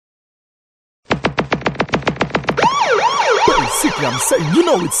sickly, I'm saying, you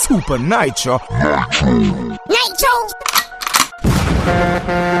know it's Super Nitro. Nitro!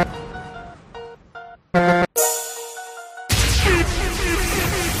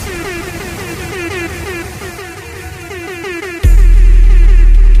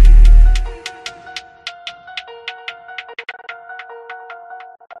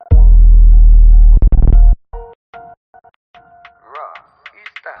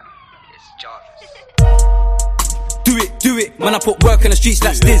 Do it, man, I put work in the streets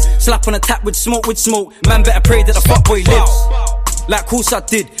like Stiz. Slap on a tap with smoke, man better pray that the fuckboy lives. Like course I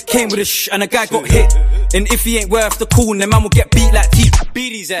did, came with a shh and a guy got hit. And if he ain't worth the call, then man will get beat like T.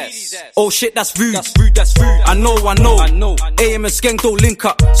 Beat his ass. Oh shit, that's rude. I know. AM and Skeng don't link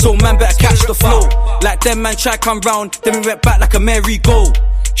up, so man better catch the flow. Like them man try come round, then we went back like a merry-go.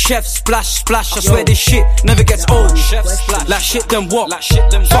 Chef splash, I swear this shit never gets old. Like shit then what?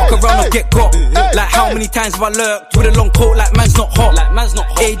 Fuck around and get got. Like how many times have I lurked with a long coat like man's not hot.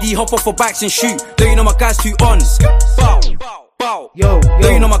 AD hop off for bikes and shoot. Don't you know my guys too on? Bow.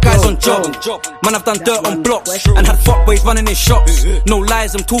 Don't you know my guys on job? Man, I've done dirt on blocks and had fuckboys running in shops. No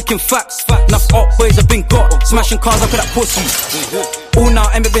lies, I'm talking facts. Enough up boys have been got, smashing cars up with that pussy. All now,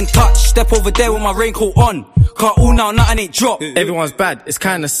 ain't been touched. Step over there with my raincoat on. Can't all now, nothing ain't dropped. Everyone's bad, it's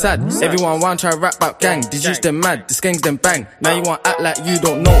kinda sad. Everyone want try rap about gang. These youths them mad, the skanks them bang. Now you want act like you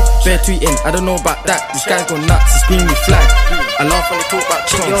don't know. Bare tweeting, I don't know about that. These guys go nuts, they scream me flag. I laugh when they talk about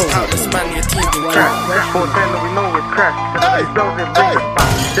chickens. Countless man, your team can crack. 410 we know it's crack. Blows in big back.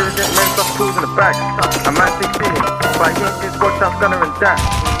 Diligent men stuff tools in the bag. A man 16, but I ain't just got chance gunner and that.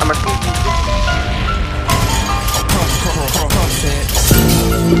 I'm a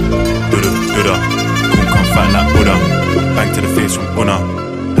Buddha, come fat like Buddha. Back to the face from Una.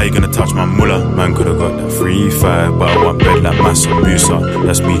 How you gonna touch my mullah? Man could've got that free fire, but I want bread like Massa Musa.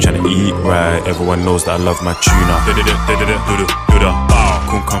 That's me trying to eat right. Everyone knows that I love my tuna.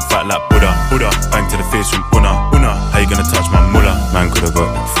 Come fat like Buddha. Bang to the face from Una. How you gonna touch my mullah? Man could've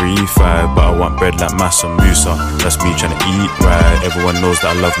got that free fire, but I want bread like Massa Musa. That's me trying to eat right. Everyone knows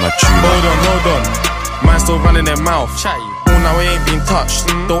that I love my tuna. Hold on. Man still running their mouth. All now I ain't been touched.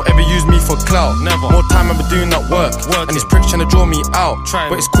 Don't ever use me for clout. Never. More time I've been doing that work. And these pricks trying to draw me out.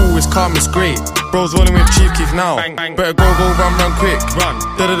 But it's cool, it's calm, it's great. Bros rolling with Chief Keef now. Better go, run quick.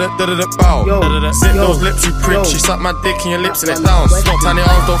 Bow. Zip those lips, you prick. She suck my dick and your lips and it down. Tiny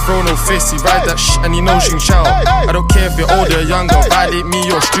arms don't throw no fists. He ride that shit and he knows she can shout. I don't care if you're older or younger. Violate me,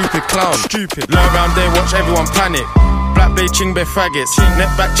 you're a stupid clown. Learn round there, watch everyone panic. Black blade, ching bare faggots.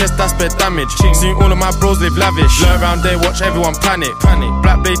 Neck, back, chest, that's bare damage. Seeing all of my bros live lavish. Learn round there, watch everyone panic.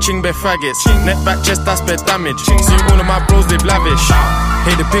 Black blade, ching bare faggots. Neck, back, chest, that's bare damage. Seeing all of my bros live lavish.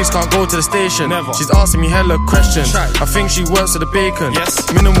 Hey, the pigs can't go to the station. She's asking me hella questions. I think she works for the bacon.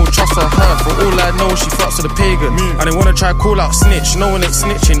 Minimal trust for her. For all I know, she fucks with the pagan. I didn't wanna try call out snitch. No one ain't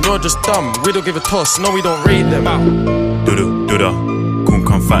snitching, you're just dumb. We don't give a toss, no we don't rate them. Duda,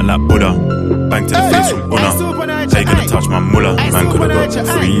 come fat like Buddha. Bang to the face from Una. How you gonna touch my mullah? Man could've got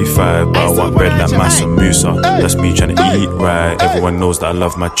free fire, but I want bread like Massa Musa. That's me trying to eat right. Everyone knows that I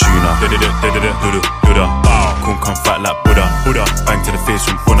love my tuna. Duda, come fat like Buddha. Bang to the face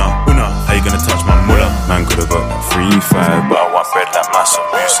from Una. How you gonna touch my mullah? Man could've got free fire, but I want bread like Massa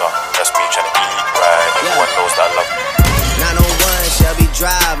Musa. That's me trying to eat right. Everyone knows that I love me. 901 Shelby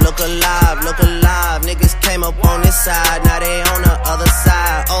Drive, look alive. Niggas came up on this side, now they on the other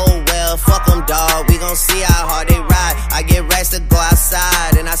side. Oh well, fuck them dawg, we gon' see how hard they ride. I get racks to go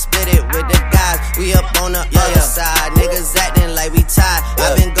outside, and I split it with the guys. We up on the other side, niggas acting like we tied.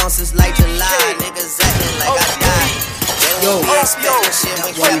 I've been gone since like July, niggas acting like I died. They won't be expecting shit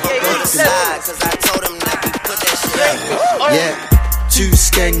when Cap up on the side, cause I told them not to put that shit Yeah. Two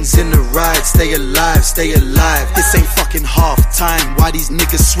skangs in the ride, stay alive. This ain't fucking half time. Why these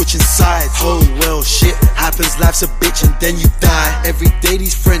niggas switching sides? Oh well, shit happens, life's a bitch and then you die. Every day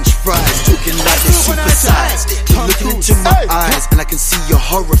these French fries talking like they're supersized. Keep looking into my eyes and I can see you're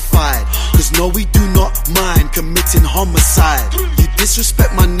horrified. Cause no, we do not mind committing homicide. You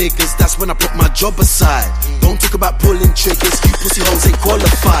disrespect my niggas, that's when I put my job aside. Don't talk about pulling triggers, you pussy hoes ain't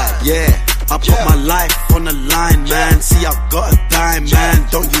qualified. Yeah, I put my life on the line, man. See, I got a dime, man.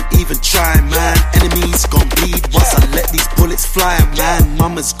 Don't you even try, man. Enemies gon' bleed once I let these bullets fly, man.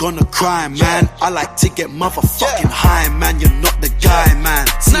 Mama's gonna cry, man. I like to get motherfucking high, man. You're not the guy, man.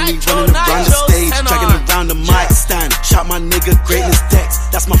 See me running around the stage, dragging around the mic stand. Shout my nigga greatness Dex,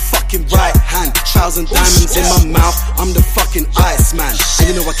 that's my fucking right hand. Trials and diamonds in my mouth, I'm the fucking ice man. And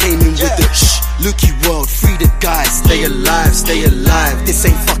you know I came in with the Lukey world, free the guys. Stay alive, this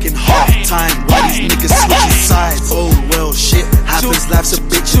ain't fucking half time. Why these niggas switching sides? Oh well, shit happens, life's a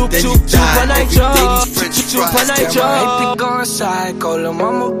bitch then you die. Every day these French fries, damn right. Going psycho, lil'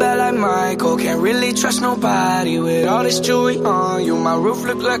 mama bad like Michael. Can't really trust nobody with all this jewelry on you. My roof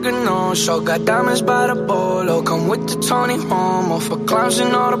look like a no-show. Got diamonds by the bolo. Come with the Tony Momo for clowns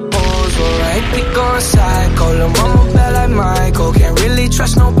and all the balls. Or I hate me going psycho, lil' mama bad like Michael. Can't really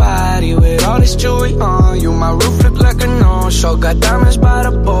trust nobody with all this jewelry on you. My roof look like a no-show. Got diamonds by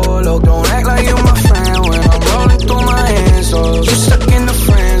the bolo. Don't act like you my friend when I'm rolling through my hands. Oh, you stuck in the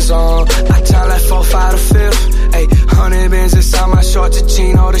friend zone. I tell like 4, 5 to 5th. Ay, 100 bands inside my shorts to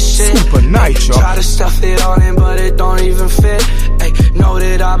Chino the shit. Super Nitro. Try to stuff it all in, but it don't even fit. Ay, know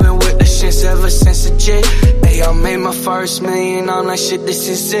that I've been with the shits ever since the jit. Ay, I made my first million, I'm like shit, this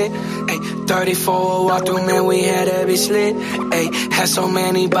is it. Ay, 34 walk through, man, we had every slit. Ay, had so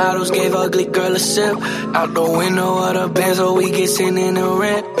many bottles, gave ugly girl a sip. Out the window of the Benz, so we get sitting in the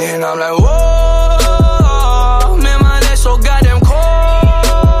rent. And I'm like, whoa, man, my legs so goddamn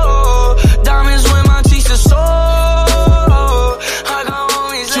cold. Diamonds when my teeth are sore. I got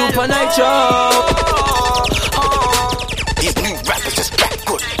homies Super Nitro. These new rappers just rap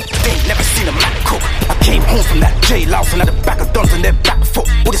good. They ain't never seen a Mac cook. I came home from that jail house and at the back of Dons and their back foot.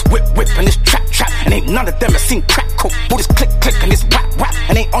 All this whip and this trap and ain't none of them have seen crack cook. All this click and this rap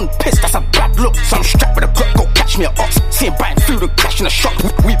and ain't on piss, that's a bad look. So I'm strapped with a Glock, go catch me a ox. Seeing buying food and cash in a shop.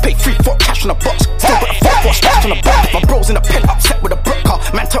 We pay 3-4 cash on a box. Still got a 4-4 stash on a box. My bros in the pen upset with a block car.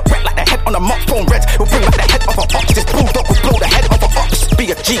 Man tuck red like the head on a mop phone reds. We'll bring back the head of a ox. This bulldog will blow the head of a ox.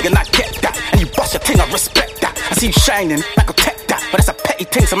 Be a G and I get that. And you bust your thing, I respect that. I see you shining, I could tech that. But that's a petty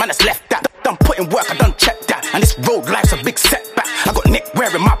thing, so man that's left that. Done put in work, I done check that. And this road life's a big setback. I got Nick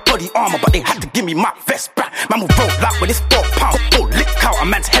wearing my body armor, but they had to give me my vest back. Man will roll out with this 4 pound. Full lick out a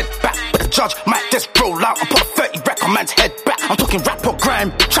man's head back. But the judge might just roll out and put a 30 rack on man's head back. I'm talking rap or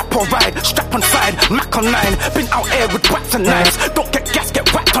grime, trap or ride, strap on side, Mac on 9. Been out here with whacks and knives. Don't get gas,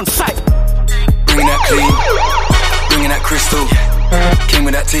 get whacked on sight. Bringing that clean, bringing that crystal. Came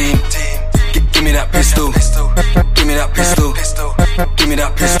with that team. Give me that pistol. Give me that pistol. Give me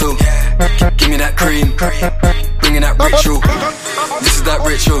that pistol. Give me that cream. Bringing that ritual. This is that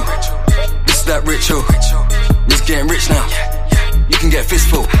ritual. This is that ritual. Just getting rich now. You can get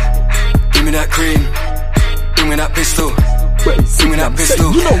fistful. Give me that cream. Give me that pistol. Give me that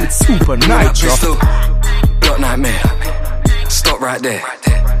pistol. You know it's Super Nitro. Block nightmare. Stop right there.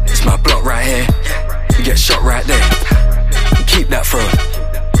 It's my block right here. You get shot right there. Keep that throne.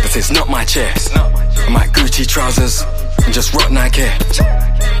 But it's not my chair. I'm like Gucci trousers and just rock Nike.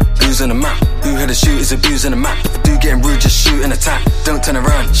 Blues on the map. Who had the shooters abusing the map? Do getting rude, just shoot and attack. Don't turn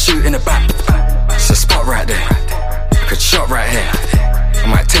around, shoot in the back. It's a spot right there. I could shop right here. I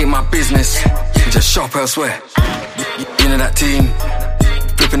might take my business and just shop elsewhere. You know that team,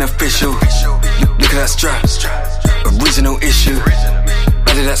 flipping official. Look at that strap, original issue.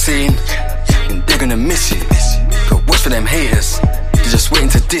 Out of that scene, and they're gonna miss you. But watch for them haters, they're just waiting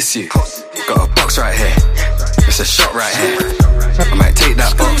to diss you. Got a box right here, it's a shot right here. I might take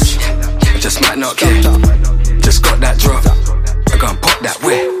that box, I just might not care. Just got that drop, I gon' pop that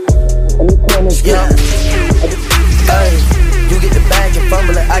way. Yeah. You get the bag and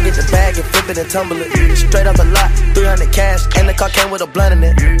fumble it, I get the bag and flip it and tumble it. Straight off the lot, 300 cash, and the car came with a blunt in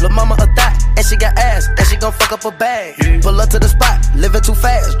it. Lil' mama a thot, and she got ass, and she gon' fuck up a bag. Pull up to the spot, living too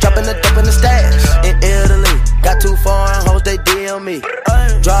fast, dropping the dope in the stash. In Italy, got 2 foreign hoes, they DM me.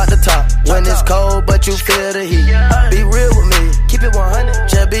 Drop the top, when it's cold, but you feel the heat. Be real with me, keep it 100,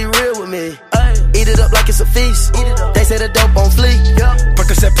 just be real with me. Eat it up like it's a feast, they say the dope on fleek.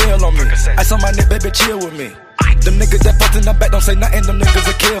 Percocet pill on me, ice on my neck, baby, chill with me. Them niggas that fucked in the back don't say nothing, them niggas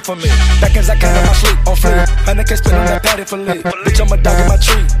a kill for me. Back as I came in my sleep on free. 100K spin on that patty for lead. Bitch, I'm a dog in my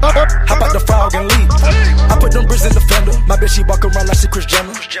tree. Hop out the frog and leap. I put them bricks in the fender. My bitch, she walk around like she Kris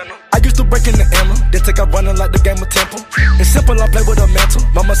Jenner. I used to break in the Emma, then take out running like the game of Temple. It's simple, I play with a mantle.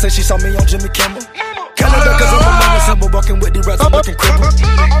 Mama say she saw me on Jimmy Kimmel. Canada, cause I'm a man and symbol. Walking with the rats, I'm looking crippled.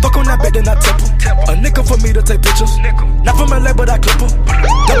 Fuck on that bed, then I temple. A nickel for me to take pictures. Not from LA, but I clip her.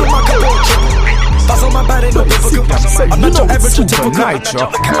 Double my cup or triple. Thoughts on my body, no biblical. I'm not your average or typical. Nitro.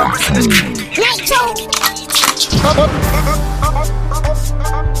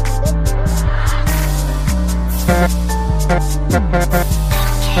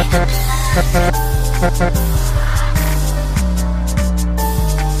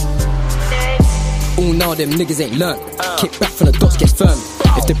 All now them niggas ain't learned. Kick back from the dots, get firm.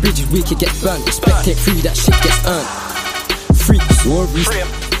 If the bridge is weak, it gets burnt. Respect it free, that shit gets earned. Freaks, worries,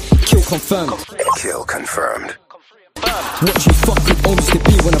 kill confirmed. Kill confirmed. What you fucking almost to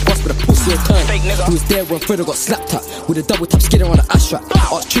be when I bust with a pussy and turn. Who was there when Fredo got slapped at with a double tap skidder on the ash rack.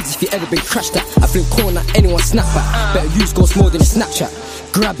 Ask Triggs if you ever been crashed at. I fling corn at anyone snap at. Better use ghost more than a Snapchat.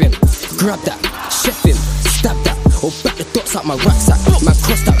 Grab him, grab that, chef him, stab that, or back the dots out my rucksack. Man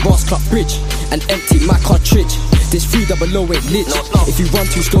cross that Ross Club bridge and empty my cartridge. This 300 ain't lit. If you run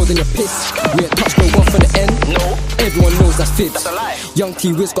too slow then you're pissed. We ain't touched no one for the end. Everyone knows that's fibs. Young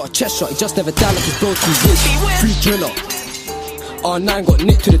T-Wiz got a chest shot, he just never died like his bro T-Wiz. Free driller. R9 got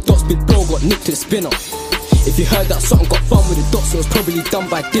nicked to the dots, big bro got nicked to the spinner. If you heard that something got fun with the dots, it was probably done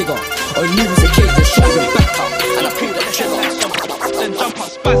by Digger. Or knew it was a case that shot him back up, and I pulled the trigger. Then jump up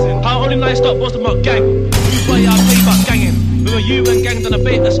spazzing. How only night start boasting about gang. You boy, I'll tell you about ganging. We were you and gang done a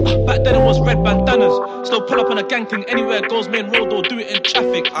bait us. Back then it was red bandanas. Still pull up on a gang thing anywhere goes main road or do it in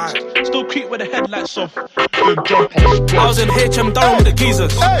traffic. Still creep with the headlights off. I was in HM down with the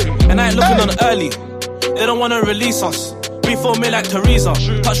geezers, and I ain't looking on early. They don't wanna release us. 3-4 mil like Teresa.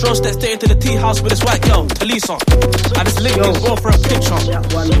 Touch road steps straight into the tea house with this white girl, Talisa. I just linked this girl for a picture.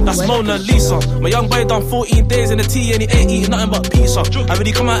 That's Mona Lisa. My young boy done 14 days in the tea and he ain't eating nothing but pizza. I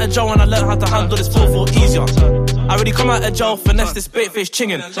really come out of jail and I learned how to handle this 4-4 easier. I really come out of jail, finesse this bait face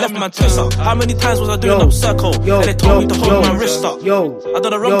chinging. Left man twister. How many times was I doing up circle? And they told me to hold my wrist up. I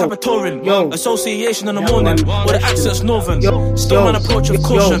done the wrong type of touring. Association in the morning, with the accent's northern. Still man approach with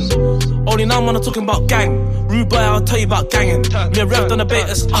caution. Only now man I'm talking about gang. Rude boy, I'll tell you about ganging. Me and Rev done a bait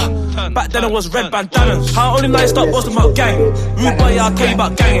as back then it was red bandanas. How only now I start boasting about gang. Rude boy, I'll tell you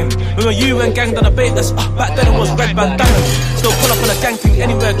about ganging. Me and you and gang done a bait as back then it was red bandanas. Still pull up on a gang thing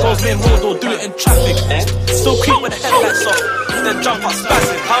anywhere goes main road or do it in traffic. Still creep with the headlights off, then jump up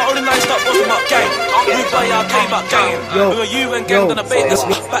spazzing. How only now I start boasting about gang. Rude boy, I'll tell you about ganging. Me and you and gang done a bait as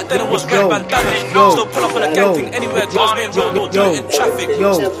back then it was red bandanas. Still pull up on a gang thing anywhere goes main road or do it in traffic.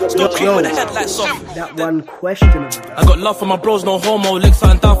 Still creep with the headlights off. That one question. I got love for my bros, no homo. Legs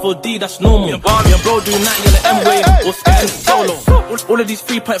sign down for D, that's normal. Your bro doing 90 on the M-way or sketching solo. All of these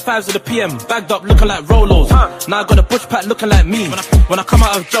 3.5s of the PM, bagged up looking like Rolos. Now I got a bush pack looking like me. When I come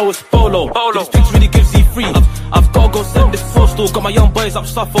out of Joe, it's Bolo. These pics really gives you free. I've gotta go send this postal. Got my young boys up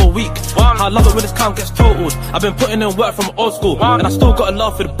stuff for a week. I love it when this count gets totaled. I've been putting in work from old school, and I still got a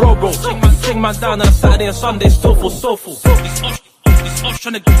love for the bro. Sing man down on a Saturday and Sunday, soulful. These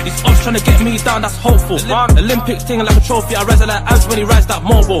odds tryna get me down, that's hopeful. Olympic thing like a trophy, I rise like abs when he rides that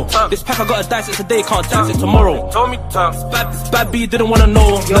mobile. This pack I gotta dice it today, can't dice it tomorrow. This bad B didn't wanna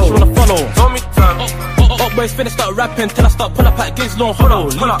know, now she wanna follow. Up boys finished start rapping till I start pull up at gigs long hollow.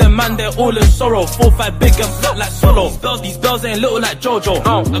 Leave them man there all in sorrow. 4-5 big and flat like solo. These bells ain't little like Jojo.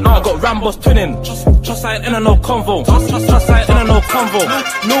 I got Rambo's twinning. Trust I ain't in a no convo. Trust I ain't in a no convo.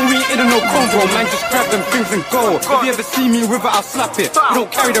 No, we ain't in a no convo. Man, just grab them things and go. If you ever see me with it, I'll slap it. We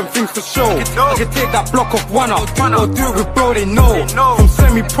don't carry them things for show. I can take that block off one up or do it with bro, they know. From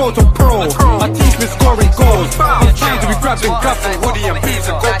semi-pro to pro, my team's been scoring goals. These chains we grabbing guts and hoodie and beats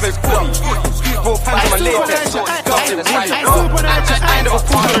and go play footy. Squeeze both hands on my latex, so it's got it right. I ain't never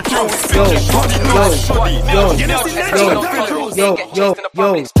pulled on the drill. Bitches shoddy, no shoddy.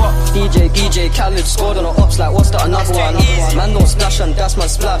 DJ Khaled scored on the ops like what's that another one? Man don't splash and that's my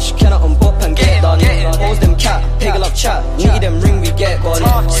splash. Cannot on bop and get done. Hold them cat, piggle up chat. Need them ring we get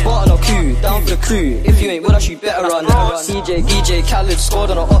gone. Spot on a coup, down for the crew. If you ain't with us you better run. DJ Khaled scored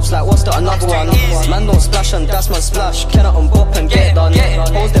on the ops like what's that another one? Man don't splash and that's my splash. Cannot on bop and get done.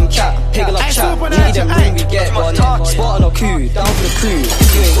 Hold them cat, piggle up chat. Need them ring we get gone. Spot on a coup, down for the crew.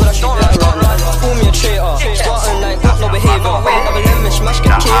 If you ain't with us you better run. Call me a traitor. Spartan like act no behaviour. Double lemon smash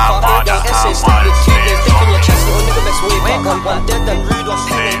get caper. Young essay stick with 2 days. Dick in your chest little nigga best wake up. One dead and rude on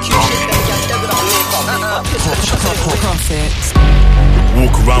PQ shit. Then get dead without makeup. Piss with the shots.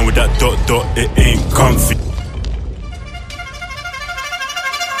 Walk around with that dot, it ain't comfy.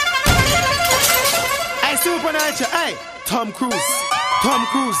 Hey, Super Nature, hey, Tom Cruise.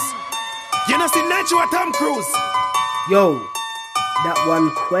 You know see Nature or Tom Cruise? Yo, that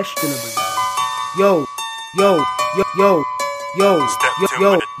one questionable. Yo.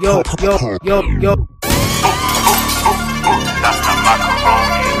 That's the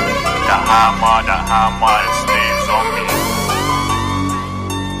macaroni. That hammer, it stays on me.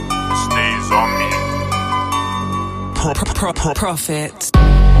 Profit.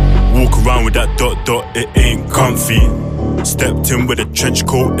 Walk around with that dot, it ain't comfy. Stepped in with a trench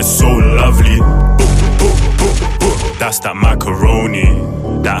coat, it's so lovely. That's that macaroni.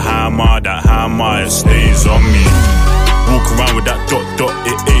 That hammer, it stays on me. Walk around with that dot,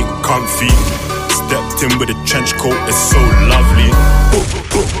 it ain't comfy. Stepped in with a trench coat, it's so lovely.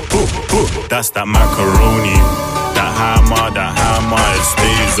 That's that macaroni. That hammer, it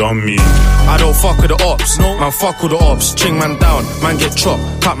stays stays on me. I don't fuck with the ops, no. Man fuck with the ops. Ching man down, man get chopped.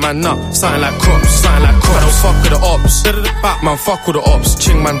 Cut man up, something like crops, something like crops. I don't fuck with the ops. Man fuck with the ops.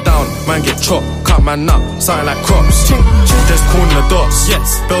 Ching man down, man get chopped. Cut man up, something like crops. Just calling the dots,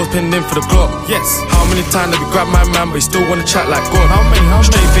 yes. Bells pinned in for the Glock, yes. How many times have we grabbed my man, but he still wanna chat like God? How many?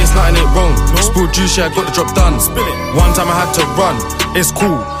 Straight face, nothing ain't wrong. No. Spilled juice, yeah, I got the job done. Spill it. One time I had to run. It's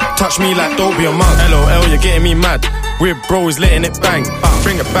cool. Touch me like don't be a mug. LOL, you're getting me mad. We're bros letting it bang.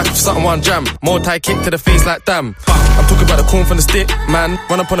 Bring it back if something one jam. More tie kick to the face like damn. I'm talking about the corn from the stick, man.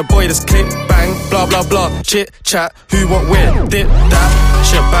 Run up on a boy, this clip, bang, blah blah blah. Chit chat, who what where, dip that.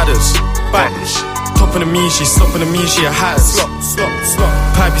 She a badders, badders. Top of the me, she slopping the me, she a hatters. Slop.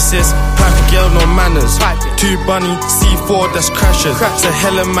 Pipey sis, pipey girl, no manners. Two bunny, C4, that's crashers. Say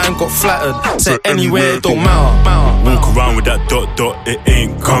hella man got flattered. Say anywhere, it don't matter. Walk around with that dot, it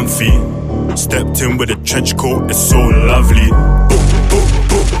ain't comfy. Stepped in with a trench coat, it's so lovely.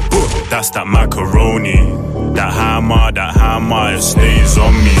 That's that macaroni. That hammer, it stays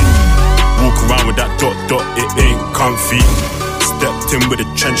on me. Walk around with that dot, it ain't comfy. Stepped in with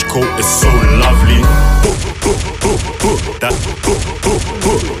a trench coat, it's so lovely.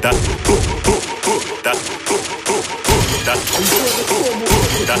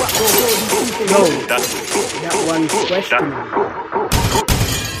 That one question.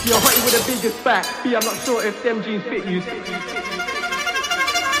 You're hotty with the biggest back. B, I'm not sure if them jeans fit you.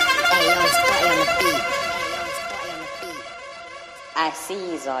 I see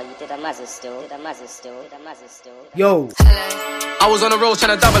you, you did a mazza still. Yo. I was on the road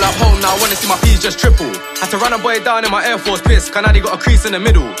trying to double up home, now I wanna see my P's just triple. Had to run a boy down in my Air Force piss, Canadi got a crease in the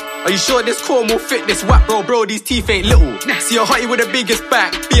middle. Are you sure this corn will fit this whack, bro, these teeth ain't little. See a hottie with the biggest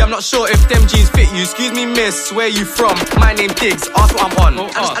back, B, I'm not sure if them jeans fit you. Excuse me miss, where you from? My name Diggs, ask what I'm on.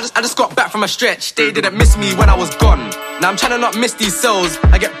 I just got back from a stretch, they didn't miss me when I was gone. Now I'm trying to not miss these cells,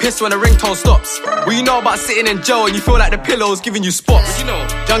 I get pissed when the ringtone stops. What you know about sitting in jail and you feel like the pillow's giving you spots? What you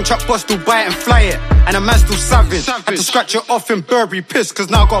know? Young truck boss still buy it and fly it, and a man still savage. Had to scratch it off in Burberry piss, cause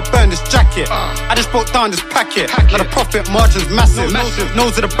now I gotta burn this jacket. I just broke down this packet. Now the profit margin's massive.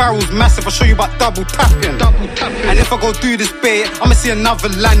 Nose of the barrel's massive, I'll show you about double tapping. And if I go do this bait, I'ma see another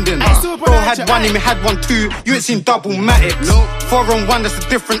landing. Bro had one, he had one too. You ain't seen double matics. 4-on-1, that's a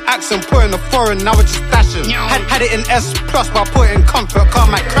different accent. Put in the foreign, now it's just dashing. Had it in S plus, but I put it in comfort, car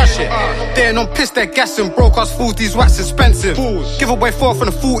might crash it. They ain't on piss, they're gassing. Broke us fools, these wax expensive. Give away 4 from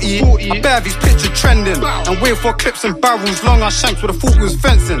the 40. I bear these pictures trending. And wait for clips and barrels, long ass shanks with a foot was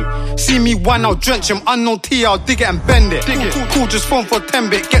fencing. See me one, I'll drench him. Unknown T, I'll dig it and bend it. Cool, just phone for 10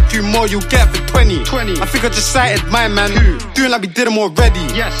 bit. Get 2 more, you'll get for 20. I think I just sighted my man. Doing like we did him already.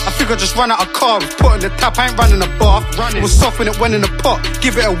 I think I just ran out of carbs. Put in the tap, I ain't running a bath. It was soft when it went in the pot.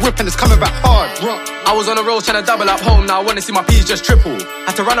 Give it a whip and it's coming back hard. I was on the road trying to double up home, now I wanna see my P's just triple.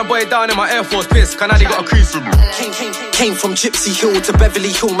 Had to run a boy down in my Air Force piss, Canadi got a crease in me. Came from Gypsy Hill to Beverly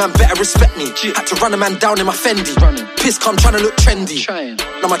Hill, man better respect me. Had to run a man down in my Fendi. Piss come trying to look trendy.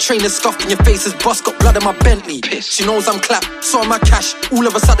 Now my trainer's scuffed in your face, his boss got blood in my Bentley. She knows I'm clapped, saw my cash, all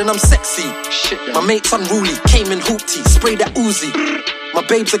of a sudden I'm sexy. My mate's unruly, came in hoopty, sprayed that Uzi. My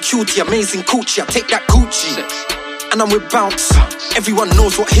babe's a cutie, amazing coochie, I take that Gucci. And I'm with Bounce, everyone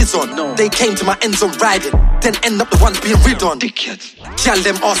knows what he's on. They came to my end zone riding, then end up the ones being rid on. Gal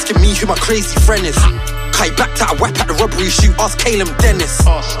them asking me who my crazy friend is. Kai back to a whack at the robbery shoot, ask Caleb Dennis.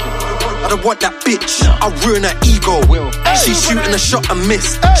 I don't want that bitch, I'll ruin her ego. She's shooting a shot and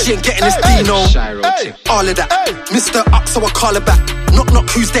miss, she ain't getting this Dino. All of that, Mr. Up so I call her back. Knock knock,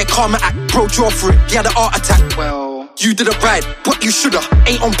 who's there, karma act. Bro draw for it, he had an heart attack. You did a ride, but you shoulda.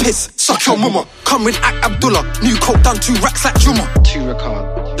 Ain't on piss, suck your mama. Come with Act Abdullah, new coat done 2 racks like Juma.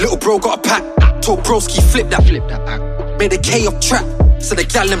 Little bro got a pack, told broski flip that act. Made a K off trap, so the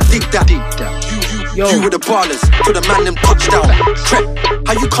gal them dig that. You were the ballers, for the man them touchdown. Crep,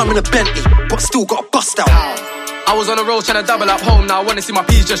 how you come in a Bentley, but still got a bust out? I was on the road trying to double up home, now I wanna see my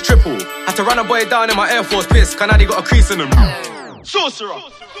P's just triple. Had to run a boy down in my Air Force piss, Canadi got a crease in him. Sorcerer.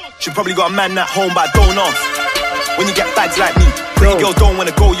 She probably got a man at home, but I don't know. When you get bags like me, pretty girls don't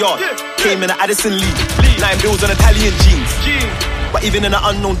wanna go yard. Came in an Addison Lee, 9 bills on Italian jeans. But even in an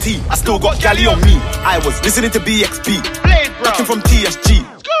unknown T, I still got galley on me. I was listening to BXB, ducking from TSG.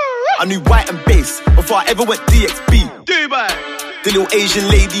 I knew white and bass before I ever went DXB. The little Asian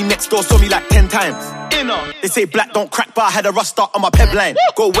lady next door saw me like 10 times. They say black don't crack, but I had a rust start on my peb line.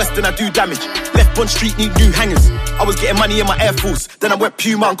 Go west and I do damage. Left Bond Street need new hangers. I was getting money in my Air Force, then I went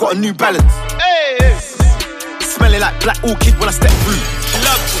Puma and got a New Balance. Smelling like black orchid when I step through.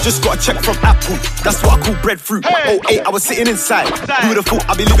 Just got a check from Apple, that's what I call breadfruit. 08, I was sitting inside. Who would've thought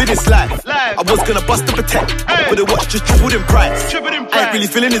I'd be living this life? I was gonna bust to protect, but the watch just tripled in price. I ain't really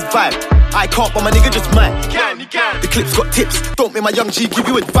feeling his vibe. I can't, but my nigga just might. The clip's got tips, don't make my young G give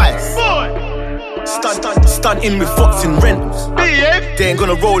you advice. Stunting with Fox in rentals. They ain't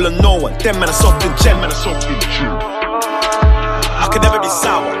gonna roll on no one. Them man are soft and gem. I could never be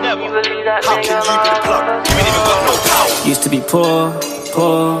sour. How can you be the plug? You ain't even got no power. Used to be poor.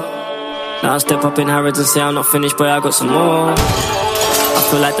 Now I step up in Harrods and say I'm not finished, but I got some more. I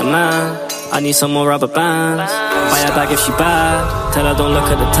feel like the man, I need some more rubber bands. Buy her bag if she bad, tell her don't look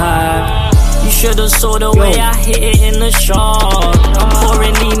at the tag. You should've saw the way I hit it in the shop. I'm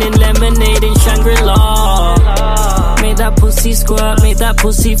pouring lean in lemonade in Shangri-La. Make that pussy squirt, make that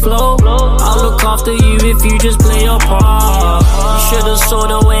pussy flow. I'll look after you if you just play your part. You should've saw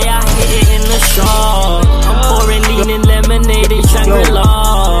the way I hit it in the shop. I'm pouring lean in lemonade in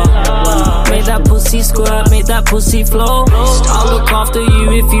Shangri-La. Make that pussy squirt, make that pussy flow. I'll look after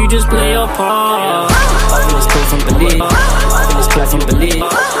you if you just play your part. It's cool from Believe. It's cool from Believe.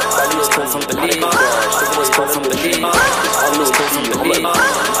 It's cool from Believe. It's cool from Believe. It's cool from Believe.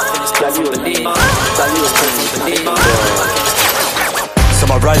 It's cool from Believe. It's cool from Believe. So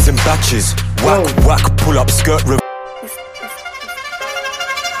I rise in batches. Whack, pull up, skirt rev.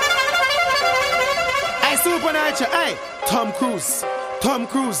 Hey, Super Nature, hey, Tom Cruise.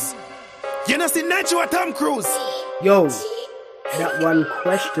 You know, see Nature or Tom Cruise? Yo, that one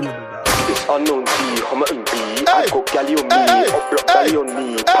questionable. It's unknown T, Homer and B. I got galley on me, up block galley on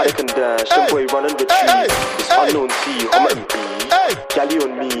me. Panic and dash, the boy run and retreat. It's unknown T, Homer and B. Galley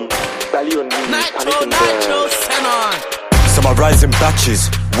on me, panic and dash. So I rise in batches.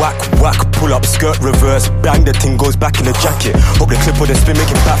 Whack, pull up, skirt reverse. Bang, the thing goes back in the jacket. Hope the clip or the spin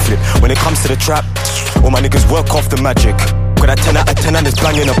making backflip. When it comes to the trap, all my niggas work off the magic. Got that 10 out of 10 and it's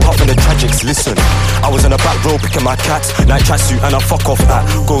banging apart from the tragics. Listen, I was on the back row picking my cats. Night tracksuit and I fuck off at.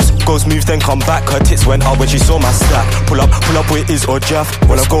 Goes moves then come back. Her tits went out when she saw my stack. Pull up where it is or Jeff.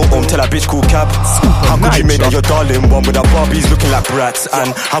 When I go home tell that bitch call cab. How could you make that your darling one with that Barbies looking like brats?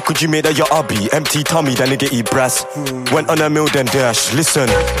 And how could you make that your hubby? Empty tummy then nigga eat brass. Went on a mill then dash. Listen,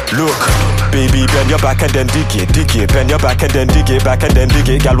 look, baby bend your back and then dig it. Bend your back and then dig it, back and then dig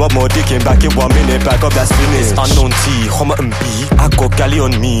it. Gal what more digging back in 1 minute. Back up that spinach. Unknown T, Homer and B. I got galley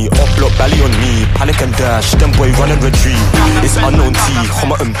on me, up block belly on me. Panic and dash, them boy run and retreat. It's unknown T,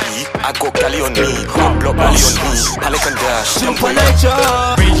 Homer and B. I got galley on me, up block belly on me. Panic and dash, them boy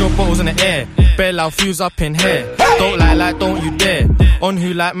raise your bottles in the air, bare loud fuse up in here. Don't lie, don't you dare. On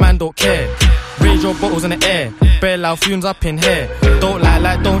who like man don't care. Raise your bottles in the air, bare loud fumes up in here. Don't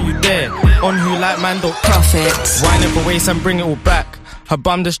lie, don't you dare. On who like man don't profit. Wind up a waist and bring it all back. Her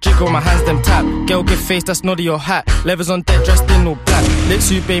bum just jiggle, my hands them tap. Girl give face, that's noddy your hat. Levers on deck, dressed in all black. Lit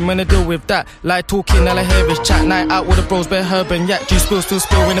suit, babe, when I deal with that. Lie talking, all I hear is chat. Night out with the bros, bare herb and yak. Juice spill, still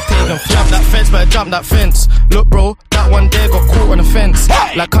spill in the pagan. Jump that fence, better jump that fence. Look bro, that one there got caught on the fence.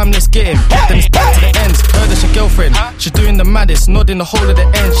 Like come, let's get him, then it's back to the ends. Heard that's your girlfriend, she's doing the maddest. Nodding the whole of the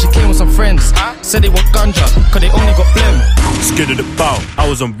end, she came with some friends. Said they want ganja, cause they only got blim. Scared of the bow, I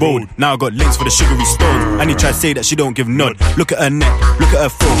was on road. Now I got links for the sugary stone. And he tried to say that she don't give none. Look at her neck, look at her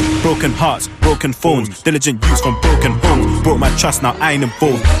phone. Broken hearts, broken phones. Diligent youths from broken homes. Broke my trust, now I ain't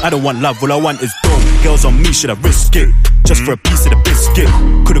involved. I don't want love, all I want is dome. Girls on me, should I risk it? Just for a piece of the biscuit.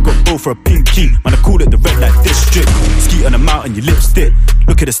 Could've got both for a pinky. Man, I call it the red light district. Ski on the mountain, you lipstick.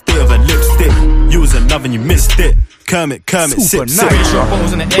 Look at the state of her lipstick. You was in love and you missed it. Kermit, sip. Raise your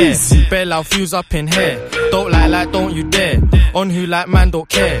bottles in the air, bare loud fuse up in here. Don't lie, don't you dare. On who like man don't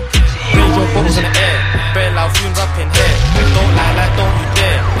care. Raise your bottles in the air, bare loud fumes up in here. Don't lie, don't you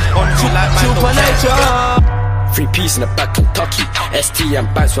dare. On who like man don't care. 3 piece in the back Kentucky. ST and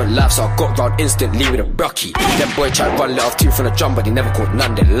banks went live, so I got round instantly with a Rocky. Them boy tried run let off 2 from the drum, but they never caught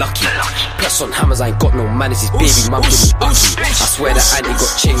none, they're lucky. Press on hammers, I ain't got no manners, his baby mum give me ucky. I swear that I ain't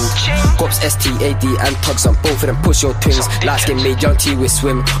got chinged. Gops, STAD and tugs on both of them push your twins. Last game made young T with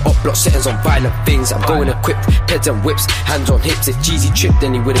swim. Up block settings on violent things. I'm going equipped, peds and whips, hands on hips. If Jeezy tripped,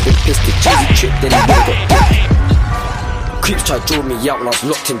 then he would've been pissed. If Jeezy tripped, then he would've got dipped. Creeps tried to draw me out when I was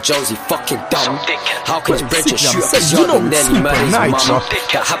locked in jails, he fucking dumb. How can his brethren shoot up his yard and nearly murder his mum?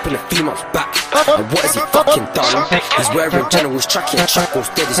 That happened a few months back, and what has he fucking done? He's wearing General's tracky and track goes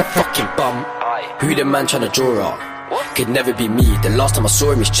dead, he's a fucking bum. Who the man tryna draw out? Could never be me. The last time I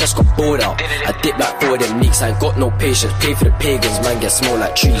saw him, his chest got bored out. I dip like 4 of them leaks, I ain't got no patience. Pay for the pagans, man get small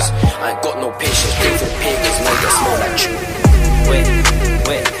like trees. I ain't got no patience, pay for the pagans, man get small like trees. Wait.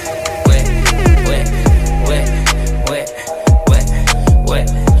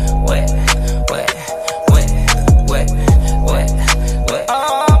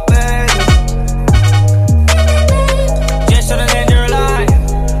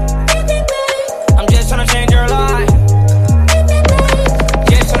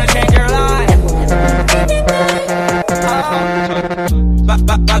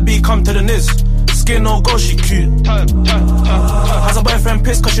 skin, no go, she cute. Has a boyfriend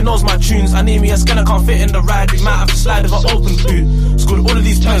pissed cause she knows my tunes. I need me a scanner, can't fit in the ride. We might have to slide with an open boot. Scored all of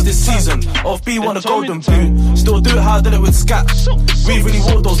these points this season. Off B won a golden boot. Still do it how I did it with Scat. We really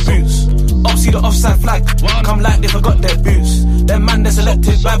wore those boots. Up see the offside flag. Come like they forgot their boots. Them man they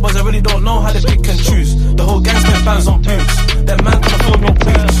selected bad boys, I really don't know how they pick and choose. The whole gang spent bands on boots. Them man can't afford no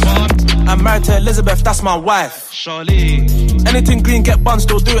boots. I'm married to Elizabeth, that's my wife. Charlie. Anything green, get buns,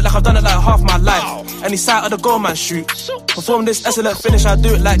 still do it like I've done it like half my life. Any side of the goal, man, shoot. Perform this excellent finish, I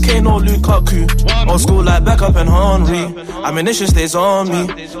do it like Kane or Lukaku. Old school like Beckham and Henry. Ammunition stays on me.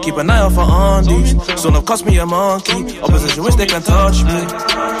 Keep an eye out for Andy. Son of cost me a monkey. Opposition wish they can touch me.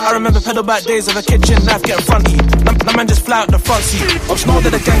 I remember pedal back days of a kitchen knife getting fronty. That man just fly out the front seat. Up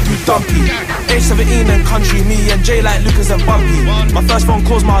that the gang do dumpy. Age 17 and country, me and Jay like Lucas and Bumpy. My first phone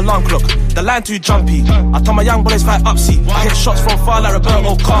calls my alarm clock. The line too jumpy. I tell my young boys fight upseat. I hit shots from far like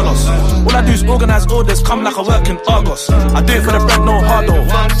Roberto Carlos. All I do is organize orders, come like I work in Argos. I do it for the bread, no hard though.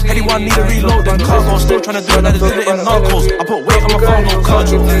 Anyone need a reload and cargo. Still trying to do it like they did it in Narcos. I put weight on my phone, no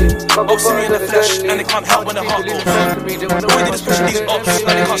cardio. Ops see me in the flesh and they can't help when the heart goes. The way they just pushing these ops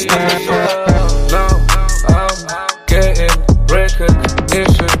like they can't stand me. Now I'm getting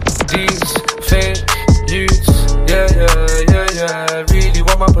recognition. These fake youths, yeah, really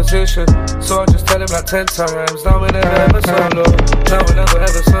want my position. So I just tell him like 10 times. Now we never ever solo. Now we never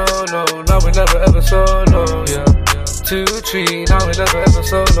ever solo. Now we never ever solo. Yeah. 2, 3. Now we never ever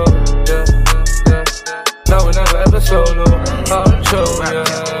solo. Yeah. Now we never ever solo. Yeah.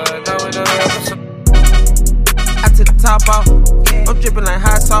 Now we never ever solo. I took the top off. I'm dripping like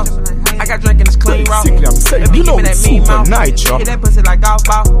hot sauce. I got drink in this clean raw. You know it's super night, y'all. Hit that pussy like golf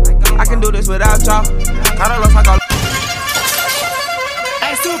ball. I can do this without y'all. Carlos, I got.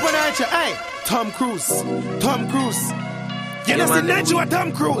 Hey, super night, hey, Tom Cruise. You know see Nitro with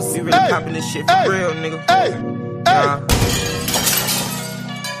Tom Cruise. We really popping this shit for real, nigga.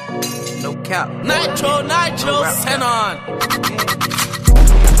 No cap. Nitro, send on.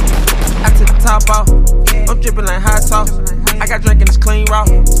 I took the top off. I'm dripping like hot sauce. I got drink in this clean raw.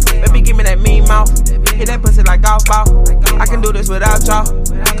 Baby, give me that mean mouth. Hit that pussy like golf ball. I can do this without y'all.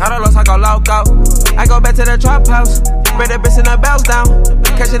 Carlos, I go loco. I go back to the trap house. Spread that bitch and the bells down.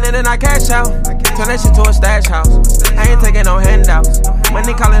 Cashing in and I cash out. Turn that shit to a stash house. I ain't taking no handouts. When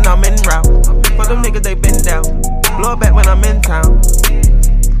they calling, I'm in route. For them niggas, they been down. Blow it back when I'm in town.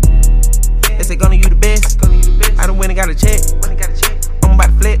 They say gonna you the best. I done went and got a check. I'm about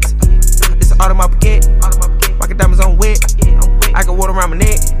to flex. It's an Audemars Piguet. Rocket diamonds on wet. I got water around my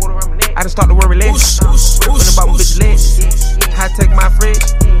neck. I done start to worry less. When about my bitch legs. I take my fridge.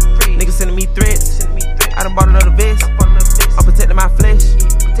 Niggas sending me threats. I done bought another vest. I'm protecting my flesh.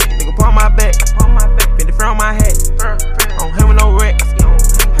 Nigga paw my back. 50 front on my hat. I don't have no wreck.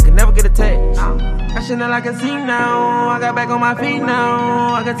 I can never get attacked. I shit like a scene now. I got back on my feet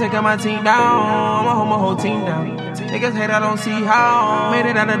now. I can take out my team down. I'ma hold my whole team down. Niggas hate, I don't see how. Made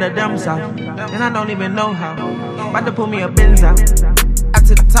it out of the dumb south. And I don't even know how. About to pull me a Benz out. I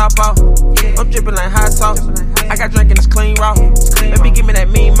took the top off. I'm dripping like hot sauce. I got drink in this clean raw. Baby, give me that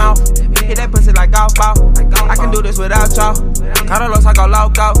mean mouth. Hit that pussy like golf ball. I can do this without y'all. Carlos, I go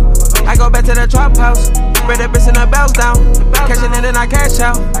loco. I go back to the trap house. Spread that bitch and the bells down. Cashing in and I cash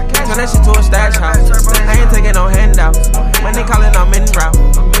out. Turn that shit to a stash house. I ain't taking no handouts. When they calling, I'm in route.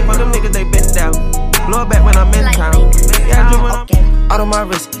 For them niggas, they been down. Blow it back when I'm in town. Yeah, I dream when I'm out on my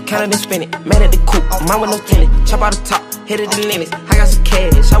wrist, counting and spinning. Man at the coupe, mine with no tenant. Chop out the top, hit it the limits. I got some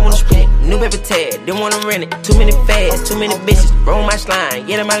cash, I wanna spend it. New baby tag, didn't wanna rent it. Too many fads, too many bitches. Roll my slime,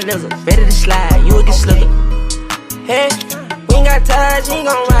 get in my lizard. Ready to slide, you will get slicker. Hey, we ain't got touch, you ain't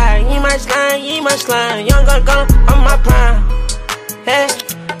gon' ride. You ain't my slime, you ain't gonna go on my prime. Hey,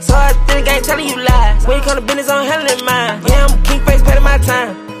 so I think I ain't telling you lies. When you come to business, I'm handling mine. Yeah, I'm king face, paying my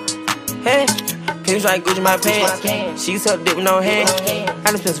time. Hey, pins like Gucci my pants. She suck dick with no hand. I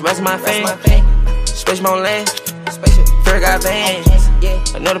just spent the rest of my fame. Space my own land. Fur got vans.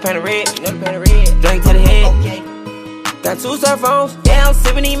 Another pan of red. Drink to the head. Got 2 cell phones. Yeah, I'm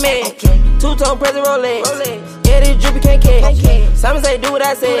sipping these meds. 2-tone present Rolex. Yeah, this drippy can't catch. Simon say do what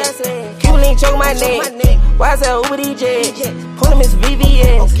I said. Cuban link choke my neck. Why I say Uber DJ? Pull him his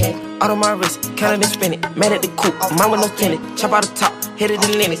VVS. Out on my wrist, counting and spinning. Mad at the coupe, mine with no tenant. Chop out the top, hit it the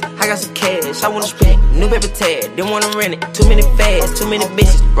limits. I got some cash, I wanna spend it. New paper tag, didn't wanna rent it. Too many fads, too many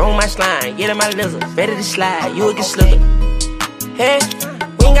bitches. Roll my slime, get in my lizard. Ready to slide, you will get slicker. Hey,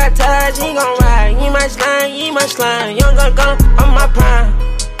 we ain't got touch, you ain't gon' ride. You ain't my slime, you ain't gonna go on my prime.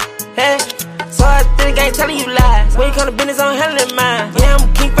 Hey, so I think I ain't telling you lies. When you come to business, I'm handling mine. Yeah,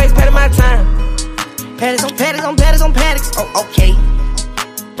 I'm king face, patting my time. Paddocks on paddocks on paddocks, oh okay.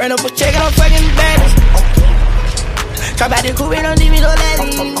 Ran up a check and I'm fucking the baddest. Drop out the coupe and don't leave me no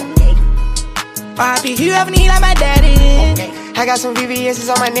laddie. RIP, you have any like my daddy. I got some VVS's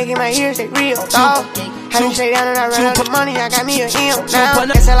on my neck and my ears, they real, dawg. Had me straight down and I ran out the money, I got me a M now.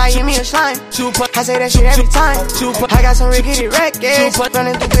 Guess I like give me a slime. I say that shit every time. I got some rickety records,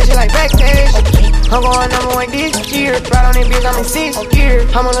 running through bitches like backstage. I'm going #1 this year. Right on that bitch, I'm in 6th gear.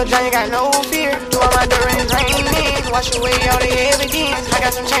 I'm on the joint, you got no fear. Do all my dirt and it's raining. Wash away all the evidence. I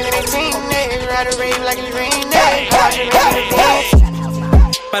got some chains and 18 niggas. Ride a rave like it's raining. Wash it like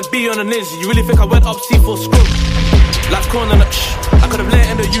Man, be on a ninja, you really think I went up C4 screw? Like corner, I could've let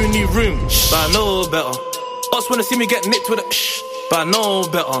in the uni room, but I know better. Us wanna see me get nicked with a but I know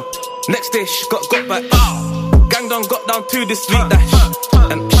better. Next day, got back. Gang done got down to this week, that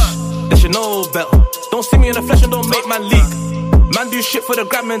and they should know better. Don't see me in the flesh and don't make man leak. Man do shit for the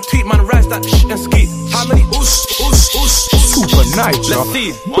gram and tweet, man rise that and ski. How many Super nice, let's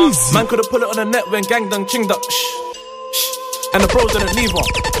see. Man could've put it on the net when gang done chinged up. And the bros didn't leave her.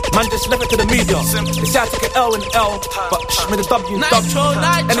 Man just left it to the media. They say I took an L and L, but made a W and W.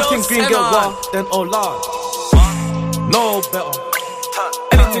 Anything green get wild, then oh lord. No better.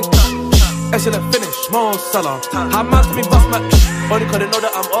 Anything excellent finish, more seller. How man to me bust my only cause they know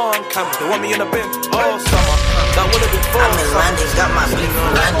that I'm on camera. They want me in the bin all summer. That would've been fun. I'm in London, got my sleep in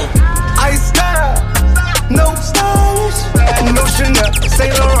London. Ice style, no stylish, no Chanel,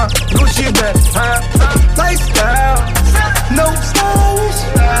 Saint Laurent, Gucci bag, lifestyle, no stylish,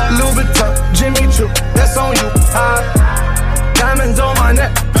 Louis Vuitton, Jimmy Choo, that's on you. Diamonds on my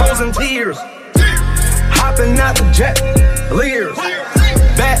neck, frozen tears, hopping out the jet, Lears,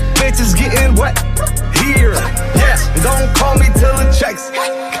 bad bitches getting wet here. Yes, don't call me till the checks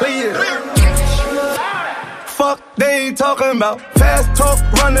clear. Fuck they ain't talking about. Fast talk,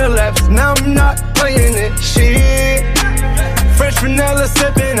 running laps. Now I'm not playing it. Shit. French vanilla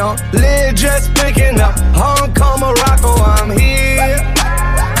sipping on. Lid just picking up. Hong Kong, Morocco, I'm here.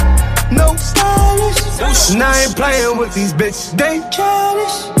 No stylish. Now I ain't playing with these bitches. They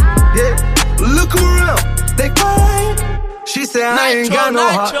childish. Yeah. Look around. They quiet. She said I ain't got no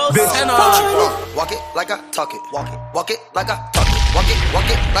heart, bitch. Walk it like I talk it. Walk it like I talk it. Walk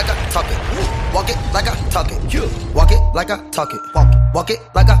it like I talk it. Walk it like I talk it. Walk it like I talk it. Walk it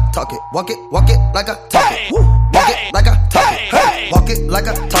like I talk it. Walk it like I talk it. Walk it like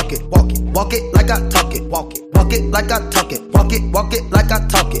I talk it. Walk it like I talk it. Walk it like I talk it. Walk it like I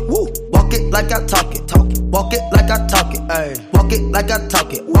talk it. Walk it like I talk it. Walk it like I talk it. Walk it like I talk it. Walk it like I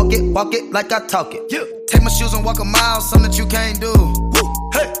talk it. Walk it like I talk it. Take my shoes and walk a mile, something that you can't do.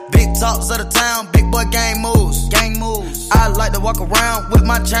 Hey. Big talks of the town, big boy gang moves. I like to walk around with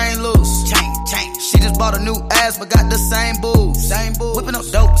my chain loose. Chain. She just bought a new ass, but got the same boobs. Whipping up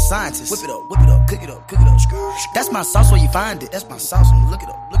dope scientists. Whip it up, cook it up. That's my sauce where you find it. That's my sauce when you look it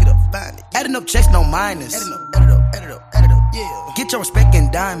up, find it. Adding up checks, no minus. Add it up, yeah. Get your respect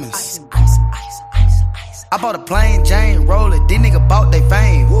in diamonds. Ice. I bought a plain Jane, roll it. These niggas bought they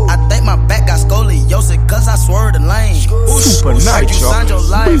fame. I think my back got scoliosis, cause I swerved the lane. Super nice, you signed your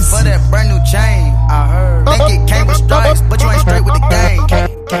life for that brand new chain. I heard. Think it came with stripes, but you ain't straight with the game.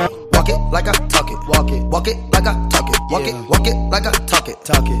 Walk it like I talk it. Walk it like I talk it. Walk it like I talk it.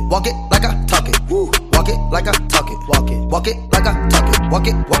 Walk it like I talk it. Walk it like I talk it. Walk it like I talk it. Walk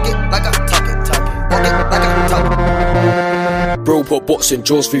it like I talk it. Walk it like I talk it. Bro, put boxing,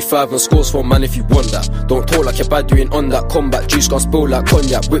 jaws 3-5 and scores for man if you want that. Don't talk like you're bad doing on that combat. Juice gon' spill like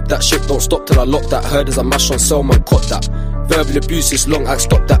cognac. Whip that shit, don't stop till I lock that. Heard as I mash on cell, man, caught that. Verbal abuse is long act,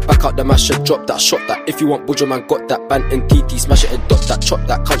 stop that. Back out the masher, drop that, shot that. If you want Budger, man, got that. Band and DT, smash it and dot that. Chop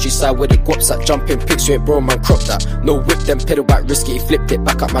that, countryside where the guaps at. Jumping pics, you ain't bro, man, crop that. No whip, them pedal back, risky, flipped it.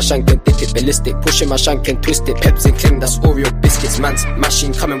 Back up my shank and dip it, ballistic. Pushing my shank and twist it. Peps and cling, that's Oreo biscuits. Man's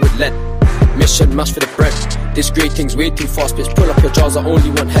mashing, coming with lead. Mission, mash for the bread. This great thing's way too fast, bitch. Pull up your jaws, I only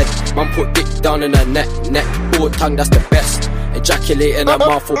want head. Man, put dick down in her neck. All tongue, that's the best. Ejaculate in her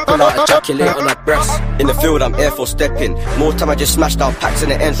mouth or pull out, ejaculate on her breast. In the field, I'm air force stepping. More time, I just smash down packs in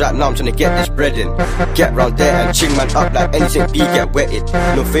the ends right now. I'm trying to get this bread in. Get round there and ching man up like anything B get wetted.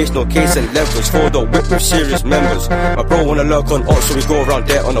 No face, no case and levels. 4-door whip with serious members. My bro wanna lurk on odds, so we go around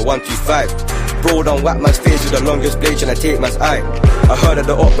there on a 125. Bro down whack man's face with the longest blade and I take man's eye. I heard of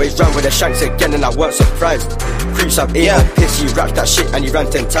the up boys ran with the shanks again and I weren't surprised. Creeps up 8 on piss, he rapped that shit and he ran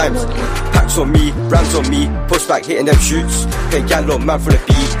 10 times. Packs on me, rams on me, push back hitting them shoots. Pay gallo man for the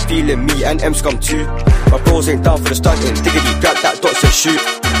beat, feeling me and M scum too. My bros ain't down for the stunting, diggity grab that dots and shoot.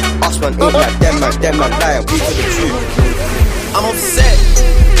 Us man ain't like them man lie and we for the truth. I'm upset,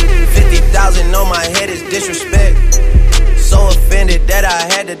 50,000 on my head is disrespect. So offended that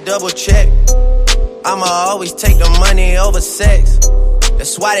I had to double check. I'ma always take the money over sex.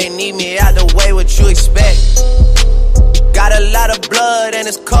 That's why they need me out the way, what you expect. Got a lot of blood and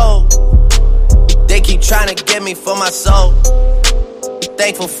it's cold. They keep trying to get me for my soul.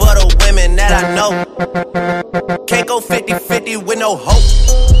 Thankful for the women that I know. Can't go 50-50 with no hope.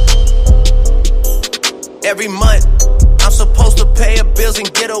 Every month, I'm supposed to pay her bills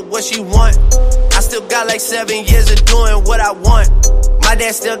and get her what she want. I still got like 7 years of doing what I want. My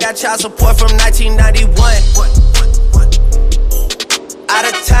dad still got child support from 1991. Out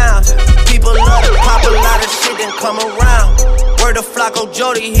of town, people love to pop a lot of shit then come around. Word to Flacco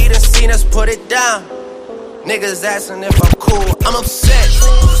Jody, he done seen us put it down. Niggas asking if I'm cool, I'm upset.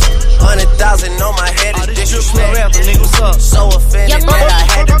 100,000 on my head is disrespect. So offended that I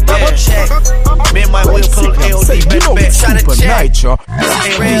had to double check. Me and my wheel pull AOD back, tryna check.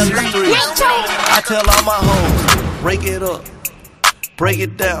 I tell all my hoes, break it up, break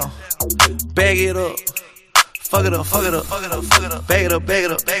it down, bag it up. Fuck it up, fuck it up, fuck it up, fuck it up. Bag it up, bag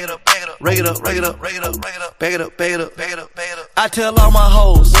it up, bag it up, bag it up. Rake it up, rake it up, rake it up, rake it up. Bag it up, bag it up, bag it up, bag it up. I tell all my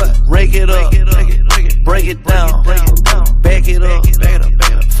hoes, rake it up, break it down, bag it up, bag it up, bag it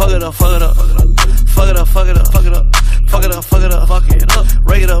up. Fuck it up, fuck it up, fuck it up, fuck it up, fuck it up. Fuck it up, fuck it up, fuck it up.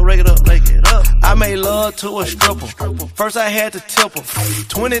 Rake it up, rake it up, rake it up. I made love to a stripper. First I had to tip her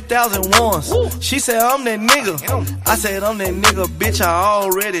 20,000 once. She said I'm that nigga. I said I'm that nigga, bitch. I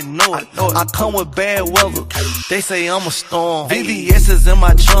already know it. I come with bad weather. They say I'm a storm. VVS is in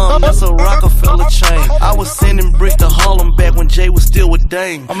my chum. That's a Rockefeller chain. I was sending bricks to Harlem back when Jay was still with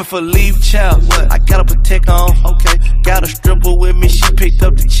Dame. I'm in for leave child. I gotta protect on. Okay. Got a stripper with me. She picked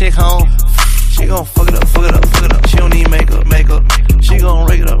up the check home. She gon' fuck it up, fuck it up, fuck it up. She don't need makeup, makeup. She gon'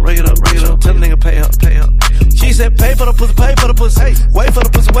 rake it up, rake it up, rake it up. Tell the nigga pay up, pay up. She said pay for the pussy, pay for the pussy. Wait for the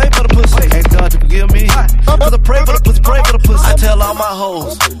pussy, wait for the pussy. Ask God to forgive me. Mother pray for the pussy, pray for the pussy. I tell all my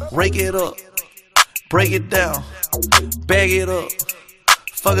hoes, rake it up, break it down, bag it up.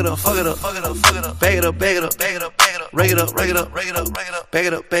 Fuck it up, fuck it up, fuck it up, fuck it up. Bag it up, bag it up, bag it up, bag it up. Rake it up, rake it up, rake it up, rake it up. Bag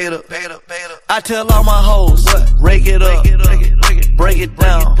it up, bag it up, bag it up, bag it up. I tell all my hoes, rake it up, break it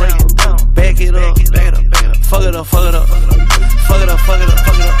down, bag it up, bag it up, bag it up. Fuck it up, fuck it up, fuck it up, fuck it up, fuck it up,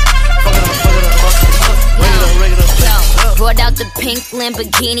 fuck it up, fuck it up, fuck it up. Rake it up, rake it up. Brought out the pink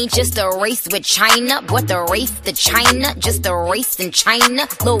Lamborghini just a race with China. What the race to China? Just a race in China.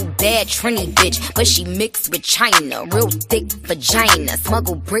 Little bad Trini bitch, but she mixed with China. Real thick vagina,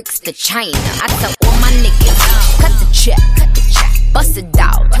 smuggle bricks to China. I tell all my niggas, cut the check, bust it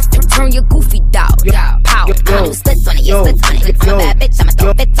out, turn your goofy dog. Pow, pow, splits on it, yeah, splits on it. I'm a bad bitch, I'ma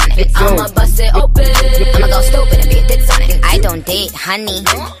throw bits on it. I'ma bust it open, I'ma go stupid and be bits on it. I don't date honey,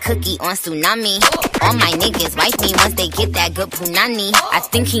 cookie on tsunami. All my niggas wife me once they get that good punani. I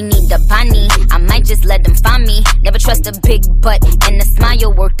think he need the bunny, I might just let them find me. Never trust a big butt and a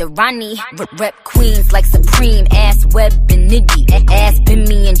smile work the Ronnie. Rep queens like Supreme, ass Web and Niggy. Ass been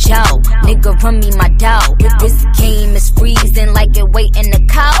me and Joe, nigga run me my dough. This game is freezing like it wait in the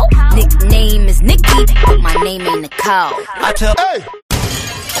cow. Nickname is Nicky, but my name ain't a cow. I tell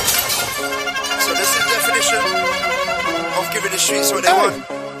So this is the definition of giving the streets what they want.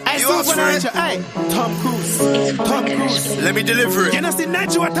 You ask for it. Hey, Tom Cruise. Tom Cruise. Let me deliver it. You know, see,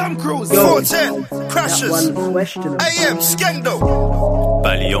 Nigel Tom Cruise. 410, crashes. AM, Skendo.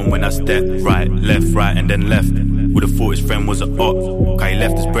 Belly on when I step, right, and then left. Would've thought his friend was a op, cause he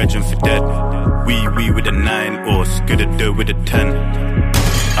left his brethren for dead. We with a 9 or skidda with a 10.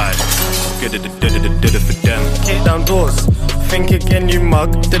 Aye, skidda for them. Kick down doors, think again you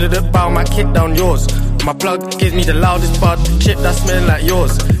mug. Bow my kick down yours. My plug gives me the loudest bud. Chip that smelling like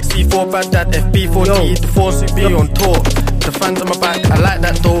yours. C4 bad dad, FB4T, the force will be on tour. The fans on my back, I like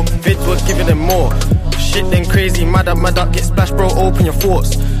that though. Vids was giving them more. Shit then crazy, mad up, get splashed bro, open your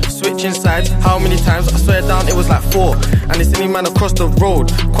thoughts. Switching sides, how many times? I swear down it was like 4. And it's any man across the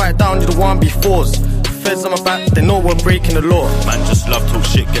road. Quiet down, you the one befores. Feds on my back, they know we're breaking the law. Man just love talk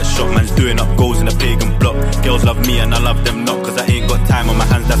shit, get shot. Man's doing up goals in a pagan block. Girls love me and I love them not, cause I ain't got time on my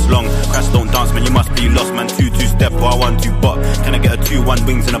hands that's long. Crash don't dance, man, you must be lost. Man, 2-2 step or I 1-2 bot. Can I get a 2-1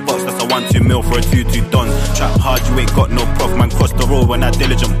 wings in a box? That's a 1-2 mil for a 2-2 dons. Trap hard, you ain't got no prof. Man, cross the road when I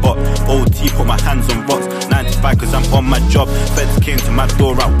diligent bot. OT, put my hands on rocks. 95 cause I'm on my job. Feds came to my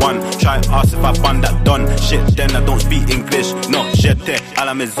door at 1. Try and ask if I bun that done. Shit, then I don't speak English. No, jete à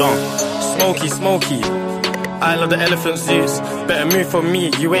la maison. Smoky. I love the elephant zoos. Better move for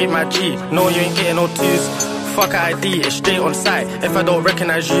me, you ain't my G. No, you ain't getting no twos. Fuck ID, it's straight on sight. If I don't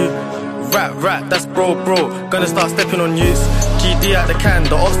recognize you, rap, that's bro. Gonna start stepping on yous. GD at the can,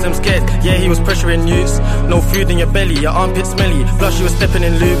 the ops them scared. Yeah, he was pressuring yous. No food in your belly, your armpit smelly. Plus you was stepping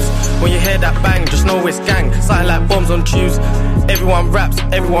in loops. When you hear that bang, just know it's gang. Something like bombs on tubes. Everyone raps,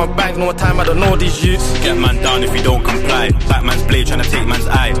 everyone bangs, no time, I don't know these youths. Get man down if you don't comply. Batman's blade trying to take man's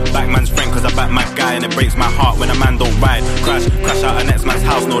eye. Backman's friend cause I back my guy, and it breaks my heart when a man don't ride. Crash out a next man's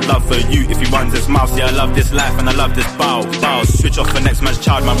house, no love for you if he runs his mouth. See, I love this life and I love this bow. Switch off for next man's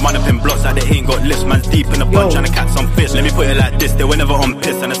child, man run up in blocks like they ain't got lips. Man's deep in the pond trying to catch some fish. Let me put it like this, they were never on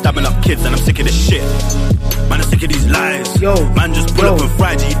piss and they're stabbing up kids and I'm sick of this shit. Man, I'm sick of these lies. Man, just pull up and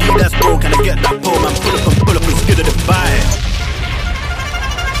fry. GD, that's bro, can I get that pole? Man, pull up and skid of the vibe.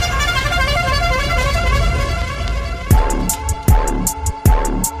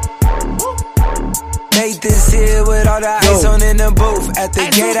 This here with all the ice on in the booth. At the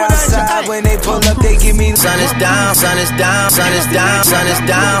gate outside, when they pull up, they give me. Sun is down, sun is down, sun is down, sun is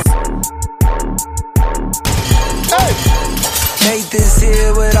down. Made this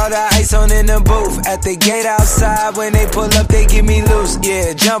here with all the ice on in the booth. At the gate outside, when they pull up, they give me loose.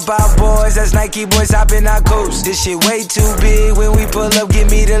 Yeah, jump out, boys, that's Nike boys hopping our coops. This shit way too big. When we pull up,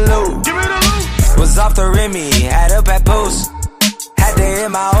 give me the loot. Was off the Remy, had up at Post. Had to hit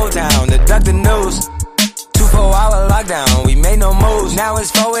my old town to duck the news. 4-hour lockdown, we made no moves. Now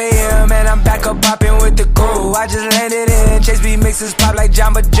it's 4 a.m. and I'm back up popping with the crew. I just landed in Chase B mixes pop like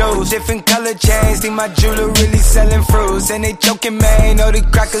Jamba Juice. Different color chains, think my jeweler really selling fruits. And they joking, man, know the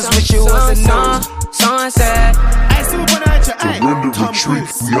crackers wish it was a news. Sunset, I see what I surrender retreat,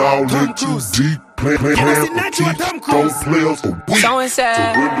 we all in too deep. Plan for deep, don't play us a week.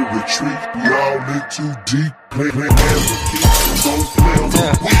 Surrender retreat, we all in too deep. Plan for deep, don't play us a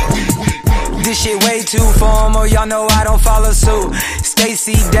week. This shit way too formal, y'all know I don't follow suit.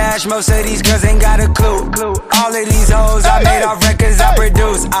 Stacy Dash, most of these girls ain't got a clue. All of these hoes I made off records I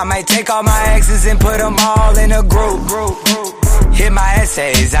produce. I might take all my exes and put them all in a group. Hit my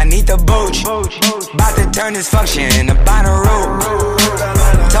essays, I need the booch. About to turn this function into Bonnaroo.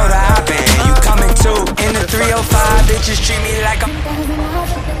 Told her hop in, you coming too. In the 305, bitches treat me like I'm.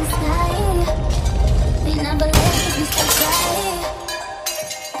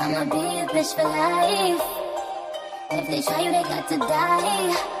 I'ma be a bitch for life. If they try you, they got to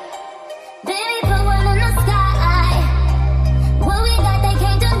die. Baby, put one in the sky. What we got, they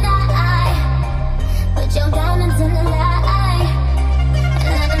can't deny. Put your diamonds in the light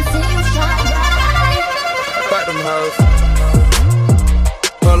and let them see you shine bright. Fuck them hoes.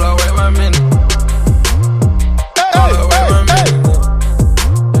 Hold on, wait 1 minute. Hold on, wait 1 minute.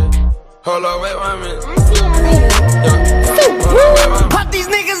 Hold on, wait 1 minute. Pop these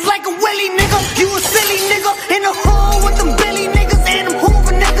niggas like a willy nigga. You a silly nigga in the hood with them Billy niggas and them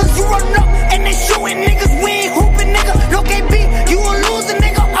Hoover niggas. You run up and they shooting niggas. We ain't hooping nigga. No KB, you a loser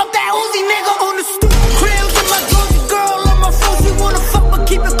nigga. Off that Uzi nigga on the stoop. Cribs with my Josie girl on my phone. She wanna fuck but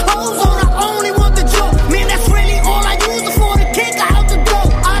keep it clothes on. I only want the joke. Man, that's really all I use it for. The kick out the door.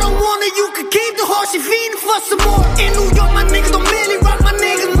 I don't want it, you can keep the horse. She feeding for some more. In New York, my niggas don't really rock. My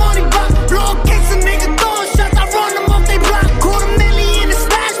niggas money box. Blow a case, a nigga throwing shots. I run them off they block. Quarter million in the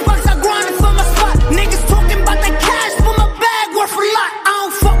stash box. I grind it for my spot. Niggas talking about that cash for my bag worth a lot. I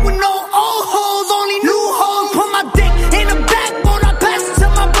don't fuck with no old hoes, only new hoes. Put my dick in the backbone. I pass it to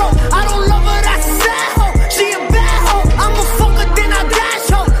my bro. I don't love her, that's a sad hoe. She a bad hoe. I'm a fucker, then I dash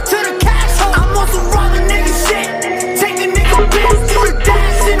hoe to the cash hoe. I'm on some robbing nigga shit. Take a nigga bitch to the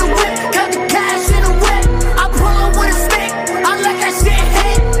dash in the whip. Got the cash in the whip. I pull up with a stick. I let that shit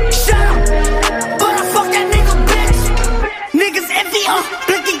hit. Shut up, but I fuck that nigga bitch. Niggas envy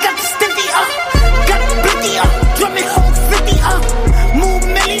Blicky got the stiffy got the blicky drumming hold 50 move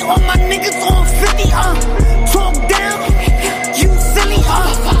milli, all my niggas on 50 talk down, you silly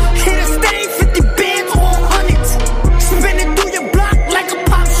hit a stain, 50 bands or hundreds, spinning through your block like a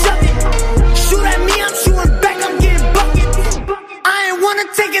pop shove it. Shoot at me, I'm shooting back, I'm getting bucket. I ain't wanna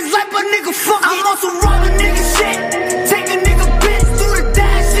take his life, but nigga fuck it. I'm on some robbing nigga shit. Take a nigga bitch through the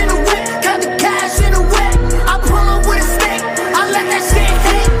dash in the whip, got the cash in the whip. I pull up with a stick, I let that shit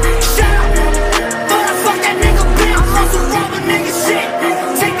hit. Shut up, but I fuck that nigga bitch. I'm on some robbing nigga shit.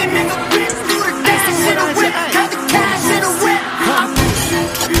 Take a nigga bitch through the dash in the whip, got the cash in the whip.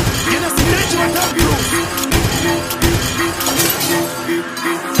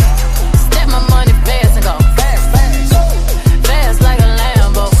 Step my money fast and go fast, fast, fast like a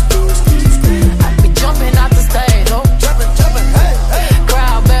Lambo. I be jumping out the stage, oh, jumping, hey, hey.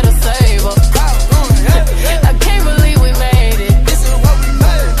 Crowd better save us. I can't believe we made it. This is what we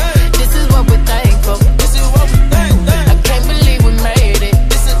made. This is what we're thankful. This is what we thankful. I can't believe we made it.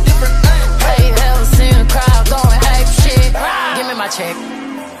 This is different thing. Hey, hell, seeing the crowd going ape shit. Give me my check.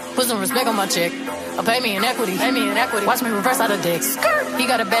 Put some respect on my check. Or pay me in equity. Watch me reverse out of dicks. He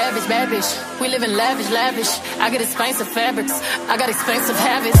got a bad bitch. We live in lavish. I get expensive fabrics. I got expensive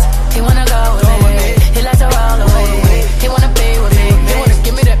habits. He wanna go away. He likes to roll away. He wanna be with me. He wanna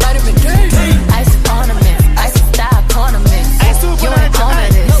give me that vitamin D. Ice ornaments, ice style ornaments. You ain't on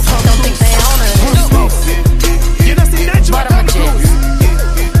this. Don't think they own it. But I'm a jit.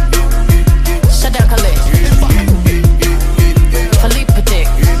 Shut down, Khalid. Philippe Dick.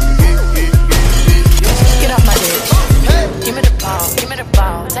 Get off my dick. Give me the ball, give me the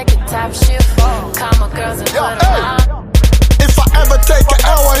ball. Take it top shift. Call my girls and put them on. If I ever take an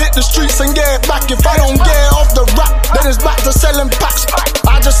L, I hit the streets and get it back. If I don't get it off the rap, then it's back to selling packs.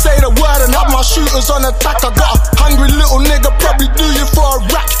 I just say the word and have my shooters on attack. I got a hungry little nigga, probably do you for a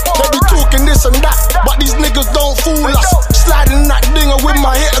rack. They be talking this and that, but these niggas don't fool us. Sliding that dinger with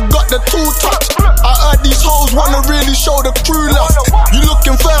my hitter, got the tool touch. I heard these hoes wanna really show the crew love. You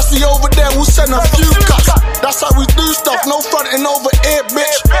looking thirsty over there, we'll send a few cuts. That's how we do stuff, no fronting over here,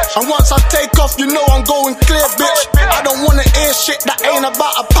 bitch. And once I take off, you know I'm going clear, bitch. I don't wanna hear shit that ain't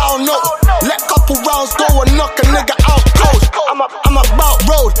about a pound note. Let couple rounds go and knock a nigga out cold. I'm about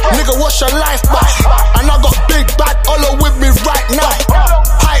road, nigga, what's your life back? And I got big bad Olo with me right now.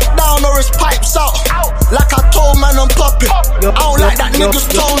 Pipe down or it's pipes out. Like I told man I'm popping. I don't like that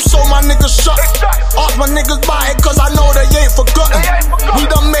niggas tone, so my niggas shut. Ask my niggas about it, cause I know they ain't forgotten. We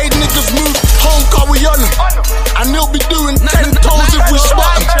done made niggas move home, cause we on them. And they'll be doing 10 toes if we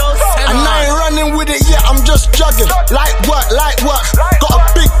spot them. And I ain't running with it yet, I'm just jugging. Light work, got a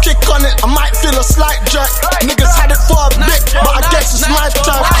big kick on it, I might feel a slight jerk. Niggas had it for a bit, but I guess it's my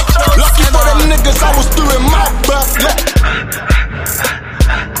turn. Lucky for them niggas, I was doing my birth, yeah.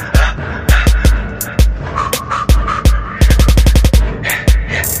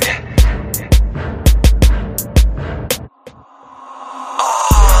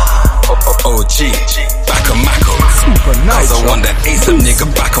 OG, back on Mako. Cause I want that ASAP nigga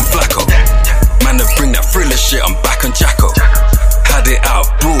back on Flacco. Man, to bring that thriller shit, I'm back on Jacko. Had it out,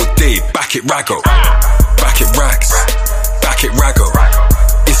 broad day, back it Raggo. Back it Rags, back it Raggo.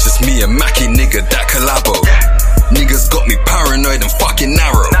 It's just me and Mackie, nigga, that collabo. Niggas got me paranoid and fucking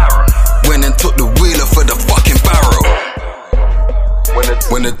narrow. Went and took the wheeler for the fucking barrel.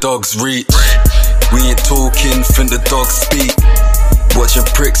 When the dogs reach, we ain't talking, fin the dogs speak. Watch your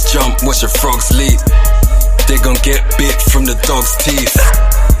pricks jump, watch your frogs leap. They gon' get bit from the dog's teeth.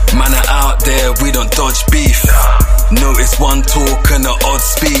 Man are out there, we don't dodge beef. Notice one talk and the odd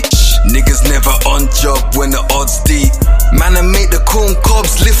speech. Niggas never on job when the odds deep. Man I make the corn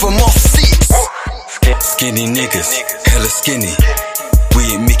cobs lift them off seats. Skinny niggas, hella skinny.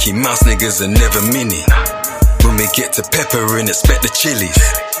 We ain't Mickey Mouse niggas and never Minnie. When we get to peppering, expect the chilies.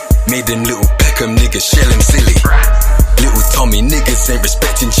 Made them little Beckham niggas shell him silly. Little Tommy niggas ain't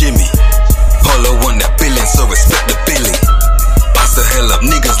respecting Jimmy. Hollow want that billing, so respect the Billy. Bust the hell up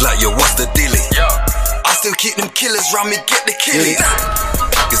niggas like yo, what's the dilly? I still keep them killers round me, get the killies.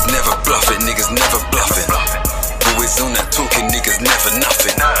 Niggas never bluffing, niggas never bluffing. Always on that talking, niggas never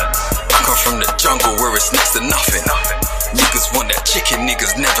nothing. I come from the jungle where it's next to nothing. Niggas want that chicken,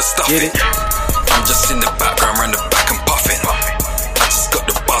 niggas never stuff it. I'm just in the background, round the back and puffing. I just got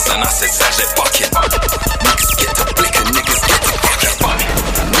the buzz and I said, sad they bucking. Niggas get to blicking, niggas get to bucking.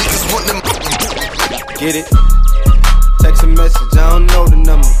 Niggas want them. Get it? Text a message, I don't know the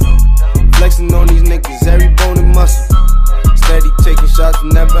number. Flexing on these niggas, every bone and muscle. Steady taking shots,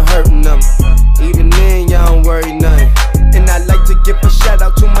 never hurting them. Even then, y'all don't worry nothing. And I like to give a shout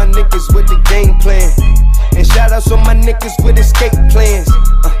out to my niggas with the game plan. And shout outs on my niggas with escape plans.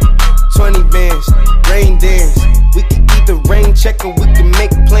 20 bands, rain dance. We can either rain check or we can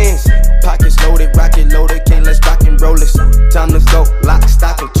make plans. Pockets loaded, rocket loaded, can't let's rock and roll this. Time to go, lock,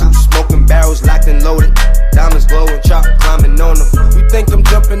 stock, and 2 smoking barrels locked and loaded. Diamonds glowing, chop climbing on them. You think I'm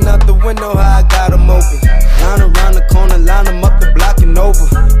jumping out the window, how I got them open. Line around the corner, line them up the block and over.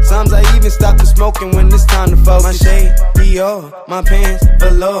 Sometimes I even stop the smoking when it's time to focus. My shade, Dior, my pants,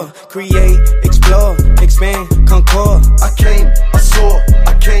 velour. Create, explore, expand, concord. I came, I saw,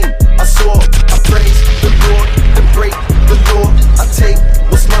 I came, I saw. I praise the Lord, then break the law. I take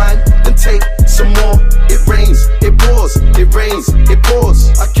what's mine, then take some more. It rains, it pours, it rains, it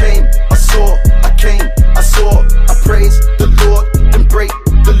pours. I came, I saw, I came, I saw. I praise the Lord, then break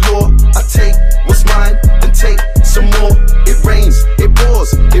the law. I take what's mine, then take some more. It rains, it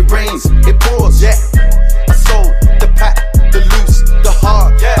pours, it rains, it pours. Yeah, I sold the pack, the loose, the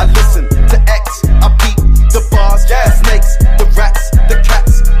hard. Yeah. I listen to X, I beat the bars, yeah. The snakes, the rats, the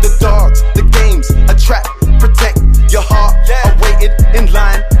cats, the dogs, the games, attract, protect your heart. Yeah. I waited in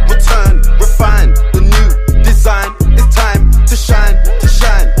line, return, refine the new design. It's time to shine, to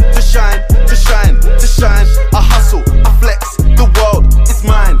shine.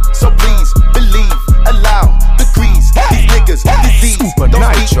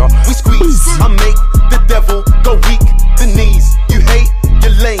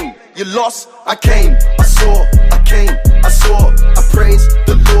 you lost. I came, I saw, I came, I saw. I praise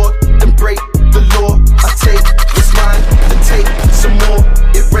the Lord, then break the law. I take what's mine, then take some more.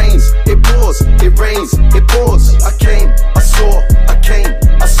 It rains, it pours, it rains, it pours. I came, I saw, I came,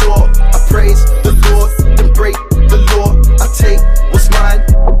 I saw. I praise the Lord, then break the law. I take what's mine,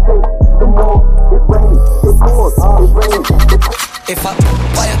 some more. It rains, it pours, it rains, it pours. If I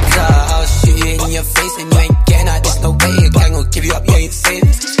buy a car, I'll shoot you in your face and you ain't getting out. There's no way a gang will give you up, you ain't safe.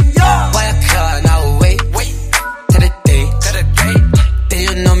 Buy a car, now wait to the day. They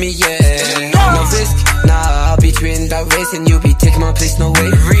don't know me yet. No risk, nah, I'll be doing that race and you'll be taking my place, no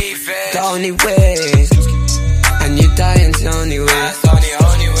way. The only way, and you dying's the only way.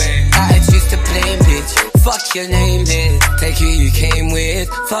 Attitudes to blame, bitch. Fuck your name, bitch. Take who you came with.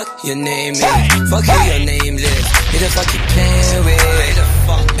 Fuck your name, bitch. Fuck who your name is. Who the fuck you playing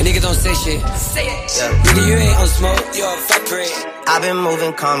with? A nigga don't say shit. Say it. Yeah. Nigga, you ain't on smoke. You're evaporate. I've been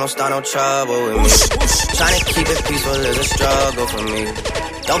moving calm, don't start no trouble with me. Trying to keep it peaceful is a struggle for me.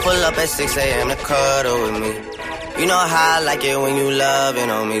 Don't pull up at 6 a.m. to cuddle with me. You know how I like it when you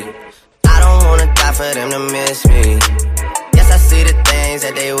loving on me. I don't wanna die for them to miss me. Yes, I see the things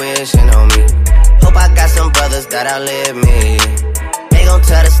that they wishing on me. Hope I got some brothers that outlive me. They gon'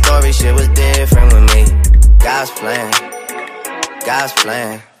 tell the story, shit was different with me. God's plan, God's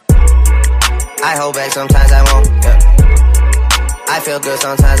plan. I hold back, sometimes I won't, yeah. I feel good,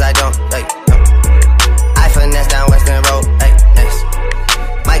 sometimes I don't, like, no. I finesse down Western Road, like, yes.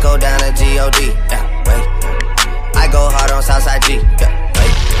 Might go down to G.O.D., yeah, wait. I go hard on Southside G, yeah,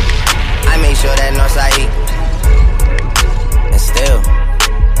 wait. I make sure that Northside E. And still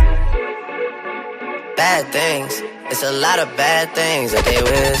bad things. It's a lot of bad things that they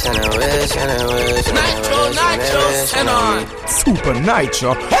wish and they wish and they wish and they wish and they wish and on me. Super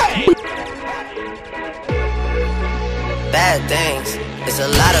Nitro. Bad things. It's a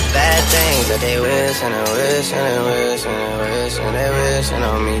lot of bad things that they wish and they wish and they wish and they wish and they wish and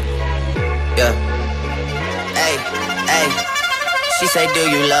on me. Yeah. Hey, hey. She say, do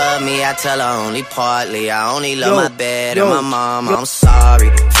you love me? I tell her only partly. I only love my bed and my mama. I'm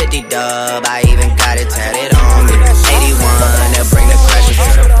sorry. 50 dub, I even got it tatted on me. 81, they'll bring the crashes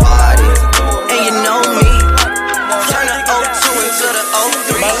to the party. And you know me. Turn the 02 into the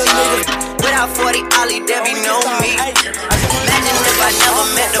 03. Without 40 Ollie, there be no me. Imagine if I never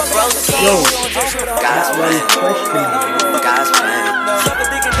met the bro team. God's plan. God's plan.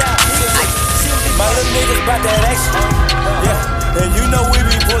 My little niggas bout that action. Yeah. And you know we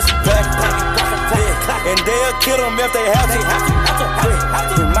be pussy back. Yeah. And they'll kill them if they have to.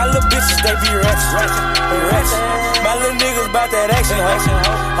 Yeah. My little bitches, they be ratchet. My little niggas bout that action.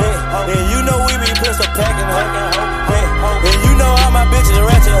 Yeah. And you know we be pussy packing. Yeah. And you know all my bitches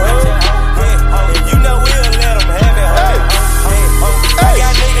ratchet. Yeah. And you know we'll let them have it. Yeah. I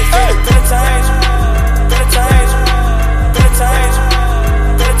got niggas that finna change. Finna change. Finna change.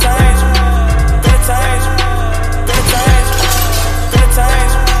 Finna change. Finna change.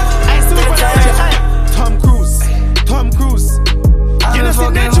 Tom Cruise. I've been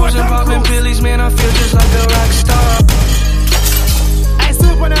fucking hoes and popping pillies, man. I feel just like a rock star. Hey,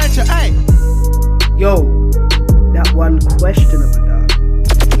 Super Nitro, hey. Yo, that one question of a dog.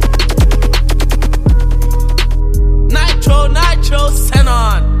 Nitro, send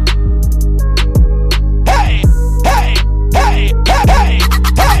on. Hey.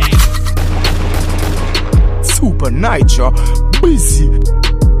 Super Nitro, busy.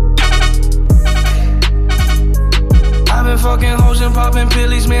 I've been fucking hoes and popping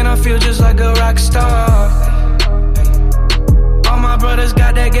pillies, man. I feel just like a rock star. All my brothers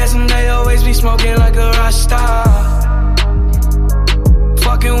got that gas and they always be smoking like a rock star.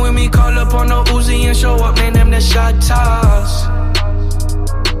 Fucking with me, call up on the Uzi and show up, man, them the shot toss.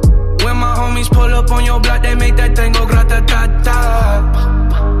 When my homies pull up on your block, they make that thing go grata-ta-ta.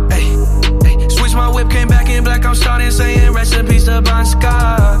 Hey, switch my whip, came back in black, I'm starting saying recipes to Bon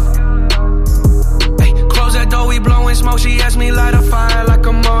Scott. Hey, close that door, we blowing smoke, she asked me light a fire like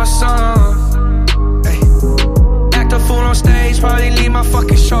a Marsan. Hey, act a fool on stage, probably leave my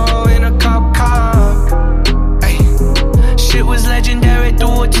fucking show in a cop car. Hey, shit was legendary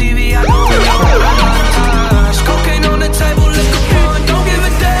through a TV, I don't know. Cocaine on the table, liquor porn, don't give a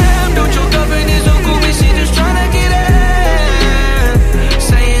damn. Don't your girlfriend is a groupie, she just tryna get in.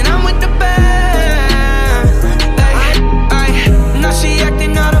 Saying I'm with the band. Ay, now she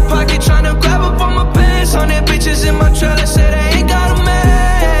acting out of pocket, tryna grab up on my pants. On their bitches in my trailer, say they ain't got a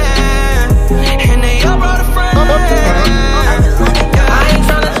man. And they all brought a friend. I ain't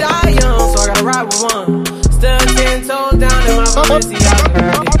tryna die young, so I gotta ride with one. Still 10 toes down in my pussy.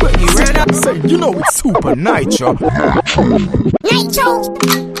 Say, you know it's Super Nitro. Nitro.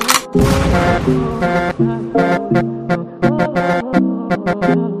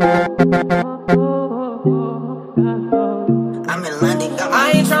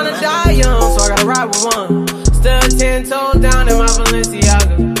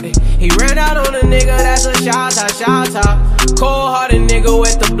 Cold-hearted nigga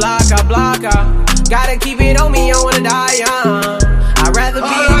with the blocker. Gotta keep it on me, I wanna die young. I'd rather be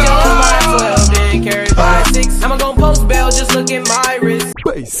young by 12 than carried by 6. I'ma gon' post bail, just look at my wrist.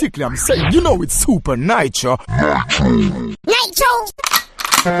 Basically, I'm saying, you know it's Super Nitro. Nitro!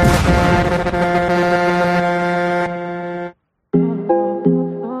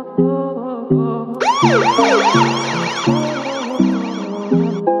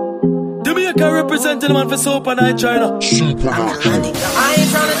 Jamaica representing the man for Super Nitro. I ain't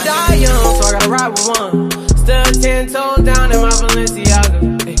tryna die young, so I gotta ride with one. Still 10 toes down in my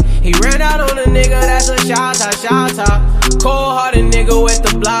Balenciaga. He ran out on a nigga, that's a shot. Cold-hearted nigga with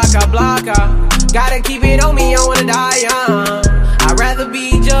the blocker. Gotta keep it on me, I wanna die young. I'd rather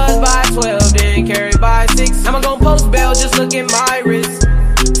be judged by 12 than carried by 6. I'ma gon' post bail, just look at my wrist.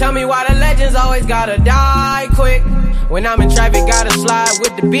 Tell me why the legends always gotta die quick. When I'm in traffic, gotta slide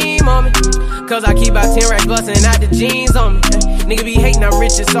with the beam on me. Cause I keep out 10 racks bustin' out the jeans on me. Nigga be hating, I'm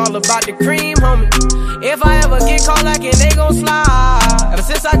rich, it's all about the cream, homie. If I ever get caught lacking, they gon' slide. Ever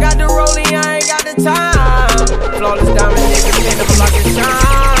since I got the rollie, I ain't got the time. Flawless diamond niggas, they never block and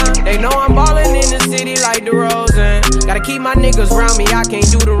shine. They know I'm ballin' in the city like DeRozan. Gotta keep my niggas round me, I can't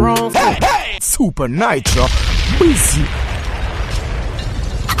do the wrong thing. Super Nitro, busy.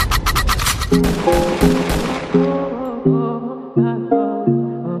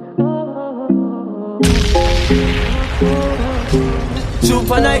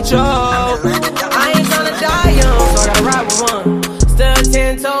 Super Nitro. I ain't tryna die young, so I gotta ride with one. Still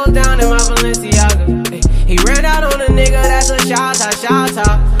 10 toes down in my Balenciaga. He ran out on a nigga, that's a shot.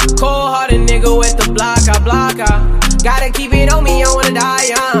 Cold-hearted nigga with the blocker. Gotta keep it on me, I wanna die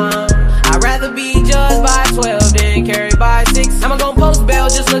young. I'd rather be judged by 12 than carried by 6. I'ma gon' post bail,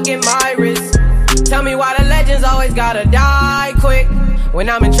 just look at my wrist. Tell me why the legends always gotta die quick. When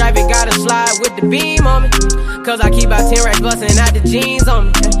I'm in traffic, gotta slide with the beam on me. Cause I keep out 10 racks bustin' out the jeans on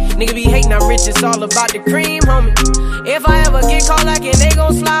me. Nigga be hating, I'm rich, it's all about the cream, homie. If I ever get caught lacking, they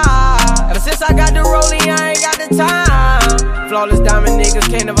gon' slide. Ever since I got the rollie, I ain't got the time. Flawless diamond niggas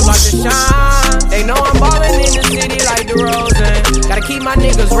can't never block the shine. They know I'm ballin' in the city like DeRozan. Gotta keep my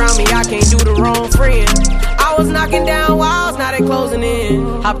niggas round me, I can't do the wrong friend. I was knocking down walls, now they closing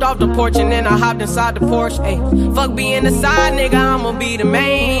in. Hopped off the porch and then I hopped inside the Porsche. Ay, fuck being the side nigga, I'ma be the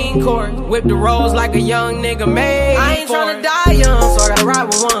main course. Whip the rolls like a young nigga made. I ain't tryna die young, so I gotta ride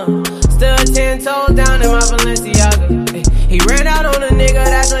with one. Still 10 toes down in my Balenciaga. Ay, he ran out on a nigga,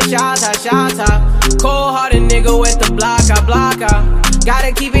 that's a shot. Cold-hearted nigga with the blocker.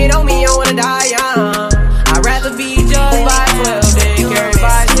 Gotta keep it on me, I wanna die young. I'd rather be judged by 12 than carried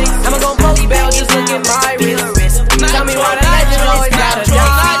by 6. I'ma gon' post bail, just look at my wrist. Tell me why the legends always gotta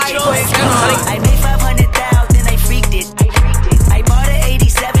die quick. I made 500,000, I freaked it. I bought an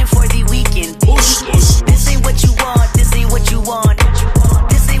 87 for the weekend. This ain't what you want, this ain't what you want.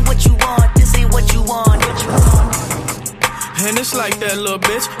 This ain't what you want, this ain't what you want. And it's like that little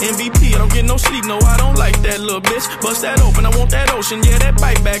bitch. MVP, I don't get no sleep, no, I don't like that little bitch. Bust that open, I want that ocean, yeah, that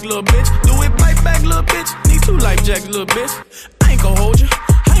bite back, little bitch. Do it, bite back, little bitch. Need 2 life jacks, little bitch. I ain't gon' hold you,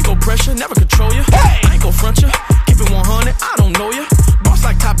 I ain't gon' pressure, never control you. I ain't gon' front you, keep it 100, I don't know you. Boss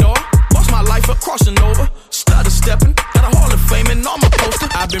like Top Dog, boss my life up, crossing over. Stutter stepping, got a Hall of Fame and all my poster.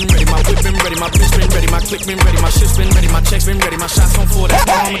 I've been ready, my whip been ready, my bitch been ready, my click been ready, my shit's been ready, my checks been ready, my shots on full, that's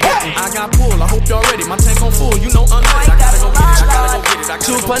all I'm getting. I got pull, I hope y'all ready, my tank on full, you know unready. I gotta go get it, I gotta go get it, I gotta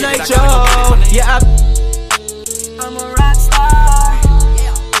Super go get it, Nitro. I gotta go get it. Yeah, I'm a rock star.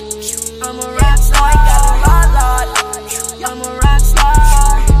 I'm a rock star. I got a lot. I'm a rock star.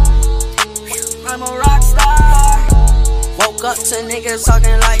 I'm a rock star. Woke up to niggas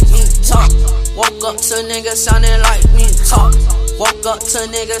talking like me, talk. Woke up to niggas sounding like me, talk. Woke up to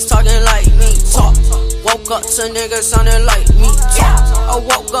niggas talking like me, talk. Woke up to niggas sounding like me, talk. I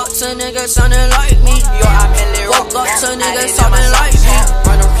woke up to niggas sounding like me, yo. I really woke up to niggas talking like me.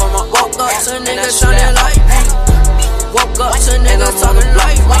 Woke up to niggas sounding like me. Woke up to niggas talking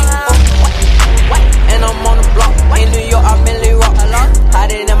like me. And I'm on the block in New York, I really rock.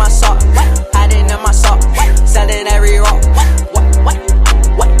 Hide it in my sock, hide it in my sock. Selling every rock.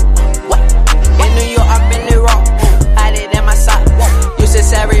 In New York, I really rock. Hide it in my sock. Use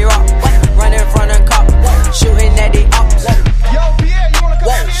this every rock. Run in front of cop. Shooting at the op.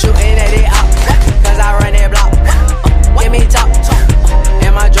 Shooting at the op. Cause I run that block. Give me top.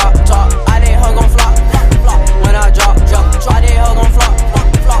 In my drop top. I did hug on flop. When I drop. I did hug on flop.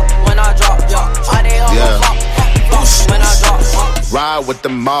 When I drop. I did hug on flop. When I drop. Ride with the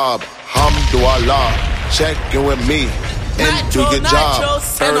mob, hamdulillah. Check in with me, and do your job.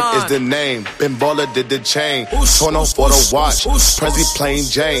 Ferg is the name. Ben Baller did the chain. Tono for the watch. Prezi plain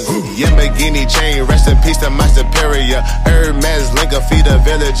Jane. Yamagini chain. Rest in peace to my superior. Hermes Linka feed a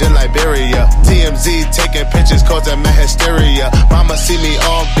village in Liberia. TMZ taking pictures causing my hysteria. Mama see me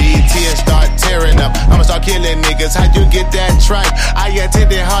on BT and start tearing up. I'ma start killing niggas. How you get that tripe? I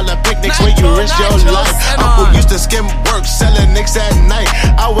attended Harlem picnics where you risk your life. Uncle used to skim work, selling nicks at night.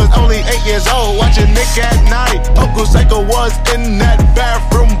 I was only 8 years old, watching Nick at night. Uncle Psycho was in that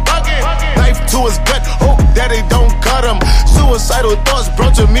bathroom bucket. Knife to his gut, hope that they don't cut him. Suicidal thoughts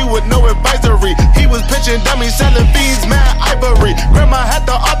brought to me with no advisory. He was pitching dummies, selling fiends, mad ivory. Grandma had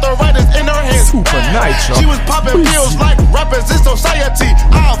the arthritis in her hands. She was popping pills like rappers in society.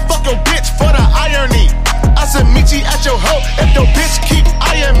 I'll fuck your bitch for the irony. I said meet you at your hoe if your bitch keep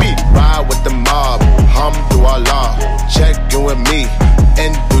eyeing me. Ride with the mob, hamdulillah. Check in with me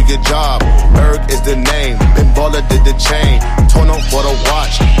and do your job. Berg is the name, Ben Baller did the chain. Tono for the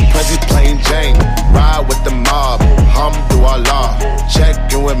watch, Prezi plain Jane. Ride with the mob, hamdulillah.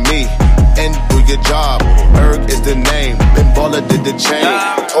 Check in with me and do your job. Berg is the name, Ben Baller did the chain.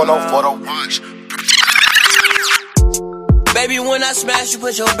 Tono for the watch. Baby, when I smash, you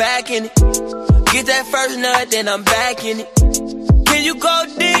put your back in it. Get that first nut, then I'm back in it. Can you go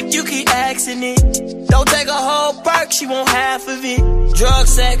deep? You keep asking it. Don't take a whole perk, she want half of it. Drug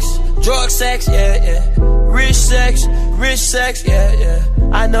sex, yeah, yeah. Rich sex, yeah, yeah.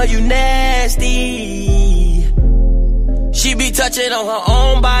 I know you nasty. She be touching on her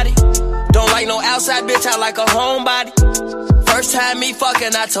own body. Don't like no outside bitch, I like a homebody. First time me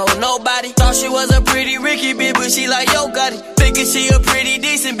fucking, I told nobody. Thought she was a pretty Ricky bitch, but she like Yo Gotti. Thinking she a pretty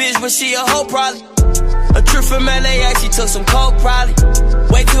decent bitch, but she a hoe probably. A trip from LA, she took some coke probably.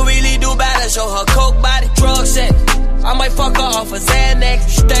 Wait till we leave Dubai to show her coke body. Drug sex, I might fuck her off a Xanax.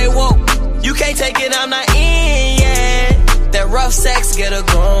 Stay woke, you can't take it, I'm not in, yeah. That rough sex get her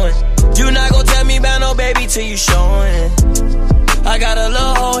going. You not gon' tell me about no baby till you showing. I got a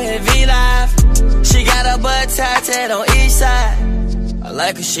little hoe heavy life. She got her butt tatted on each side. I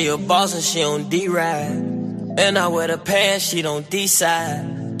like her, she a boss and she on D-ride. And I wear the pants, she don't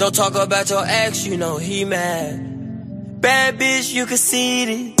decide. Don't talk about your ex, you know he mad. Bad bitch, you can see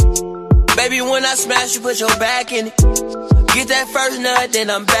it. Baby, when I smash, you put your back in it. Get that first nut, then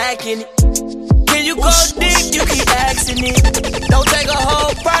I'm back in it. Can you go deep? You keep asking it. Don't take a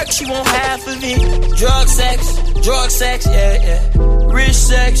whole perk, she want half of it. Drug sex, yeah, yeah. Rich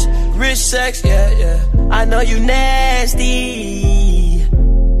sex, yeah, yeah. I know you nasty.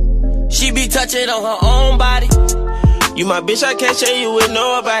 She be touching on her own body. You my bitch, I can't share you with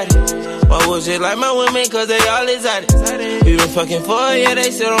nobody. My was just like my women, cause they all exotic. We been fucking for a year,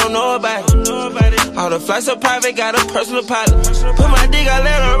 they still don't know about it. All the flights are private, got a personal pilot. Put my dick, I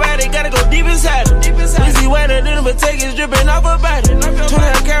let her ride it, gotta go deep inside it. Easy wetter than but take it dripping off her body.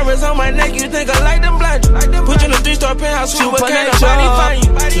 200 cameras on my neck, you think I like them blind? Put you in a 3-star penthouse, what kind of body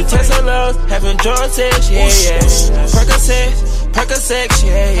find you? 2 Tesla loves, having drug sex, yeah, yeah. Percocet,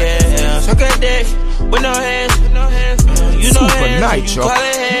 yeah, yeah. Suck that dick with no hands. You know Super Nitro.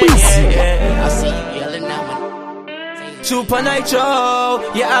 Yeah, yeah. I see you yelling now. Super Nitro,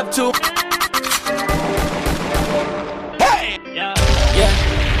 yeah, up to. Hey! Yeah.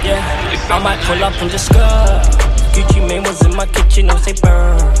 I might pull up and just skirt. Gucci Mane was in my kitchen, no say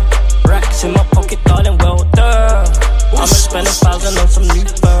burn. Racks in my pocket, darling, well done. I'ma spend 1,000 on some new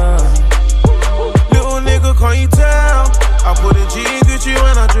burn. Little nigga, can't you tell? I put a G in Gucci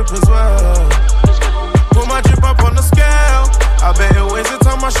when I drip as well. Put my drip up on the scale. I bet it wasted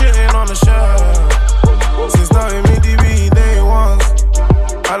time my shit ain't on the shelf. Since starting me DB day ones.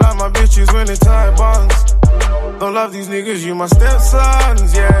 I like my bitches when they tie bonds. Don't love these niggas, you my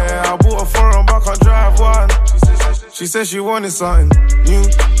stepsons, yeah. I bought a foreign but can't drive one. She said she wanted something new.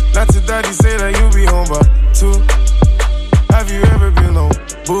 Not to daddy say that you be home by 2. Have you ever been on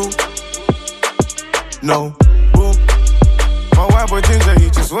boo? No, boo. My white boy Ginger, he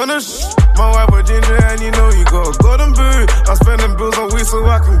just wanna my white boy Ginger, and you know he got a golden boot. I'm spending bills on weed so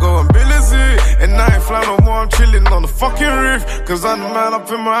I can go and bill a zoo. And I ain't flying no more, I'm chilling on the fucking roof. Cause I'm the man up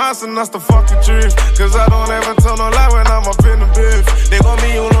in my house and that's the fucking truth. Cause I don't ever tell no lie when I'm up in the booth. They got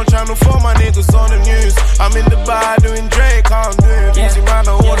me all on channel 4, my niggas on the news. I'm in the bar doing Drake, I'm doing Easy man,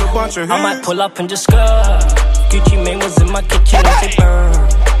 I want a bunch of hits. I might pull up and just skirt. Gucci Mane was in my kitchen, no say burn.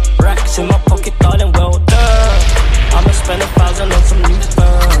 Racks in my pocket, darling, well done. I'ma spend 1,000 on some new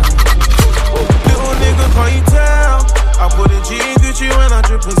burn. Little nigga, can't you tell? I put a G in Gucci when I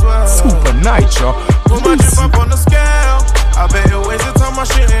drip as well. Super Nitro. Put my drip up on the scale. I bet it wasted time my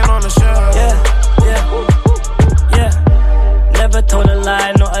shit ain't on the shelf. Yeah. Never told a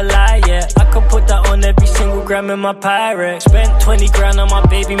lie, not a lie, yeah. I could put that on every single gram in my Pyrex. Spent 20 grand on my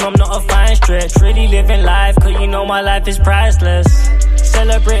baby mom, not a fine stretch. Really living life, cause you know my life is priceless.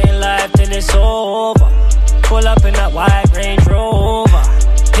 Celebrating life till it's over. Pull up in that white Range Rover.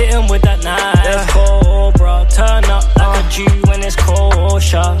 Hit him with that knife, Cobra. Turn up like a G when it's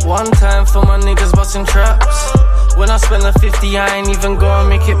kosher. One time for my niggas busting traps. When I spend the 50, I ain't even gonna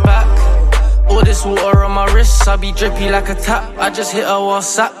make it back. All this water on my wrists, I be drippy like a tap. I just hit a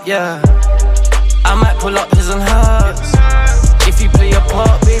WhatsApp, yeah. I might pull up his and hers. If you play a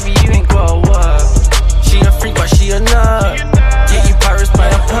part, baby, you ain't gotta work. She a freak, but she a nerd. Get you Paris by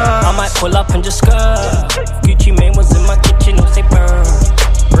a purse. I might pull up and just skirt. Gucci Mane was in my kitchen, no say burn.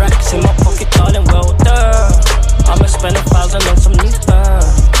 Racks in my pocket, darling, well done. I'ma spend 1,000 on some new stuff.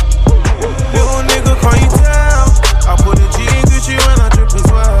 Little nigga, can you tell? I put a G in Gucci when I drip as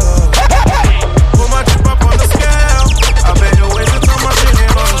well. Put my drip up on the scale. I bet you waste the time my shit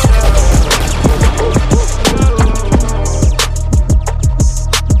ain't on the shelf.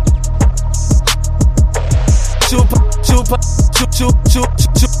 Chupa, chupa, chupa,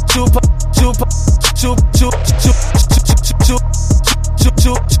 chupa, chupa, chupa,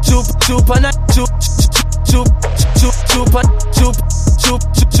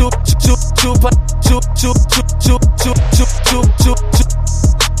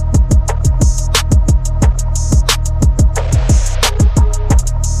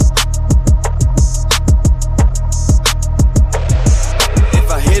 If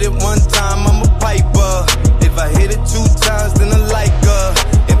I hit it one time, I'm a piper. If I hit it 2 times, then I like her.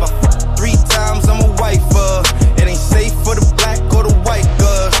 If I fuck 3 times, I'm a wifer. It ain't safe for the black or the white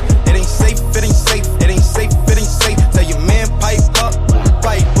girls. It ain't safe, it ain't safe, it ain't safe, it ain't safe. Tell your man pipe up,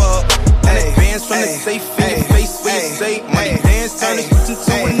 pipe up. And advance from the safe in your face when you say money dance, turn this bitch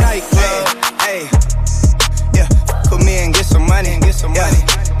into a nightclub. Yeah, put me and get some money, get some money.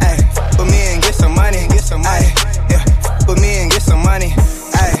 Put me and get some money, get some money. Yeah, put me and get some money.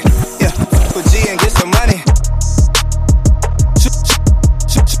 Yeah, put G and get some money.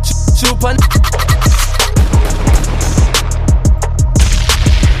 Chupa.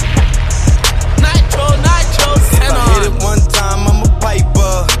 If I hit it one time, I'm a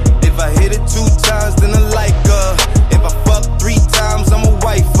piper. If I hit it 2 times, then I like her. If I fuck 3 times, I'm a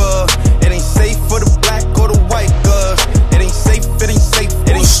wifer. It ain't safe for the black or the white girls. It ain't safe, it ain't safe,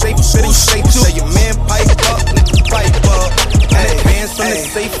 it ain't safe, it ain't safe. Say your man pipe up, pipe up. And advance from the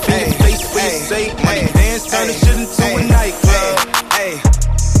safe in your face when you say money dance, turn this shit into a nightclub.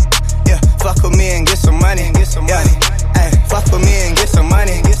 Yeah, fuck with me and get some money, get some money. Fuck with me and get some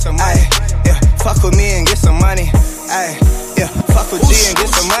money, get some money. Yeah, fuck with me and get some money. Yeah, fuck with G and get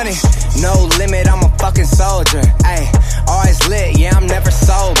some money. No limit, I'm a fucking soldier. Always lit, yeah, I'm never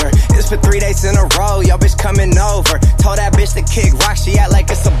sober. It's for 3 days in a row, yo bitch coming over. Told that bitch to kick rock, she act like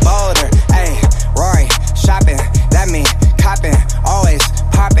it's a boulder. Rory, shopping, that mean copping. Always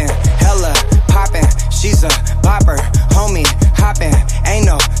popping, hella popping. She's a bopper, homie, hopping. Ain't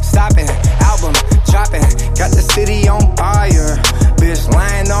no stopping, album dropping. Got the city on fire. Bitch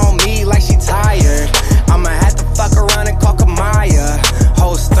lying on me like she tired. I'ma have to fuck around and call Kamaya.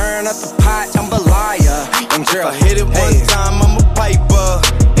 Ho stirring up the pot, jambalaya. And girl, if I hit it one time, I'm a piper.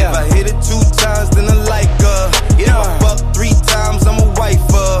 If I hit it 2 times, then I like her. If I fuck 3 times, I'm a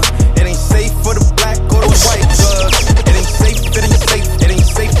wifer. It ain't safe for the black or the white girls. It ain't safe, it ain't safe, it ain't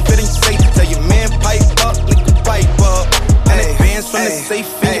safe, it ain't safe. Tell your man pipe up, nigga pipe up. And advance from the safe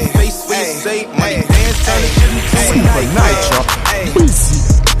in your face when you say money dance, turn this shit into a nightclub.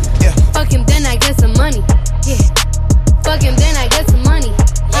 Yeah. Fuck him, then I get some money. Yeah. Fuck him, then I get some money.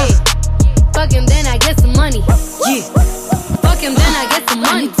 Yeah. Fuck him, then I get some money. Yeah. Fuck him, then I get some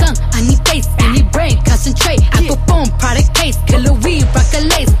money. I need tongue, I need face, I need brain, concentrate. Apple phone, product case, killer weed, rock a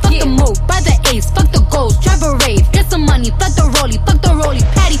lace. Fuck the move, buy the ace, fuck the goals, drive a rave. Get some money, fuck the rollie,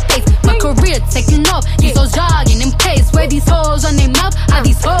 patty face. My career taking off, these hoes jogging in place. Where these hoes on their mouth, are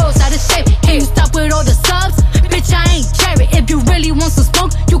these hoes out of shape? Can you stop with all the subs? Bitch, I ain't cherry. If you really want some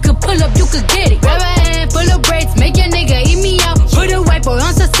smoke, you can pull up, you can get it. Grab a hand full of braids, make your nigga eat me out. Put a white boy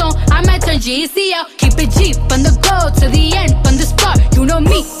on song, I might turn GEC out. Keep it G, from the go to the end, from the start. You know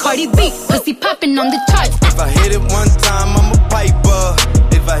me, Cardi B, pussy popping on the charts. If I hit it one time, I'm a piper.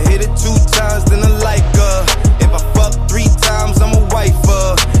 If I hit it 2 times, then I like her. If I fuck 3 times, I'm a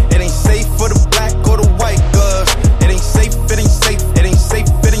wifer. It ain't safe for the black or the white girls. It ain't safe, it ain't safe, it ain't safe,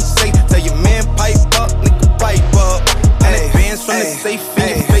 it ain't safe. Tell your man pipe up, nigga pipe up. And advance from the safe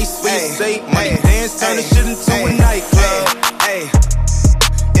in your face when you say money dance, turn this shit into a nightclub.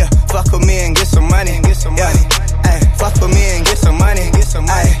 Yeah, fuck with me and get some money, get some money. Fuck with me and get some money, get some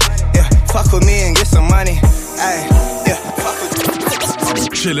money. Yeah, fuck with me and get some money. Yeah, fuck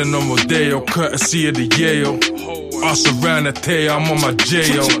chillin' on Rodeo, courtesy of the Yale. Us around the day, I'm on my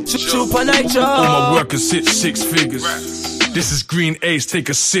J.O. Super Nitro. All my workers hit 6 figures. This is Green Ace, take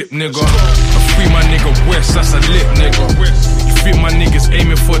a sip, nigga. I free my nigga West, that's a lit nigga. You think my niggas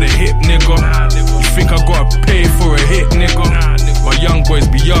aiming for the hit, nigga? You think I gotta pay for a hit, nigga? My young boys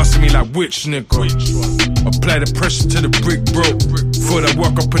be asking me like, which nigga? Apply the pressure to the brick, bro. Before I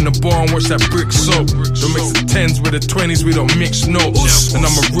walk up in the bar and watch that brick soap. Don't mix the 10s with the 20s, we don't mix notes. And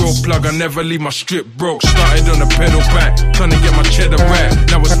I'm a real plug, I never leave my strip broke. Started on a pedal back, trying to get my cheddar right.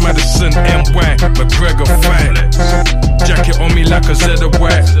 Now it's Madison, NY, McGregor fight. Jacket on me like a Zeta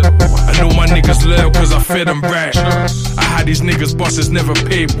white. I know my niggas loyal cause I fed them right. I had these niggas bosses never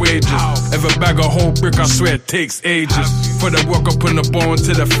paid wages. Ever bag a whole brick, I swear it takes ages. For the walk up in the bar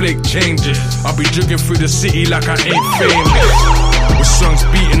until the flake changes. I'll be jugging through the city like I ain't famous. With songs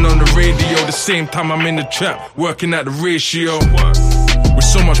beating on the radio, the same time I'm in the trap, working at the ratio. With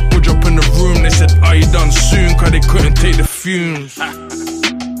so much budge up in the room, they said, are you done soon? Cause they couldn't take the fumes.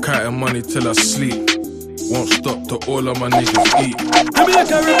 Counting money till I sleep. Won't stop till all of my niggas eat. I mean, I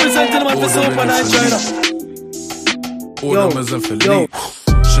can represent them at the Super Night China. All them as in Philippe.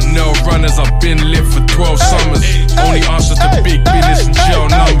 Chanel runners, I've been lit for 12 summers. Only answers to big business and jail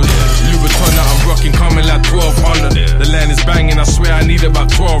numbers. Louis Vuitton that I'm rocking coming like 1200. The line is banging, I swear I need about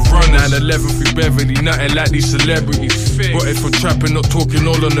 12 runners. 9-11 through Beverly, nothing like these celebrities. Bought it for trapping, not talking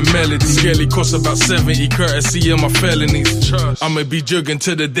all on the melody. Skelly costs about 70, courtesy of my felonies. I'ma be jugging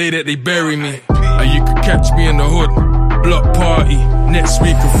till the day that they bury me. And you could catch me in the hood. Block party, next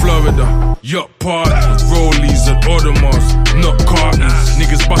week in Florida. Yacht party, rollies and Audemars, not cartons.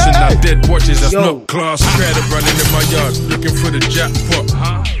 Niggas busting out dead watches, that's not class. Credit running in my yard, looking for the jackpot.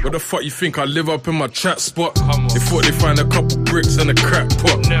 What the fuck you think I live up in my chat spot? They thought they find a couple bricks and a crack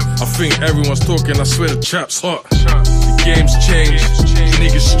pot. I think everyone's talking, I swear the chap's hot. The game's changed,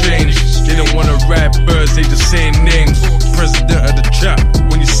 niggas strange. They don't wanna ride birds, they just saying names. President of the trap,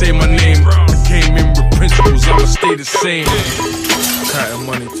 when you say my name, I came in with principles, I'ma stay the same. Counting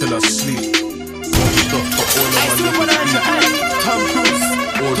money till I sleep. Won't stop for all of my niggas eat. Tom Cruise.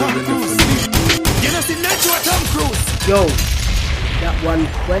 Ordering it for leave. You know, see, that's what Tom Cruise. Yo, that one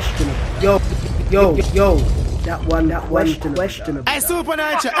questionable. Yo, that one questionable. Hey, Super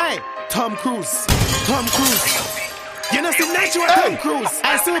Night, hey, Tom Cruise. You know, see, that's what Tom Cruise.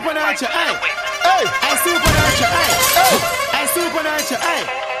 Hey, Super Night, hey. Hey, Super Night, hey. Hey, Super Night, hey.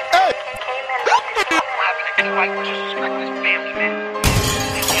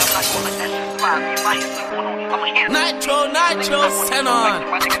 Nitro, send on.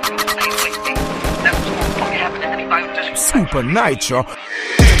 Super Nitro.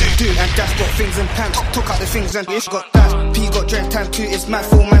 And Dash got things in pants. Took out the things and ish got dash. P got dread times 2, it's mad.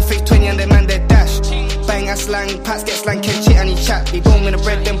 Full man face 20 and the man they dash. Bang ass slang, Pats get slang, can shit and he chat. He don't win the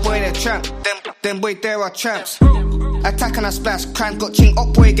bread, them boy they tramp. Them boy there are tramps. Attack and I splash, crime got ching,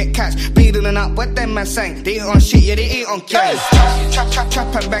 up boy get catch. Bleeding and up, what them man sang? They eat on shit, yeah they eat on cash.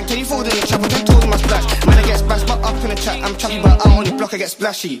 Trap and bang, can you fold in the trap? I just told him I splash. Man I get splashed, but up in the chat. I'm trappy, but I'm on the block, I get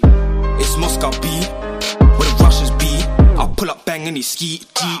splashy. It's Moscow B, where the Russians be. I'll pull up bang in the ski,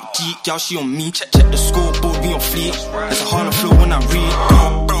 G, gal she on me. Check the scoreboard, we on fleet. There's a Harlem flow when I read.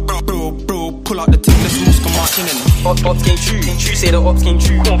 Bro, pull out the thing, let's Moscow marching in. Ops came true, say the ops came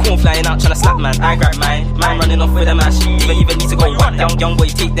true. Corn flying out, tryna slap man. I grab mine running off with a mash. Even need to go whack. Young boy,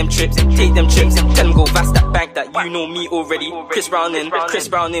 take them trips. Tell them go vast that bank that you know me already. Chris Brown in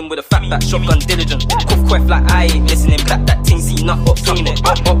with a fat back, shotgun diligent. Cuff quest like I ain't listening. Black that ting, see nut up swinging it.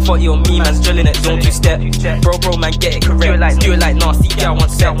 Up 40 on me, man's drilling it. Zone 2 step. Bro, man, get it correct. Do it like nasty, yeah, one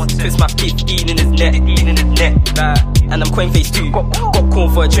set. Twist my 15 in his neck. And I'm coin face too. Got corn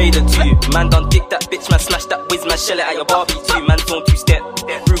for a trader too. Man done dick that bitch, man smash that whiz, man shell it at your Barbie too. Man zone 2 step.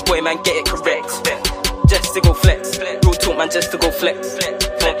 Rude boy, man, get it correct. Just to go flex. Real talk, man, just to go flex.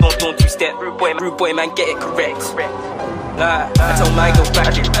 Don't 2 step. Rude boy, man, get it correct. I told my girl back,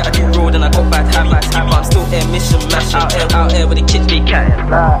 I do road and I got bad habits. But I'm still air mission mashing. Out here with the kids be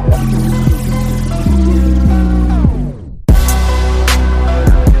catting.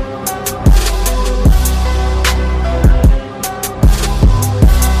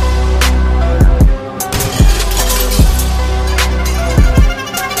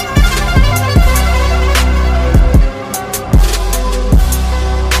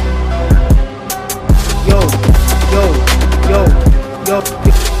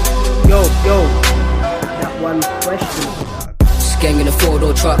 That one questionable. Gang in a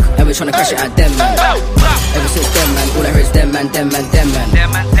 4-door truck, and we're tryna crash it at them, man. Ever since them, man, all I heard is them, man. I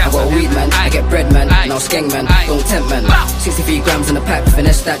got a weed, man, I get bread, man. Now skeng, man, don't tempt, man. 63 grams in a pack,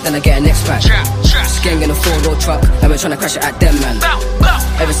 finesse that, then I get a next pack. Gang in a 4-door truck, and we're tryna crash it at them, man.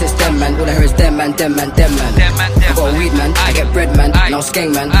 Ever since them, man, all I hear is them, man, them, man, them, man. I got a weed, man, I get bread, man. Now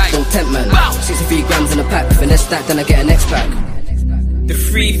skeng, man, don't tempt, man. 63 grams in a pack, for less stack, then I get a next pack. The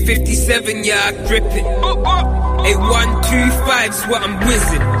 357, yeah, I grip it. A 125's what I'm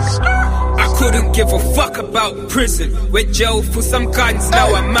whizzing. I couldn't give a fuck about prison. Went jail for some guns,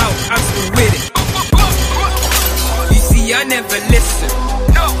 now I'm out, I'm still with it. You see, I never listen.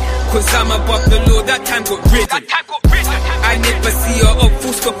 Cause I'm above the law, that time got ridden. I never see her up,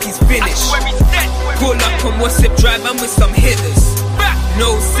 full stop, he's finished. Pull up on WhatsApp drive, I'm with some hitters.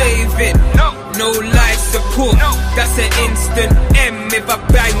 No saving, no life support. That's an instant M if I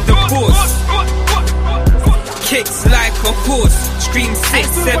bang the boss. Kicks like a horse. Scream 6,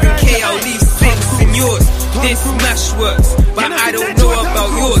 7K, I'll leave 6 in yours. This smash works, but I don't know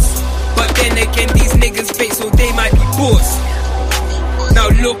about yours. But then again, these niggas fake, so they might be boss. Now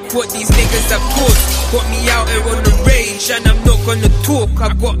look what these niggas have caused. Got me out here on the rage, and I'm not gonna talk.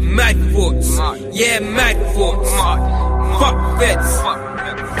 I got mad thoughts, yeah, mad thoughts. Fuck vets,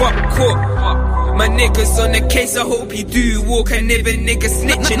 fuck court. My niggas on the case, I hope you do walk. And if a nigga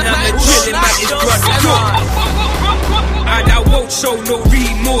snitching, I'ma drill him at his brother's door. And I won't show no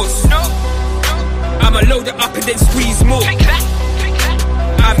remorse. I'ma load it up and then squeeze more.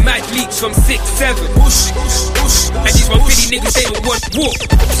 I mad leaks from 6, 7. And these 150 niggas, they don't want war.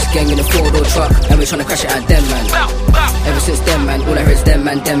 Gang in a 4-door truck, and we're tryna crash it at them, man. Ever since them, man, all I hear is them,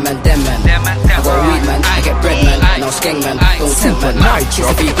 man, them, man, them, man. I got a weed, man, I get bread, man. Now skeng, man, don't tempt, man.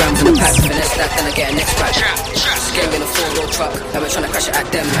 63 grams in a pack, for less stack, then I get a next pack. Gang in a 4-door truck, and we're tryna crash it at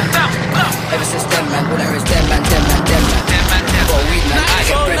them, man. Ever since them, man, all I hear is them, man, them, man, them, man. I got a weed, man, I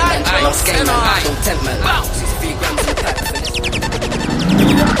get bread, man. Now skeng, man, don't tempt, man. 63 grams in a pack, for less.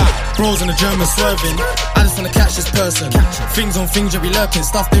 Bros in the German swerving. I just wanna catch this person. Things on things, you be lurking.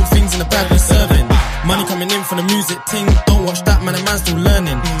 Stuff them things in the bag we serving. Money coming in from the music ting. Don't watch that, man, a man's still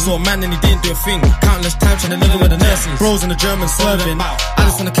learning. Saw a man and he didn't do a thing. Countless times trying to live with the nurses. Bros in the German swerving. I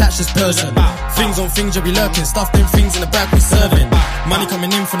just wanna catch this person. Things on things, you be lurking. Stuff them things in the bag we serving. Money coming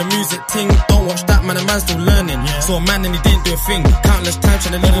in from the music ting. Don't watch that, man, a man's still learning. Saw a man and he didn't do a thing. Countless times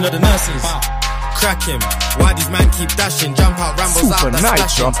trying to live with the nurses. Crack him, why these man keep dashing? Jump out, Rambo's out,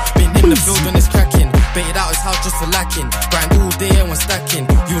 that's splashing. Been in the field when it's cracking. Baited out his house just for lacking. Grind all day and was stacking.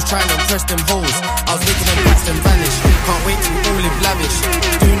 You was trying to impress them hoes. I was making them packs and vanish. Can't wait till we all live lavish.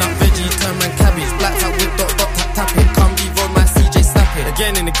 Doing up veggie, turn man cabbage. Blacked out with dot, dot, tap, tap it. Come be roll my CJ slap it.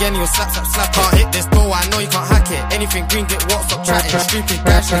 Again and again you'll slap, slap, slap. Can't hit this door, I know you can't hack it. Anything green, get what, stop chatting. Stupid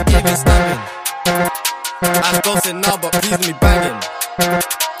gash, like giving stabbing. I'm ghosting now, but please me banging.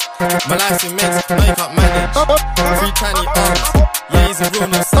 My life's immense, no you can't manage. 3 tiny arms, yeah he's a real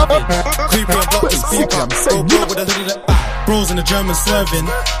no savage. Creepy and block his speaker, go bro with a bros in the German swerving.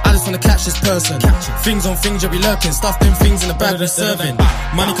 I just wanna catch this person. Things on things, you be lurking. Stuff them things in the bag we serving.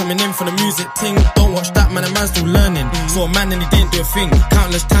 Money coming in from the music ting. Don't watch that, man, a man's still learning. Saw a man and he didn't do a thing.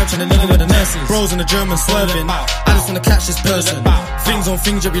 Countless times trying to live with the nurses. Bros in the German swerving. I just wanna catch this person. Things on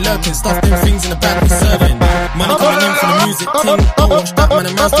things, you be lurking. Stuff them things in the bag we serving. Money coming in from the music ting. Don't watch that, man,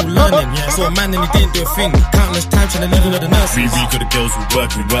 a man's still learning. Saw a man and he didn't do a thing. Countless times trying to live with the nurses. We got the girls who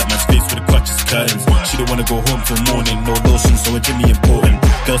work man's face with the crutches curtains. She don't wanna go home till morning, no lotion, so it Jimmy important.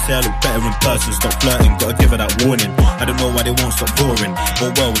 Girls say I look better in person, stop flirting, gotta give her that warning. I don't know why they won't stop boring,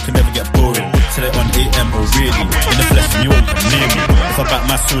 but well, we can never get boring. Till it on AM, oh really, in the flesh, you all can near me. If I back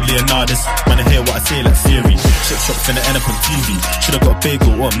my soul, Leonardus, wanna hear what I say like Siri. Chip shops in the end up on TV, should've got a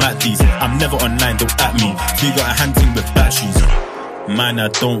bagel or Mac-D's. I'm never online, don't at me. You got a hand thing with batteries. Man, I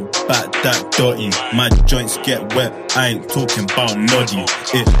don't back that dirty. My joints get wet, I ain't talking about noddy.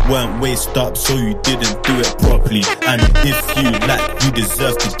 It weren't waist up, so you didn't do it properly. And if you like, you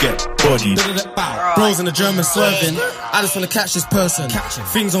deserve to get bodied. Bros in the German swerving. I just wanna catch this person.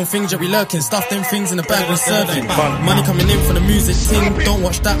 Things on things, you be lurking. Stuff them things in the bag we serving. Money coming in from the music ting. Don't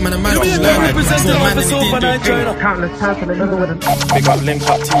watch that, man, a man's still learning. So a man and he didn't do it. Countless times to live with it. Big up Link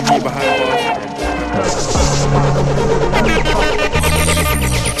Up TV behind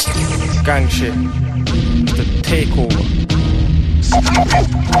gang shit, the takeover.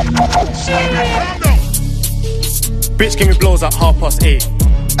 Bitch give me blows at 8:30.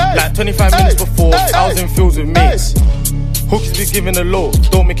 Like 25 minutes before, I was in fields with mates. Hookies be giving a low,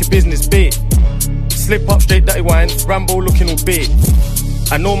 don't make a business bait. Slip up straight dirty wine, Rambo looking all bait.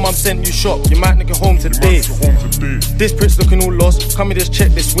 I know mum sent you shop, you might not get home today. This prick's looking all lost, come here just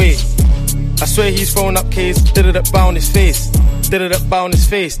check this way. I swear he's throwing up K's, did it up bound his face. Did it up, bound his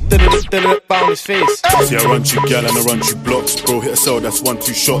face. Did it up, bound his face. See, I run through gal and I run through blocks. Bro, hit a cell, that's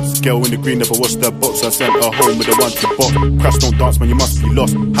 1-2 shots. Girl in the green never washed her box. I sent her home with a 1-2 box. Crash don't dance, man, you must be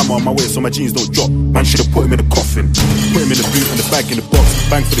lost. Hammer on my waist so my jeans don't drop. Man, should've put him in the coffin. Put him in the boot and the bag in the box.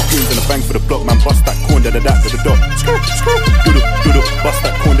 Bang for the greens and a bang for the block. Man, bust that corn, then a that to the dot. Doodle, bust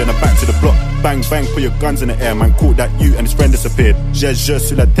that corn, then a back to the block. Bang, bang, put your guns in the air. Man, caught that you and his friend disappeared. J'ai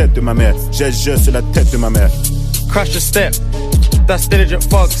sur la tête de ma mère. J'ai sur la tête de ma mère. Crash the step, that's diligent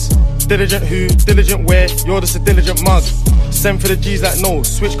thugs. Diligent who, diligent where, you're just a diligent mug. Send for the G's like no,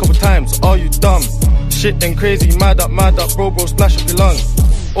 switch couple times, are you dumb? Shit then crazy, mad up, bro, splash up your lungs.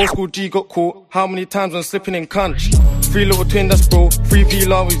 Old school G got caught, how many times I'm slipping in cunch? Free little twin, that's bro, free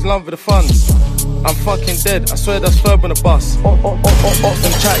V-Long, he's love for the funds. I'm fucking dead, I swear that's Ferb on the bus. Off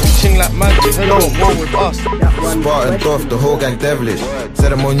them chatting, ching like magic, hello, roll with us. Spartan Doff, the whole gang devilish.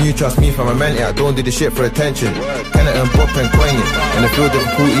 Said I'm on you, trust me for my mentor. I don't do the shit for attention. Kenneth and Bop and Quang it. In the field of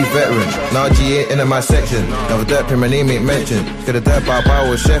Pooty veteran. Now G8 into my section. Never dirt pin, my name ain't mentioned. Get a dirt bar, I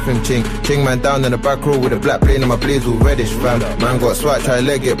was chefing ching. Ching man down in the back row with a black plane and my blades all reddish, fam. Man got swat, try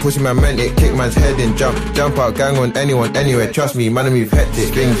leg it. Pussy man meant it, kick man's head in. Jump out, gang on anyone, anywhere. Trust me, man, I move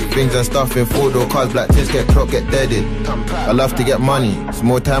hectic. Things and stuff in 4-door cars, black tins get clocked, get deaded. I love to get money. It's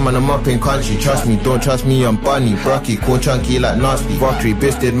more time and I'm up in country. Trust me, don't trust me, I'm bunny. Brocky, corn chunky like nasty. Fuckery,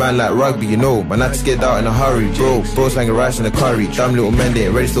 bisted man like rugby, you know. Man, I had to get out in a hurry. Bro slanging rice in the curry. Damn little men, they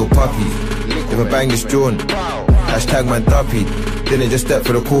ain't ready, still puppies. If a bang is drawn, hashtag man duppy. Didn't just step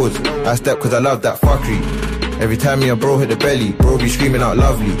for the cause. I step cause I love that fuckery. Every time me and bro hit the belly, bro be screaming out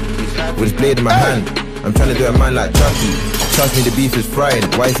lovely. With his blade in my hand, I'm trying to do a man like Chucky. Trust me, the beef is frying.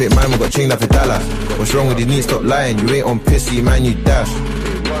 Why fake man, we got chinged up for Dallas. What's wrong with you? Need stop lying. You ain't on pissy, man, you dash.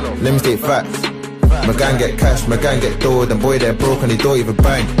 Let me state facts. My gang get cash, my gang get dough. Them boy they're broke and they don't even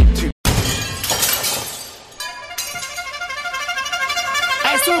bang.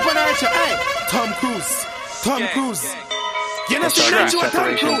 Hey, Supernatural, hey, Tom Cruise. You know, Supernatural,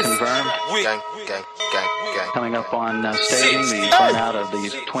 Tom Cruise. Gang. Coming up on staging the burn out of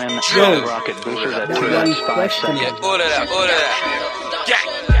these twin rocket boosters at 2.5 Yeah, all of that.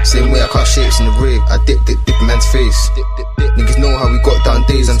 Same way I cut shapes in the rig, I dip a man's face. Niggas know how we got down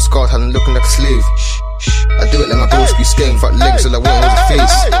days, I'm scarred, had him looking like a slave. I do it like my broski skank, fuck legs, all I want was a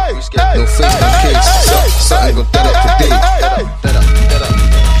face. No face, no case, something gon' dead up today. Dead up.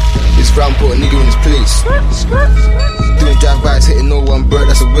 This round put a nigga in his place. Doing drive-bys, hitting no one, bro,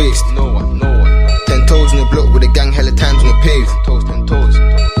 that's a waste. No one. 10 toes in the block with a gang, hella times on the pave. 10 toes.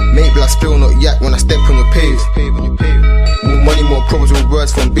 Maybe I spill, not yak when I step on the pave. More money, more problems with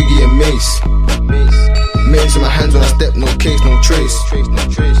words from Biggie and Mace. Mains in my hands when I step, no case, no trace.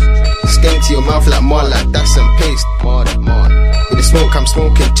 Skank to your mouth like Marla, that's some paste. With the smoke, I'm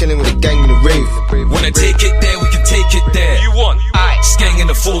smoking, chilling with the gang in the rave. Wanna take it there, we can take it there. You want? Skang in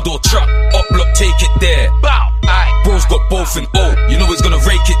the 4-door truck, up block, take it there. Bow. Bro's got both and oh, you know he's gonna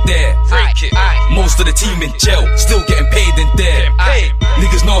rake it there. Most of the team in jail, still getting paid in there.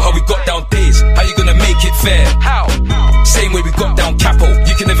 Niggas know how we got down days, how you gonna make it fair? How? Same way we got down Capo,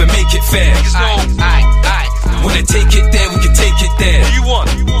 you can never make it fair. Wanna take it there, we can take it there. You want?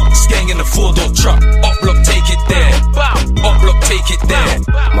 Skang in the 4-door truck, up block, take it there. Up block, take it there.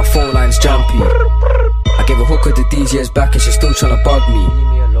 My phone line's jumpy. I gave a hooker to these years back and she's still tryna bug me.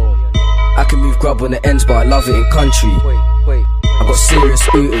 I can move grub on the ends, but I love it in country. I got serious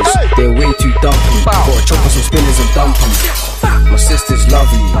scooters, they're way too dumpy. Gotta chop on some spinners and dumpies. My sister's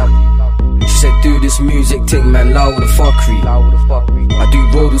lovely. She said, do this music thing, man, loud with the fuckery. I do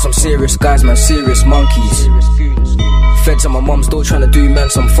road with some serious guys, man, serious monkeys. Feds and my mum still tryna do, man,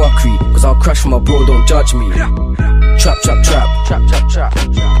 some fuckery. Cause I'll crash for my bro, don't judge me. Trap.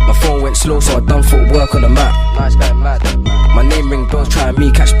 My phone went slow, so I done footwork on the map. Nice guy, mad. My name ring bells, try and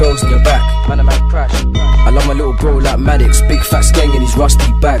me catch bells in your back. Man, crash. I love my little bro like Maddox, big fat skeng in his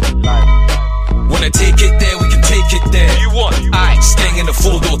rusty bag. Wanna take it there, we can take it there. You want? Skang in the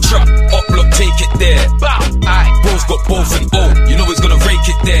 4-door truck, up block, take it there. Bro's got both and oh, you know he's gonna rake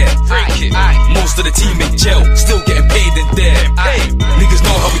it there. Most of the team in jail, still getting paid in there. Niggas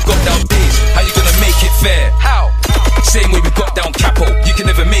know how we got down days, how you gonna make it fair? How? Same way we got down Capo, you can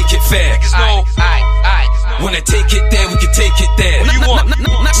never make it fair. Niggas know. Wanna take it there, we can take it there. What you want?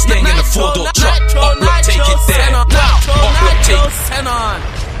 Skang in the 4-door truck, up block, take it there. Up block, take it there.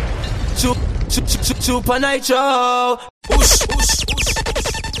 Super Nitro.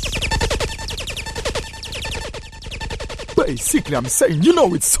 Basically, I'm saying, you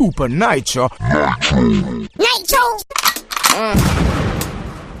know it's Super Nitro. Nitro.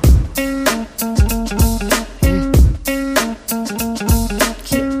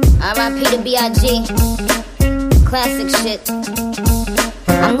 R.I.P. to B.I.G. classic shit.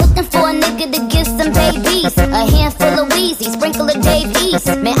 I'm looking for a nigga to give some babies, a handful of Weezy, sprinkle of Davies.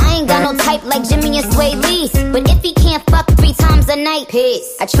 Man, I ain't got no type like Jimmy and Sway Lee's, but if he can't fuck 3 times a night,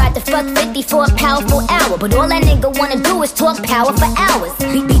 peace. I tried to fuck 50 for a powerful hour, but all that nigga wanna do is talk power for hours.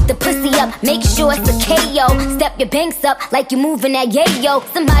 Beat the pussy up, make sure it's a KO. Step your banks up like you moving that yayo.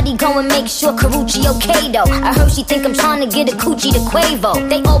 Somebody go and make sure Karuchi okay though. I heard she think I'm trying to get a coochie to Quavo.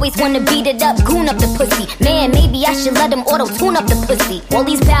 They always wanna beat it up, goon up the pussy. Man, maybe I should let them auto-tune up the pussy. All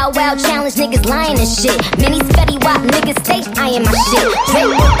these Bow Wow challenge niggas lying and shit. Many Fetty Wap niggas stay eyeing my shit. Drake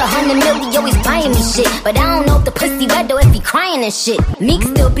worth 100 million, always buying me shit. But I don't know if the pussy wet though if he crying and shit. Meek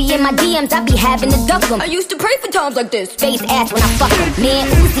still be in my DMs, I be having to duck him. I used to pray for times like this. Face ass when I fuck him. Man,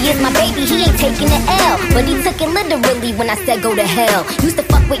 Uzi is my baby, he ain't taking the L. But he took it literally when I said go to hell. Used to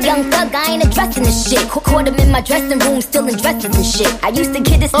fuck with Young Thug, I ain't addressing this shit. Caught him in my dressing room, still in dresses and shit. I used to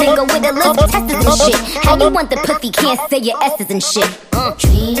get this nigga with a list of testers and shit. How you want the pussy, can't say your S's and shit.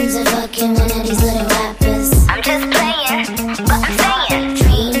 Dreams of fucking one of these little rappers. I'm just playing, but I'm saying.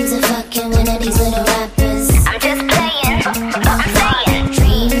 Dreams of fucking one of these little rappers. I'm just playing, but I'm saying.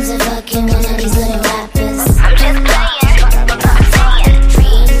 Dreams of fucking one of these little rappers. I'm just playing, but I'm saying.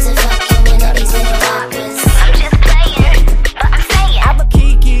 Dreams of fucking one of these little rappers. I'm just playing, but I'm saying. I'm a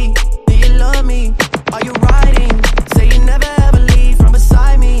Kiki, do you love me? Are you riding? Say you never ever leave from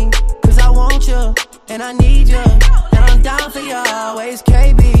beside me. Cause I want you, and I need you. And I'm down for you always,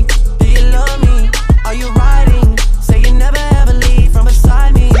 KB. Do you love me? Are you riding? Say you never ever leave from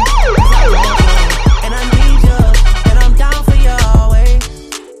beside me. Cause I want you, and I need you. And I'm down for you always.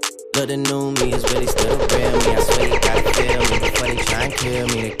 Look, the new me is really still the real me. I swear you gotta feel me before they try and kill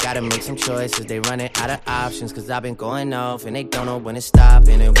me. They gotta make some choices, they running out of options. Cause I've been going off and they don't know when to stop.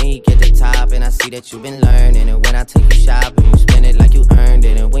 And when you get to top and I see that you've been learning. And when I take you shopping, you spend it like you earned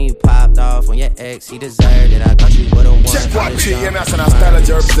it. And when you popped off on your ex, he deserved it. I thought you would've won. Check what you hear me as an style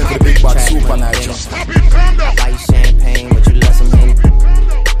to represent the big bad super Nitro. I buy you champagne, but you love some Henny.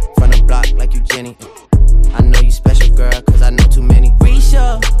 From the block like you Jenny. I know you special, girl, cause I know too many.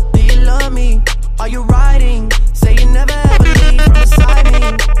 Risha, do you love me? Are you riding? Say you never ever leave from beside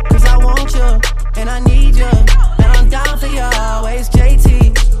me. Cause I want you, and I need you. And I'm down for you always,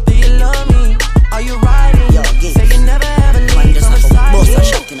 JT. Do you love me? Are you riding? Say you never ever leave from beside me.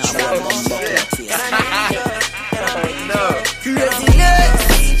 Cause I want you, and I need you. And I need you. Craziness.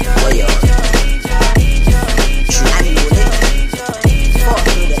 Oh, yo.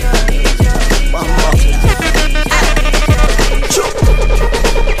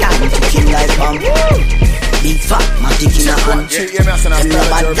 Big fat, my dick in a hand. Them no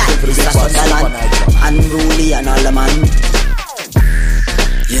bad like Mr. Sutherland. Unruly and all the man.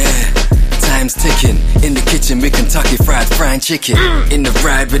 Yeah, time's ticking. In the kitchen, we Kentucky fried frying chicken. In the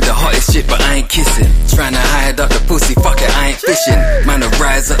ride with the hottest shit, but I ain't kissing. Tryna hide up the pussy, fuck it, I ain't fishing. Man, I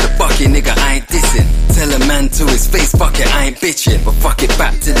rise up the bucket, nigga, I ain't dissing. Tell a man to his face, fuck it, I ain't bitching. But fuck it,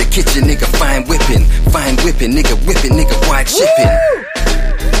 back to the kitchen, nigga, fine whipping. Fine whipping, nigga, wide shipping.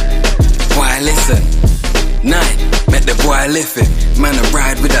 Why listen? 9, met the boy living. Man, I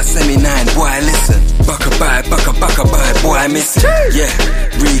ride with that semi-9, boy listen. Bucka bye, boy missing. Yeah,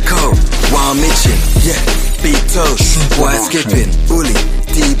 Rico, wild Mitchin. Yeah, big toe, boy skipping. Bully,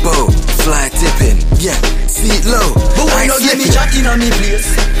 Debo, fly tipping. Yeah, seat low. But why not give me chatting on me place?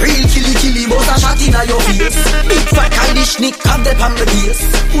 Real killy, but a shot in your face. Big fat Kaidish Nick, have the palm the base.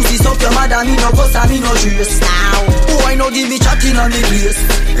 Pussy suck your mother, me no cuss and me no trace. Now, why not give me chatting on me place?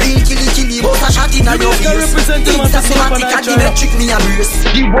 Real killy, but a shot in your face. Big systematic and the metric me a brace.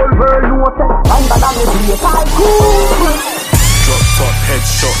 The whole world know what's under the place. I'm cool. Drop top,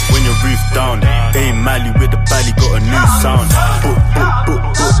 headshot when your roof down. Hey Mally with the belly got a new sound.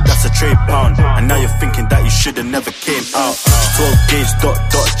 Book, that's a trade pound. And now you're thinking that you should've never came out. 12 gauge, dot,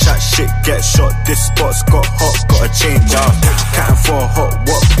 chat shit, get shot. This spot's got hot, gotta change out. Catting for a hot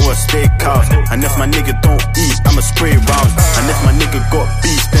what or a steakhouse. And if my nigga don't eat, I'ma spray rounds. And if my nigga got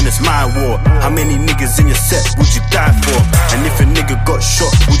beef, then it's my war. How many niggas in your set would you die for? And if a nigga got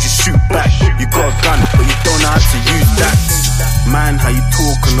shot, would you shoot back? You got a gun, but you don't know how to use that. Man, how you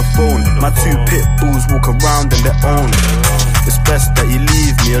talk on the phone? My 2 pit bulls walk around on their own. It's best that you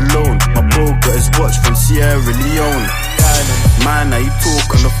leave me alone. My bro got his watch from Sierra Leone. Man, how you talk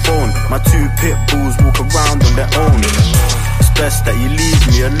on the phone? My 2 pit bulls walk around on their own. It's best that you leave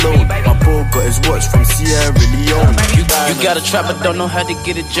me alone. My bro got his watch from Sierra Leone. You got a trap but don't know how to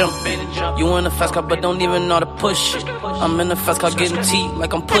get it jumping. You in a fast car but don't even know how to push it. I'm in a fast car getting tea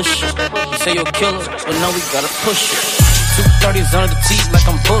like I'm pushing. You say you're a killer, but now we gotta push it. 230s under the teeth like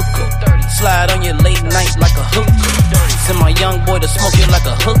I'm Booker. Slide on your late night like a hooker. Send my young boy to smoke it like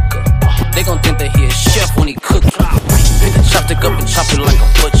a hooker. They gon' think that he a chef when he cook. chop you like a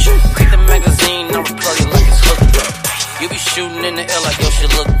butcher. Take the magazine, I'll replug it like it's hooked up. You be shooting in the air like yo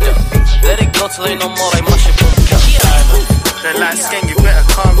shit looked up. Let it go till ain't no more like my shit booked up. They're like Skeng, you better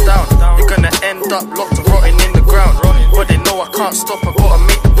calm down. You're gonna end up locked and rotting in the ground. But they know I can't stop, I gotta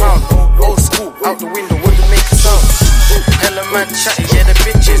make the pound. Old school, out the window, wouldn't make a sound. Hella man chatting, yeah, the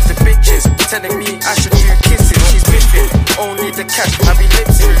bitches. Telling me I should do kisses, she's biffing. Only the cash, I be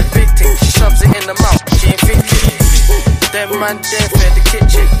lipsing. The big thing, she shoves it in the mouth, she ain't thinking. Them man there for the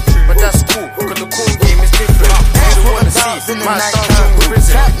kitchen. But that's cool, cause the cool game is different. You don't wanna see, my dog's room with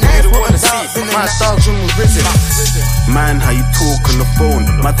risen. You don't wanna see, my dog's room with risen. Man, how you talk on the phone?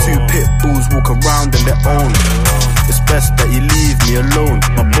 My two pit bulls walk around on their own. It's best that you leave me alone.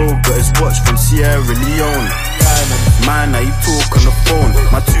 My bro got his watch from Sierra Leone. Man, how you talk on the phone?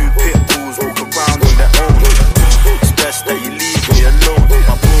 My two pit bulls walk around on their own. It's best that you leave me alone.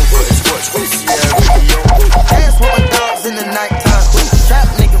 My bro got his watch from Sierra Leone. Dance with my dogs in the nighttime. Trap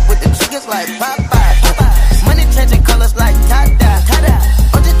nigga with the chickens like Popeye. Money changing colors like tie-dye.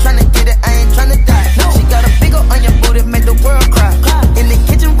 I'm just tryna get it, I ain't tryna die. She got a big ol' on your booty, make the world cry. In the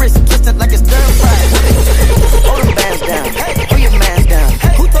kitchen, wrist twisted like it's stir fry. Hold them bands down, pull your mans down.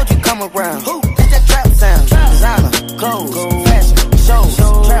 Who told you come around? It's that trap sound. Designer, clothes, fashion, shows,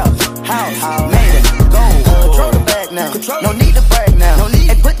 trap, house, made it, gold. Control the bag now, no need to brag now.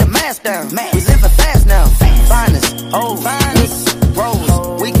 Hey, put the mask down, we living fast now. Finest, old,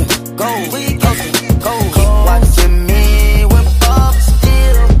 rose, we can go, go. Keep watching me whip up,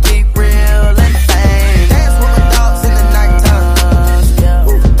 still keep real and fame. Dance with my dogs in the nighttime.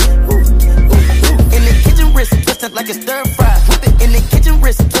 In the kitchen, wrist twisted like it's stir fry. Whip it in the kitchen,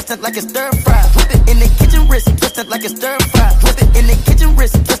 wrist twisted like it's stir fry. Whip it in the kitchen, wrist twisted like it's stir fry. Whip it in the kitchen,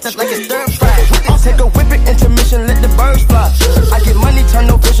 wrist twisted like it's stir fry. I'll take a whip it, intermission, let the birds fly. I get money, turn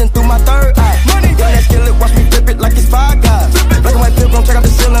no vision through my third eye. Money, got that skillet, watch me flip it like it's Five Guys. Black and white pilgrim, check out the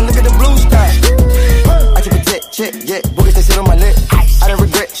ceiling, look at the blue sky. I keep a check, yeah, boogers they sit on my lip. I don't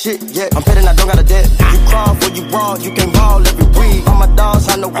regret shit, yeah, I'm petting, I don't got a debt. You crawl for you raw, you can ball every week. All my dogs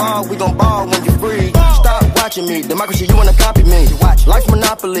on the wall, we gon' ball when you free. Stop watching me, democracy, you wanna copy me. Life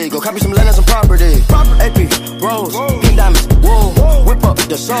Monopoly, go copy some land and some property. AP, Rose, pink diamonds, wool. Whip up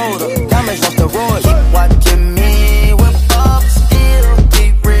the soda, diamonds on steroids. Keep watching me, whip up, still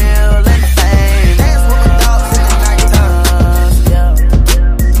keep real and fame. Dance with my dogs in the nighttime.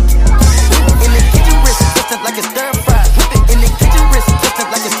 In the kitchen, wrist twisted like it's stir fry. Whip it in the kitchen, wrist twisted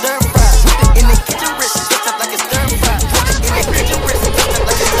like it's stir fry. Whip it in the kitchen, wrist twisted like it's stir fry. Whip it in the kitchen, wrist twisted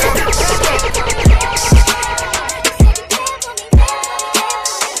like it's stir fry.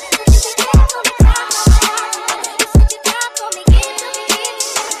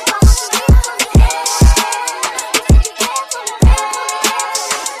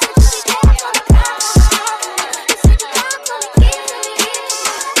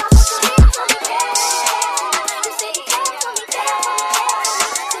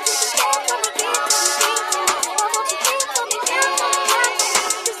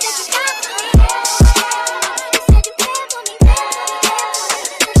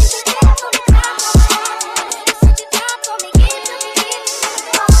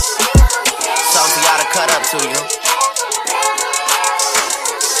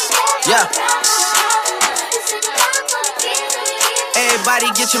 Everybody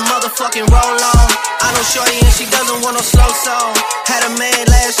get your motherfucking roll on. I know shorty and she doesn't want no slow song. Had a man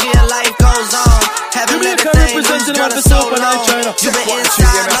last year, life goes on. Haven't let the thing loose, girl, it's so long. You been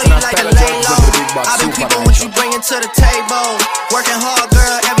inside, know you like to lay low. I've been peeping what you bringing to the table. Working hard,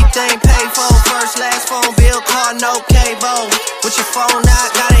 girl, everything paid for. First, last phone bill, car, no cable. With your phone out,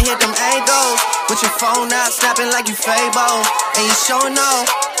 gotta hit them angles. With your phone out, snapping like you Fable. And you showing off,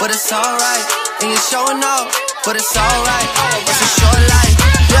 but it's alright. And you showing off, but it's alright. It's a short life,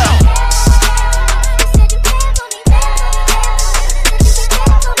 yeah.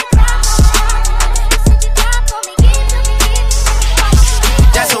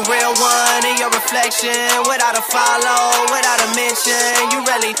 That's a real one in your reflection. Without a follow, without a mention. You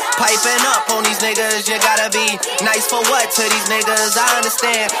really piping up on these niggas. You gotta be nice for what to these niggas? I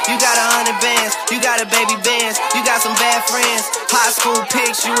understand. You got 100 bands, you got a baby bands, you got some bad friends. High school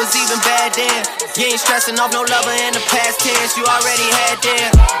pics, you was even bad then. You ain't stressing off no lover in the past tense. You already had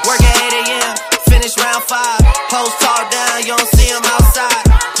them. Work at 8 a.m., finish round 5. Hoes talk down, you don't see them outside.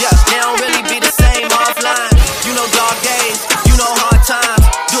 Yeah, they don't really be the same offline. You know dog days, you know hard times.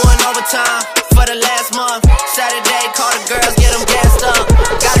 Doing overtime for the last month. Saturday, call the girls, get them gassed up.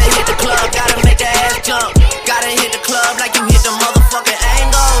 Gotta hit the club, gotta make the ass jump. Gotta hit the club like you hit the motherfucking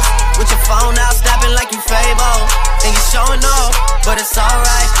angles. With your phone out, snapping like you Fable. And you showing off, but it's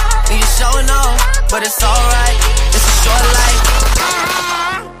alright. and you showing off, but it's alright. It's a short life.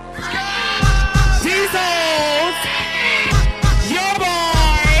 Jesus, yeah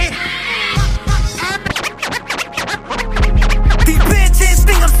boy. These bitches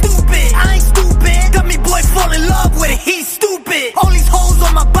think I'm stupid. I ain't stupid. Got me boy fall in love with it. He's stupid. All these hoes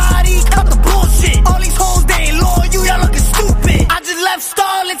on my body, cut the bullshit. All these hoes they ain't loyal, y'all looking stupid. I just left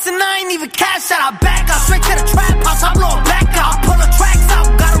Starlets and I ain't even cash out. I back out straight to the trap house. I blow it back out. Pull the tracks out.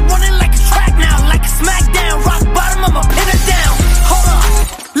 Got it running like a track now, like a smackdown. Rock bottom, I'ma pin it down. Hold up,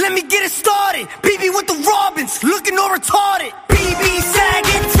 let me get it started. BB with the Robins, looking all retarded. BB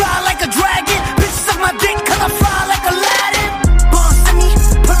sagging, fly like a dragon. Bitch suck my dick 'cause I fly like Aladdin. Boss to me,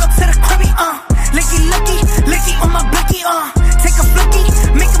 pull up to the cribby, licky, licky, licky on my blicky, take a flicky,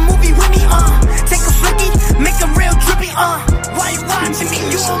 make a movie with me, take a flicky, make a real drippy, why you watching me?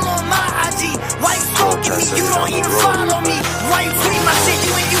 You all on my IG. Why you stalking me? You don't even follow me. Why you tweet my shit?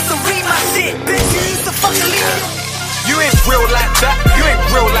 You ain't used to read my shit. Bitch, you used to fucking leave me. You ain't real like that, you ain't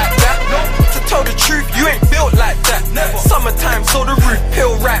real like that. To tell the truth, you ain't built like that. Summertime, so the roof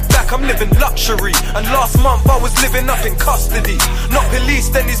peel right back. I'm living luxury, and last month I was living up in custody. Not police,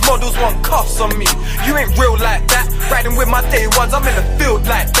 then these models want cuffs on me. You ain't real like that. Riding with my day ones, I'm in the field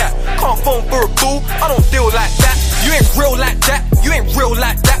like that. Can't phone for a boo, I don't deal like that. You ain't real like that, you ain't real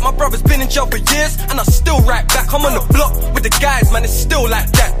like that. My brother's been in jail for years, and I still right back. I'm on the block with the guys, man, it's still like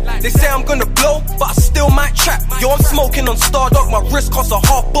that. They say I'm gonna blow, but I still might trap. Yo, I'm smoking on Stardog, my wrist costs a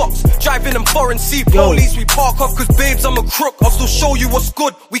half box. Driving them foreign sea police, we park off, cause babes, I'm a crook. I'll still show you what's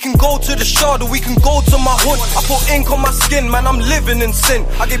good. We can go to the Shard or we can go to my hood. I put ink on my skin, man, I'm living in sin.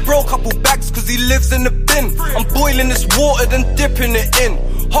 I gave bro a couple bags cause he lives in the bin. I'm boiling this water, then dipping it in.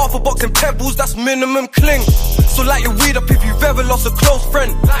 Half a box in Pebbles, that's minimum cling. So light your weed up if you've ever lost a close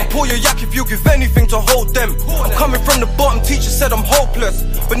friend. And pour your yak if you give anything to hold them. I'm coming from the bottom, teacher said I'm hopeless.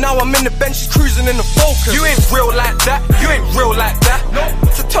 But now I'm in the bench, she's cruising in the Focus. You ain't real like that, you ain't real like that.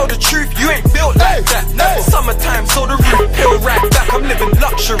 To tell the truth, you ain't built like that. Summertime, so the roof peel right back. I'm living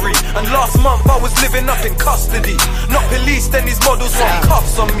luxury, and last month I was living up in custody. Not police, then these models want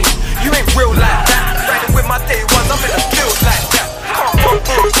cuffs on me. You ain't real like that. Riding with my day ones, I'm in the field like that. Can't run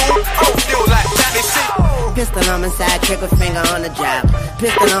for a fool, I don't feel like that. They say pistol on my side, trigger finger on the job.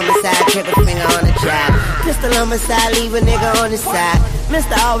 Pistol on my side, trigger finger on the job. Pistol on my side, leave a nigga on the side.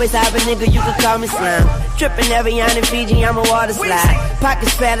 Mr. Always have a nigga, you can call me slime. Trippin' every yarn in Fiji, I'm a water slide.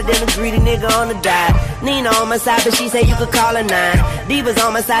 Pockets fatter than a greedy nigga on the dive. Nina on my side, but she say you could call her 9. Divas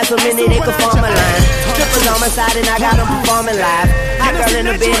on my side, so many they perform a line. Strippers on my side, and I got them performing live. Hot girl in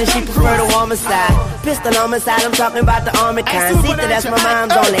the bed, and she prefer the warmer side. Pistol on my side, I'm talking about the army kind. See that that's my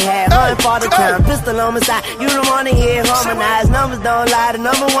mom's only had, her and father time. Pistol on my side, you don't wanna hear harmonized. Numbers don't lie, the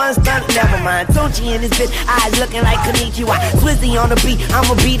number one stunt, never mind. Tunchi in this bitch, eyes looking like Konnichiwa. Swizzy on the beat,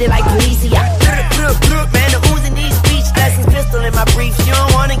 I'ma beat it like Policia. Man, the oozing these speech lessons. Pistol in my briefs, you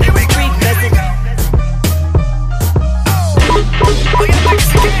don't wanna give a brief message.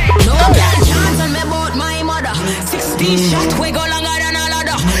 No girl can't tell me about my mother. 16 shot, we go longer than a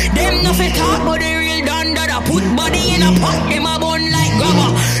ladder. Them no fit talk, but they real done dada. Put body in a pot, them a bun like grabber.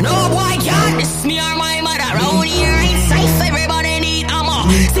 No boy can't diss me or my mother. Round here ain't safe, everybody need armor.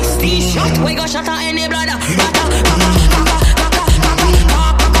 16 shot, we go shot at any bladder.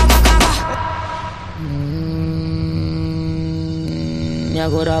 You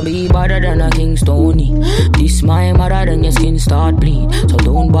gotta be better than a King Stony. This my mother, then your skin start bleed. So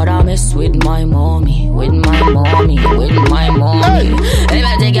don't bother mess with my mommy. With my mommy, with my mommy. If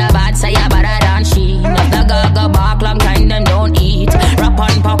I take your bad, say you're better than she. If the gaga bark long time, them don't eat. Rap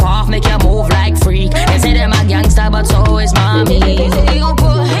and pop off, make you move like freak. They say them a gangster, but so is mommy. They gon'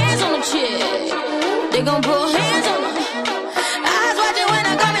 put hands on the chick. They gon' put hands on the eyes watching when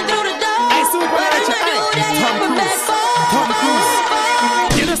I'm coming through the door. Hey, Tom Cruise.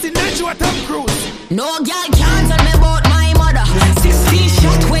 You know, see natural Tom Cruise. No girl can't tell me about my mother. 16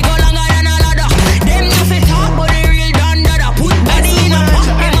 shot, we go longer than a ladder. Them nothing talk, but they real done dada. Put body in a pot,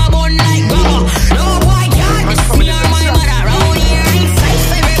 them a bun like grabber. No boy can't diss me or my mother. Round here ain't safe,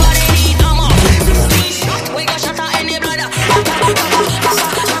 everybody need armor. 16 shot, we go shot at any bladder.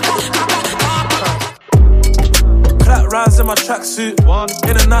 Clap rounds in my tracksuit.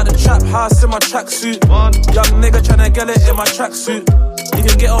 In and out the trap house in my tracksuit. Young nigga tryna get it in my tracksuit. You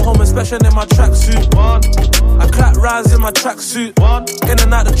can get a home inspection in my tracksuit. I clap rounds in my tracksuit. In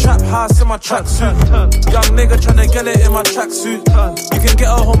and out the trap house in my tracksuit. Young nigga tryna get it in my tracksuit. You can get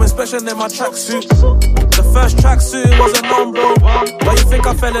a home inspection in my tracksuit. The first tracksuit was a number. Why you think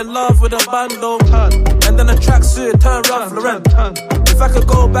I fell in love with a bando? And then the tracksuit turned round Florent. If I could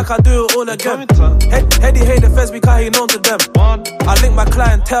go back, I'd do it all again. Heady hate the feds because he known to them. I link my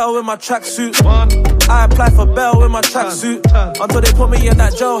clientele with my tracksuit. I applied for bail with my tracksuit until they put me in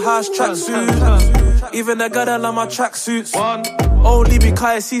that jailhouse tracksuit. Even the girl that love my tracksuits. Only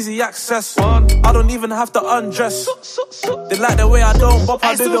because it's easy access. I don't even have to undress. They like the way I don't bop,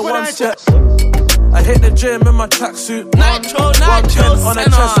 I do the one step. I hit the gym in my tracksuit. Nitro, on a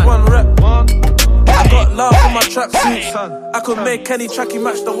chest, one rep. I got love in my tracksuit. I could make any tracky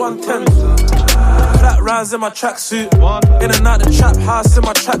match the 110. Clap rounds in my tracksuit. In and out the trap house in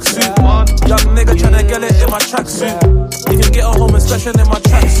my tracksuit. Young nigga tryna get it in my tracksuit. You can get a home inspection in my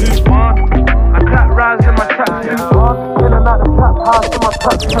tracksuit. I clap rounds in my tracksuit. In and out the trap house in my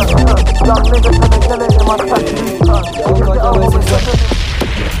tracksuit. Young nigga tryna get it in my tracksuit. You can get a home inspection.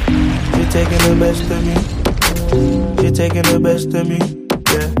 She taking the best of me. She taking the best of me.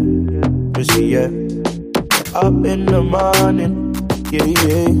 Yeah. You see, yeah. Up in the morning. Yeah,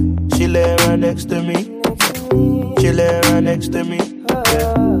 yeah. She lay right next to me. She lay right next to me.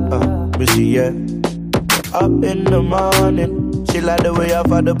 Yeah. You see, yeah. Up in the morning. She like the way I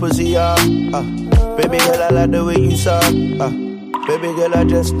find the pussy, yeah. Baby girl, I like the way you suck. Baby girl, I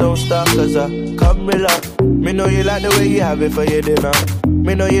just don't stop. Cause I come relax. Me know you like the way you have it for your dinner.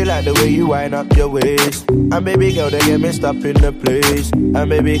 Me know you like the way you wind up your waist. And baby girl, they get me stop in the place. And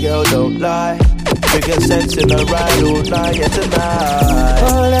baby girl, don't lie. We get sense in the ride all night, yeah, tonight.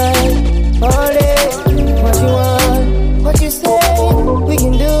 All day, what you want, what you say, we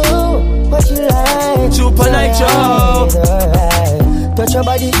can do what you like. Super Nitro. Touch your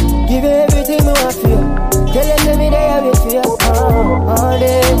body, give you everything you want feel. Tell them me they have it for you. All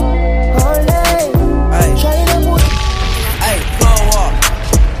day, all night. Try to put. Hey, blow up.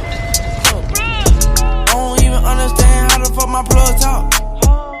 I don't even understand how the fuck my plug talk.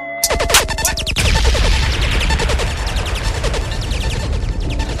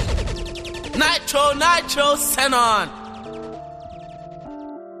 Nitro, send on.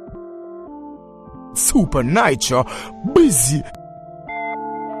 Super Nitro, busy.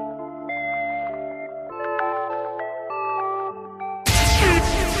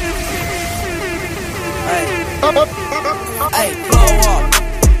 Hey, blow up.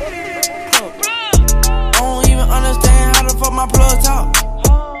 I don't even understand how the fuck my plug talk.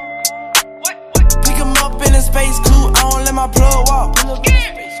 Pick him up in a space coupe, I don't let my plug walk.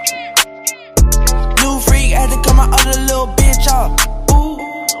 New freak, had to cut my other little bitch off. Ooh.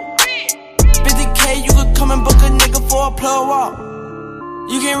 50K, you could come and book a nigga for a plug walk.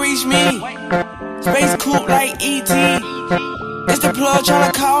 You can reach me. Space coupe like E.T. It's the plug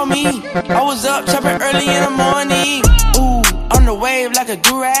tryna call me. I was up chopping early in the morning. Ooh, on the wave like a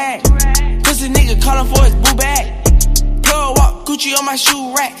durag. Pussy nigga calling for his boo bag. Plug walk, Gucci on my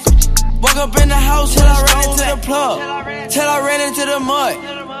shoe rack. Woke up in the house till I ran into the plug. Till I ran into the mud.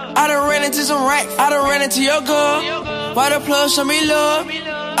 I done ran into some racks. I done ran into your girl. Why the plug show me love?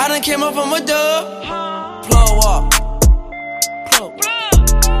 I done came up from a dub. Plug walk. I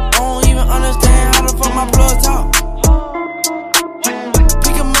don't even understand how the fuck my plug talk.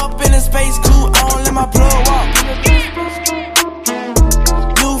 Pick him up in a space coupe, I don't let my plug walk.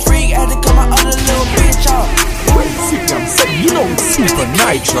 New freak, had to cut my other little bitch off. You know it's Super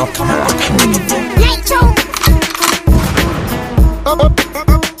Nitro. Nitro.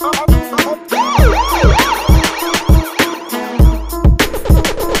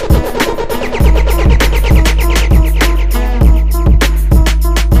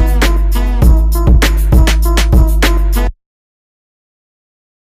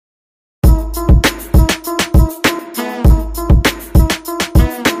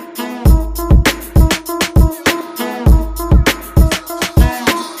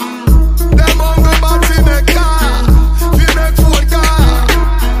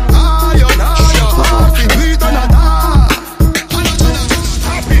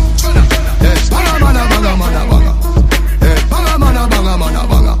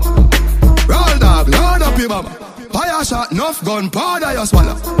 Gunpowder you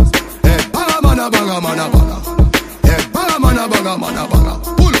swallow. Hey, banga mana banga mana banga. Hey, banga mana banga mana banga.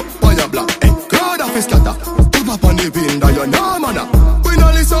 Pull up on your block. Hey, crowd of his scatter. Tip up on the window, you know mana. We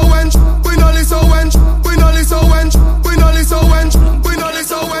no listen wench. We no listen wench. We no listen wench. We no listen wench. We no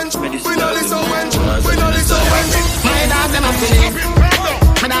listen wench. We no listen wench. We no listen wench. My dog them a feeling.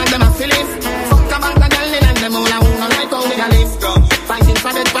 My dog them a feeling. Fuck a bag of girl in and them all a who no like how we a live. Fighting for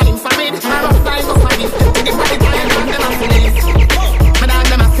it, fighting for it. My rough life of my gift. If I did them a feeling. My dog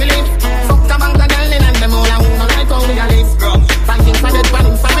them a feeling. Fuck a bag of girl in and them all a who no like how we a live. Fighting for it, fighting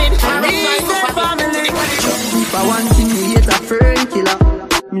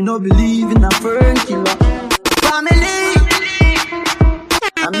no believe in a fern killer. Family.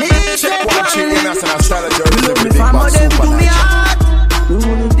 I make check it one chick when I said I started your family. Love me from them to me heart.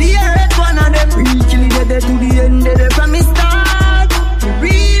 The earth one of them. Real kill it dead to the end of them from me start.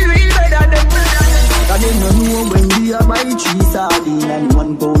 Real better than and them no know when we are buy 3 sardines and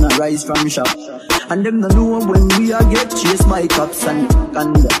 1 pound of rice from shop. And them no know when we are get chased by cops and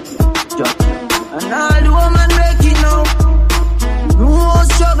conduct. And all the woman make it now. No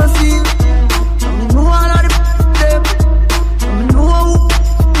struggle feel. I know all of them. I know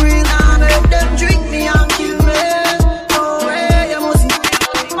who real and make them drink me and kill me. No way, you must be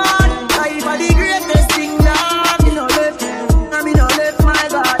mad. Life are the greatest thing that me no left. Me no left my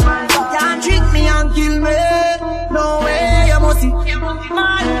God. You can't drink me and kill me. No way, you must be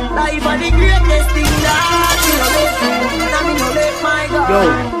mad. Life are the greatest thing that me no left. Me no left my God. Yo,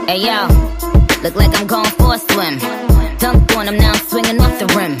 hey yo. Look like I'm going for a swim. Dunked on him, now I'm swinging off the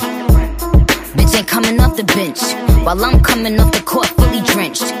rim. Bitch ain't coming off the bench, while I'm coming off the court fully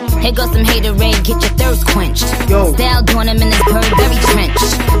drenched. Here goes some haterade, get your thirst quenched. Style doing him in this Burberry trench.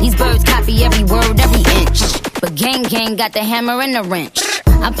 These birds copy every word, every inch. But gang got the hammer and the wrench.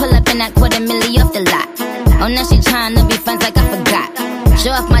 I pull up in that $250,000 off the lot. Oh, now she tryna be friends like I forgot.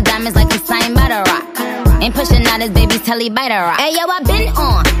 Show off my diamonds like I'm signed by the Rock. Ain't pushing out his baby's telly by the Rock. Hey yo, I been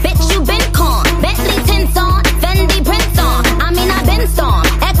on, bitch you been con. Bentley tints on, Fendi prints on. I mean I been storm,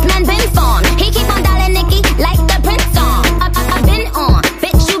 X-Men been formed. He keep on dialing Nicki like the Prince song. I been on,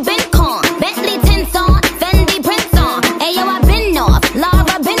 bitch you been con. Bentley tints on, Fendi prints on. Hey yo, I been off,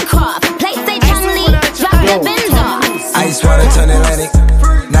 Laura been Croft. Play say Chang Lee, drop the Benz off. Ice water turn Atlantic,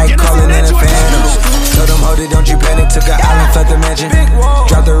 night calling in a phantom. Told them hold it, don't you panic. Took an island, left the mansion.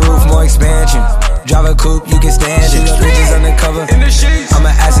 Drop the roof, more expansion. Drive a coupe, you can stand it. Bitches undercover. I'm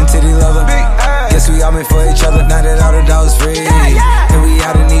an ass and titty lover. Guess we all meant for each other. Now that all the dogs free, and we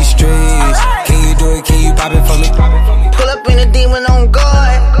out in these streets. Can you do it? Can you pop it for me? Pull up in a demon on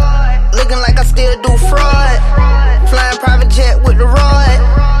guard, looking like I still do fraud. Flying private jet with the rod.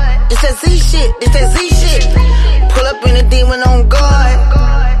 It's that Z shit. It's that Z shit. Pull up in a demon on guard,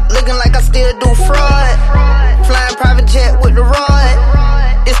 looking like I still do fraud. Flying private jet with the rod.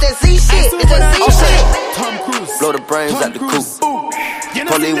 It's that Z shit. It's that Z shit. Blow the brains out the coop.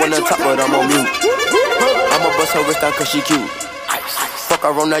 Polly wanna top, but I'm on mute. I'ma bust her wrist down cause she cute. Fuck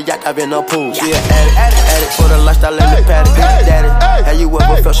her on the yacht, I've been a pool. She an addict for the lifestyle in the paddock. Daddy, how you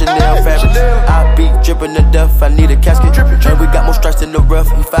ever felt Chanel fabric? I be dripping to death, I need a casket. And we got more strikes in the rough,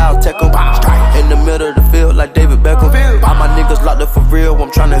 we foul tech 'em. In the middle of the field like David Beckham. All my niggas locked up for real, I'm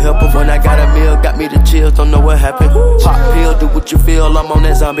tryna help 'em. When I got a meal, got me the chills, don't know what happened. Pop pill, do what you feel, I'm on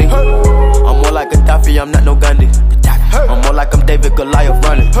that zombie. I'm more like Gaddafi, I'm not no Gandhi. I'm more like I'm David Goliath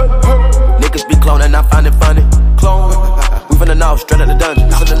running. Niggas be cloning, I find it funny. Clone, we finna know, straight out the dungeon.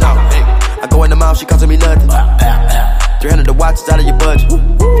 I go in the mouth, she costing me nothing. 300 the watch is out of your budget.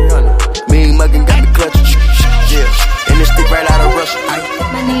 Mean muggin' got me clutching. Yeah, and this stick right out of Russia.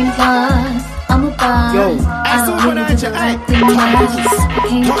 My name's Boss, I'm a boss. I don't really do the right thing twice. I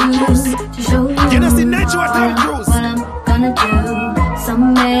came through to show you what I'm gonna do.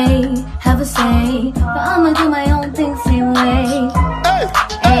 Some may have a say, but I'ma do my own thing same way.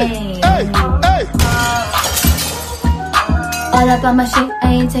 Hey. All up on my shit, I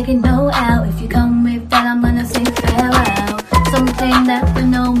ain't taking no L. If you come with that, I'm gonna say farewell. Something that you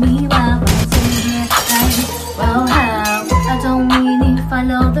know me well. I'm sitting here like, well, how? I don't really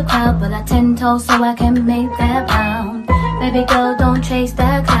follow the crowd, but I 10 toes so I can make that pound. Baby girl, don't chase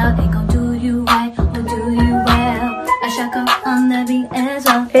that crowd. They gon' do you right, or do you well. I shaka on the beat as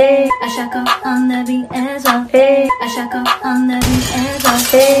well. Hey, I shaka on the beat as well. Hey, I shaka on the beat as well.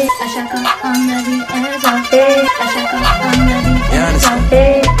 Hey, I shaka on the beat as well. Hey, I shaka on the beat as well.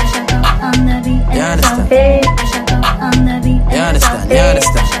 Hey, I shaka on the beat as well. Hey, I shaka on the beat as well. You understand? You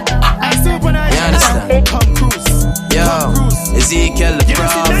understand? Yo, Ezekiel the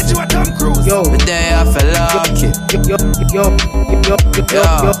prophet. The day I fell lucky. Yo,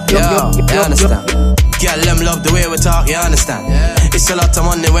 you understand? Girl, them love the way we talk, you understand? It's a lot of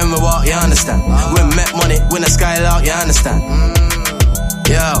money when we walk, you understand? We make money, when the skylark, you understand?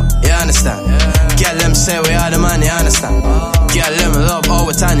 Yo, you understand? Girl, them say we are the man, you understand? Girl, them love all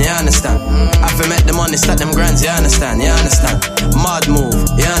the time, you understand? After make the money, stack them grands, you understand? You understand? Mad move,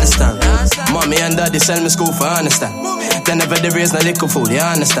 you understand? Mommy and daddy sell me school for, you understand? They never they raise no little fool, you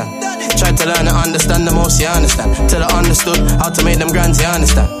understand? Try to learn and understand the most, you understand? Till I understood how to make them grands, you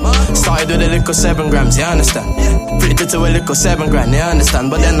understand? Started with a little 7 grams, you understand? Flipped it to a little 7 grand, you understand?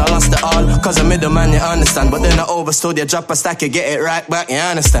 But then I lost it all, cause I made the man, you understand? But then I overstood, you drop a stack, you get it right back, you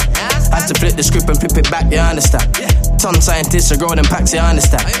understand? Had to flip the script and flip it back, you understand? ton scientists, I grow them packs, you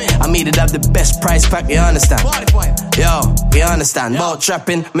understand? I mean it have the best price pack, you understand? Yo, you understand? About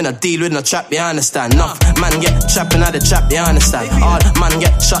trapping, me not deal with no trap, you understand? Enough man get trapping at the trap, you understand? All man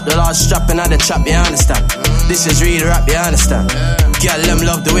get shot, the large strapping at the trap, you understand? This is real rap, you understand? Girl, them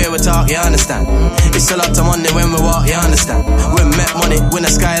love the way we talk, you understand? It's a lot of money when we walk, you understand? We make money when the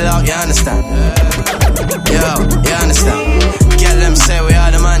skylark, you understand? Yo, you understand? Girl, them say we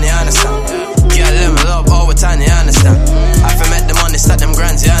are the man, you understand? Girl, them love over time, you understand? I fi make the money, stack them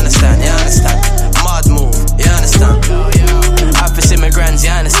grands, you understand? You understand? Mad move, you understand? I fi see my grands, you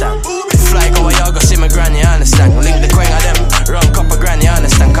understand? Fly go where y'all go see my grand, you understand? Link the queen of them, run couple grand, you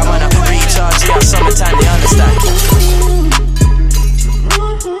understand? Come on up, recharge, yeah, summertime, you understand?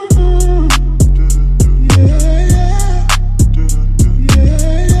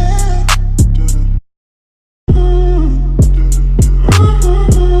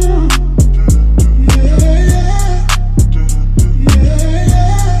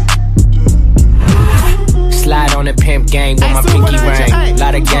 Gang with my pinky ring.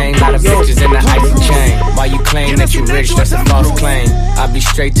 Lot of gang, lot of bitches in the icy chain. While you claim that you rich, that's a false claim. I be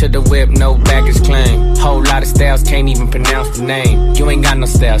straight to the whip, no baggage claim. Whole lot of styles, can't even pronounce the name. You ain't got no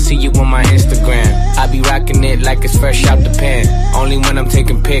style, see you on my Instagram. I be rocking it like it's fresh out the pan. Only when I'm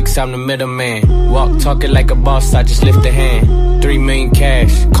taking pics, I'm the middleman. Walk talking like a boss, I just lift a hand. 3 million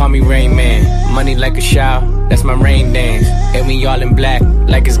cash, call me Rain Man. Money like a shower, that's my rain dance. And we all in black,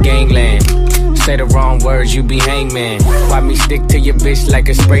 like it's gangland. Say the wrong words, you be hangman. Why me stick to your bitch like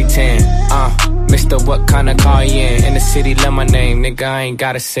a spray tan? Mister, what kind of car you in? In the city, love my name, nigga, I ain't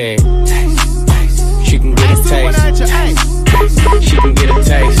gotta say it. Taste, taste. She can get a taste. She can get a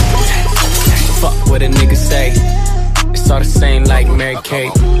taste. Fuck what a nigga say. It's all the same like Mary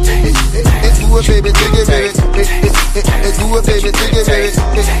Kate. Do it, baby, dig it, baby. Do it, baby, dig it, baby.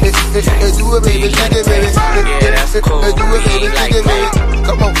 Do it, baby, dig it, baby. Do it, baby, dig it, baby.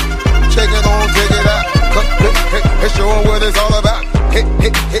 Come on. Shake it on, shake it out. Hey, show 'em what it's all about. Hey,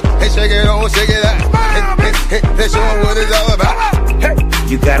 shake it on, shake it out. Hey, show 'em what it's all about.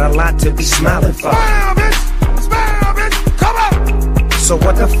 You got a lot to be smiling for. Smile, bitch. Smile, bitch. Come on. So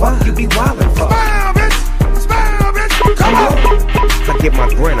what the fuck you be wildin' for? Smile, bitch. Smile, bitch. Come on. I get my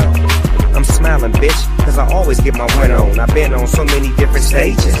grin on. I'm smiling, bitch, cause I always get my win on. I've been on so many different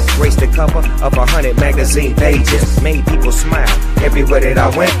stages. Graced the cover of 100 magazine pages. Made people smile everywhere that I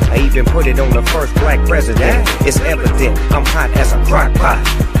went. I even put it on the first black president. It's evident I'm hot as a crock pot.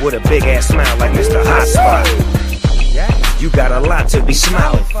 With a big ass smile like Mr. Hot Spot. You got a lot to be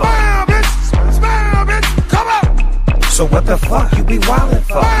smiling for. Smile, bitch. Smile, bitch. Come on. So what the fuck you be wildin'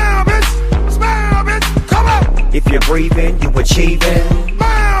 for? Smile, bitch. Smile, bitch. Come on. If you're breathing, you achieving.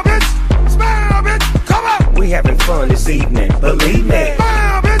 Smile, bitch. Smile, bitch. Come on. We having fun this evening, believe me.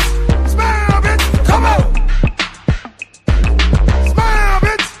 Smile, bitch. Smile, bitch. Come on. Smile,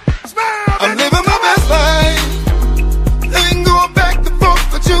 bitch. Smile, bitch. I'm living my best life. I ain't going back and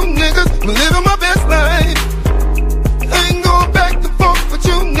forth with you niggas. I'm living my best life. I ain't going back and forth with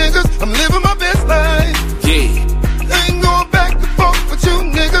you niggas. I'm living my best life. Yeah. I ain't going back and forth with you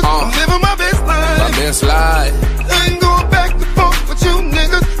niggas. I'm living my best life. My best life. I ain't going back and forth with you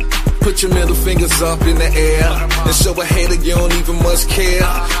niggas. Put your middle fingers up in the air and show a hater you don't even much care.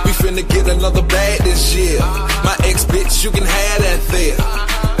 We finna get another bag this year. My ex bitch, you can have that there.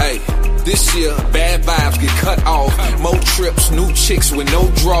 Hey, this year, bad vibes get cut off. More trips, new chicks with no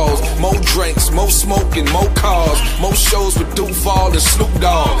draws. More drinks, more smoking, more cars. More shows with Duval and Snoop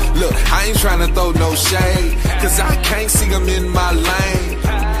Dogg. Look, I ain't tryna throw no shade, cause I can't see them in my lane.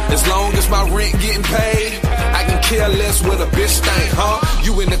 As long as my rent getting paid, I can care less what a bitch think, huh?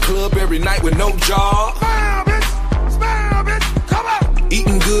 You in the club every night with no job. Smile, bitch. Smile, bitch. Come on.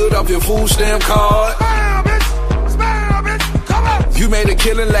 Eating good off your food stamp card. Smile, bitch. Smile, bitch. Come on. You made a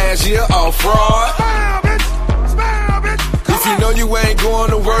killing last year off fraud. Smile, bitch. Smile, bitch. Come if you know you ain't going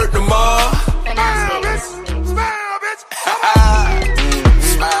to work tomorrow. Smile, bitch. Smile, bitch. Come on.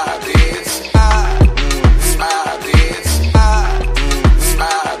 Smile, bitch. Smile, bitch.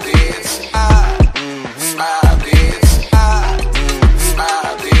 Smile, bitch. Smile, bitch. Smile,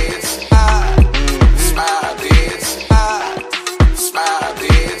 bitch. Smile, bitch. Smile,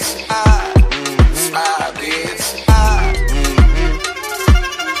 bitch. Smile, bitch.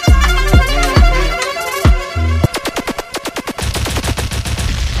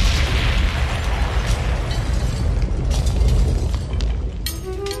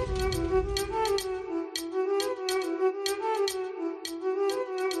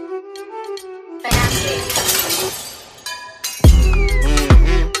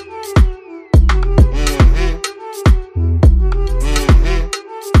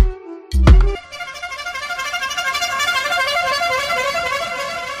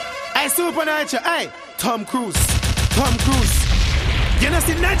 Supernatural, hey, Tom Cruise. You know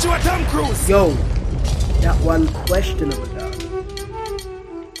see natural Tom Cruise. Yo, that one questionable dog.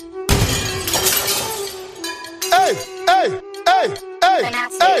 Hey.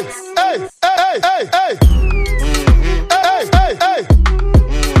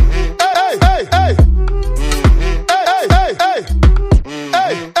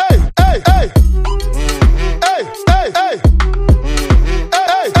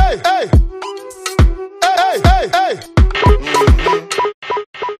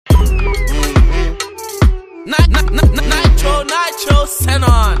 Nitro, send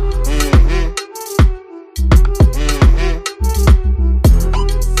on.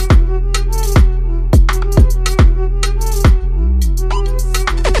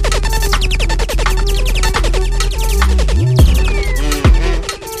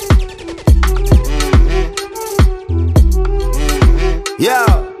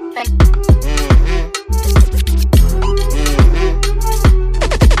 Yeah.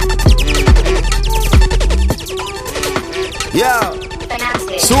 Yeah.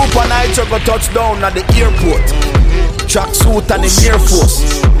 Super Nitro go touch down at the airport. Track suit and the Air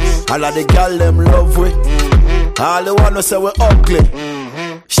Force. All of the gal them love we. All the one who say we ugly.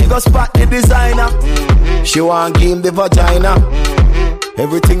 She go spot the designer. She want give him the vagina.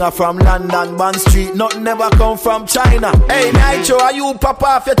 Everything are from London, Bond Street. Nothing never come from China. Hey Nitro, are you pop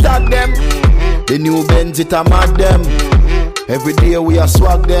off you tag them? The new Benz it a mad them. Every day we a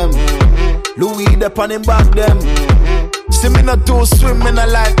swag them. Louis the pan him back them. See me not too swim, me not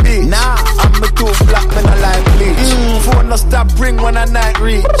like beach. Nah, I'm me too black, me not like bleach. Phone no stop ring when a night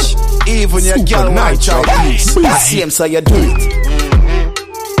reach. Even your girl might try please. I see him so you do it.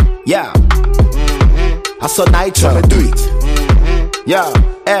 Yeah, I saw Nitro do it. Yeah,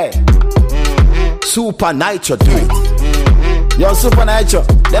 hey, Super Nitro do it. Yo, Super Nitro,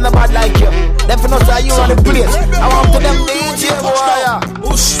 they not bad like you. They for not say you on the place. I want to them DJ boy.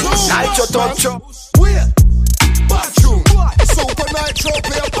 Nitro touch you. Bad tune. Super Nitro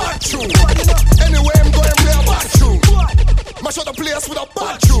play a bad tune. Anyway, I'm going play a bad tune. Mash up the place with a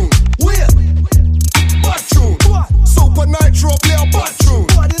bad tune. Bad tune. Super Nitro play a bad tune.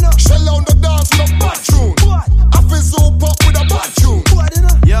 Shell down the dance with a bad tune. I feel super up with a bad tune.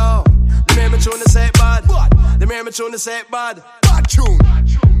 Yo, the man me tune to say it bad. The man me tune to say it bad. Bad tune.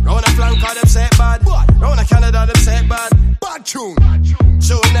 Round a flank them say it bad. Round a Canada them say it bad. Bad tune.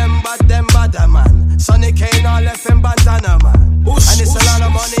 Tune them bad man. Sonny Kane all left in bandana man. And it's a lot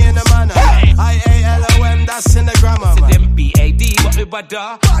of money in the manner. IALOM, that's in the grammar man. Them BAD, what we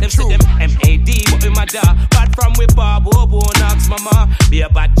bada. Them say them MAD, what we mada. Bad from we bar, bobo, knocks mama. Be a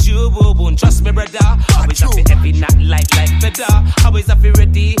bad Jew, bobo, trust me brother. Always have to heavy, not like feather. Always have to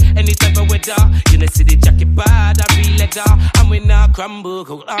ready, any type of weather. You know see the jacket bad, I real leather. And we not crumble,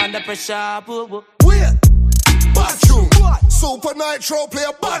 go under pressure, bobo. Bad tune. Super Nitro play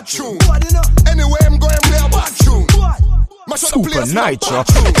a bad tune. Anyway, I'm going play a bad tune. Mash up the place with a bad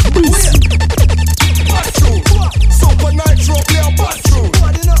tune. Bad tune. Super Nitro play a bad tune.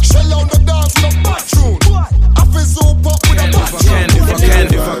 Shell down the dance with a bad tune. I feel super with a bad tune.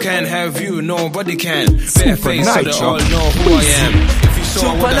 If I can have you, nobody can. Bare face so they all know who I am. If you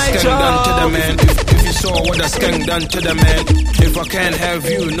saw what the skank done to the man, if you saw what the skank done to the man, if I can't have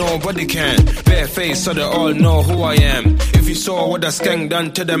you, nobody can. Bare face so they all know who I am. If you saw what the skank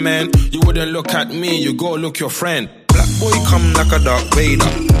done to the man, you wouldn't look at me, you go look your friend. Black boy come like a Darth Vader.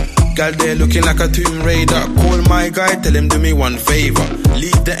 Girl there looking like a Tomb Raider. Call my guy, tell him do me one favor.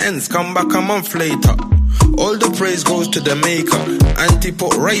 Leave the ends, come back a month later. All the praise goes to the maker. Auntie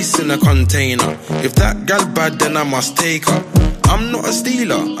put rice in a container. If that gal bad, then I must take her. I'm not a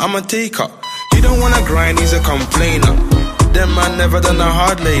stealer, I'm a taker. He don't wanna grind, he's a complainer. Them man never done a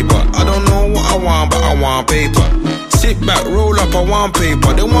hard labor. I don't know what I want, but I want paper. Sit back, roll up, I want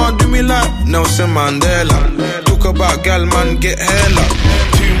paper. They want do me like Nelson Mandela. Talk about gal, man, get hella.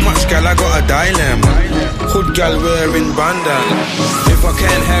 Too much gal, I got a dilemma. Hood gal wearing bandana. If I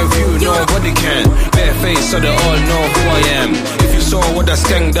can't have you, nobody can. Bare face so they all know who I am. If you saw what the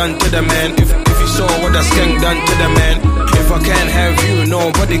skank done to the man, if you saw what the skank done to the man, if I can't have you,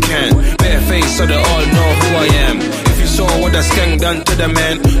 nobody can. Bare face so they all know who I am. If you saw what the skank done to the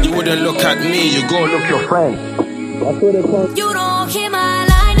man, you wouldn't look at me, you go look your friend. You don't hear my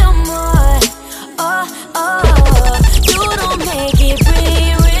line no more. Oh, oh, you don't make it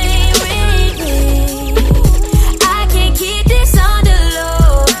ring, ring, ring, ring. I can't keep this on the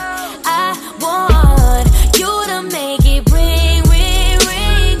low. I want you to make it ring, ring,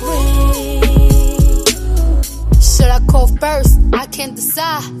 ring, ring. Should I call first? I can't can't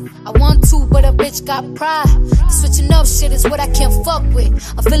decide. I want to, but a bitch got pride. The switching up shit is what I can't fuck with.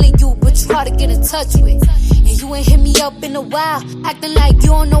 I'm feeling you, but you hard to get in touch with. And you ain't hit me up in a while, acting like you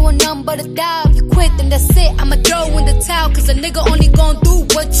don't know a number but a dial. You quit, then that's it, I'ma throw in the towel. Cause a nigga only gon' do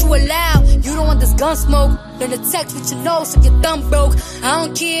what you allow. You don't want this gun smoke, learn to text with your nose so your thumb broke. I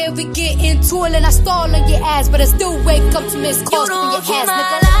don't care if we get into it and I stall on your ass, but I still wake up to miss calls from your ass, nigga. You don't keep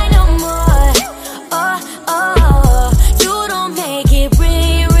my line no more. You don't make it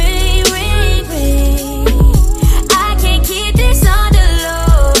ring, ring, ring, ring. I can't keep this on the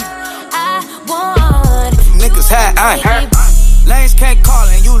low. I want niggas had iron. Lanes can't call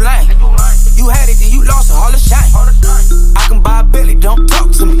and you lame. You had it and you lost it, all the shine. I can buy a Billy, don't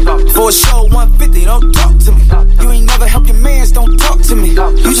talk to me. For a show 150, don't talk to me. You ain't never help your mans, don't talk to me.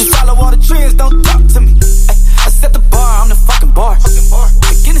 You just follow all the trends, don't talk to me. I set the bar, I'm the fucking bar.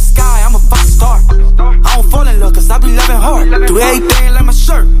 Like in the sky, I'm a fucking star. I don't fall in love cause I be loving hard. Do everything like my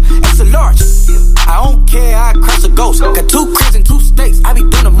shirt, it's a large. I don't care, I crush a ghost. Got 2 cribs and 2 states, I be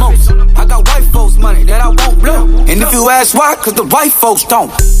doing the most. I got white folks money that I won't blow. And if you ask why, cause the white folks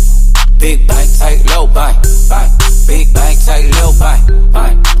don't. Big bank, tight, low bank, bank. Big bank, tight, low bank,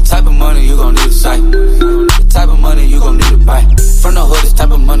 bank. Type of money you gon' need to sight. The type of money you gon' need to buy. From the hood, this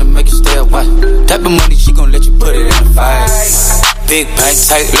type of money make you stay away. Type of money she gon' let you put it in the fight. Big bank,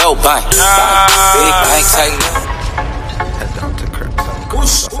 tight, low bank, bank. Big bank, tight, low. Head down to Crips and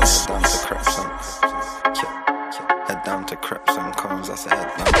Combs. Head down to Crips and Combs. I said head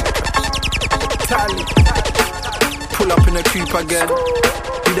down to Crips. Pull up in a coupe again.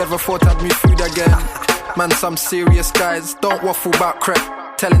 You never thought I'd meet food again. Man, some serious guys. Don't waffle about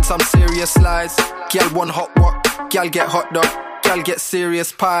crap. Telling some serious lies. Gyal want hot what? Gyal get hot dog. Gyal get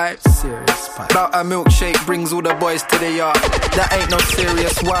serious pie. Bout a milkshake brings all the boys to the yard. That ain't no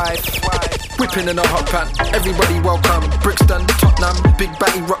serious wife. Whipping in a hot pan. Everybody welcome. Brixton, Tottenham, Big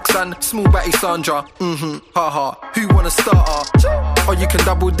Batty Roxanne, Small Batty Sandra. Haha. Who wanna start her? Or you can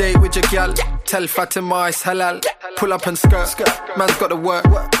double date with your gyal. Tell Fatima it's halal. Pull up and skirt. Man's got to work.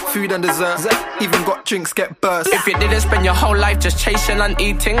 Food and dessert. Even got drinks get burst. If you didn't spend your whole life just chasing and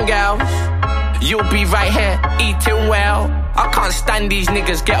eating girls, you'll be right here eating well. I can't stand these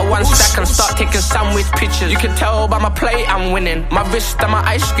niggas. Get one stack and start taking sandwich pictures. You can tell by my plate I'm winning. My wrist and my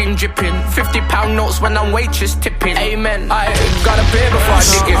ice cream dripping. £50 notes when I'm waitress tipping. Amen. I got a beer before I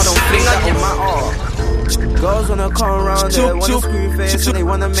dig it. I don't fling that in my arm. Girls wanna come around there, wanna screw face and they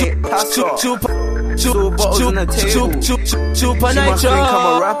wanna make pass off. Two bottles on the table. She must think I'm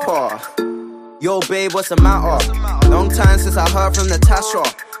a rapper. Yo babe, what's the matter? Long time since I heard from Natasha.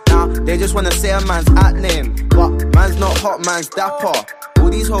 Now they just wanna say a man's at name, but man's not hot, man's dapper. All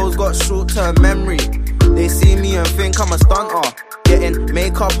these hoes got short-term memory. They see me and think I'm a stunter. Getting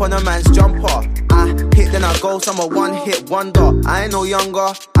makeup on a man's jumper. I hit then I go, I'm a one-hit wonder. I ain't no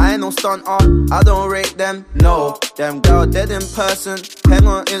younger, I ain't no stunter. I don't rate them, no. Them girl dead in person, pen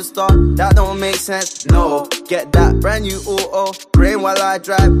on Insta, that don't make sense, no. Get that brand new auto, brain while I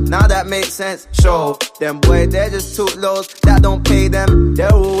drive, now that makes sense, show. Them boy, they're just toot lows, that don't pay them,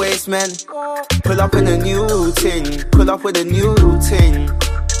 they're all waste men. Pull up in a new ting, pull up with a new ting.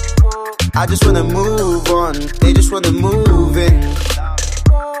 I just wanna move on, they just wanna move in.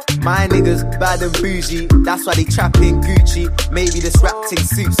 My niggas bad and bougie, that's why they trapping Gucci. Maybe this rap thing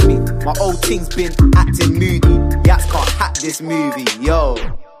suits me. My old thing's been acting moody. Yats can't hack this movie, yo.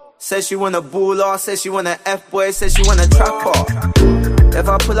 Says she want a baller, says she want an F-boy, says she want a trapper. If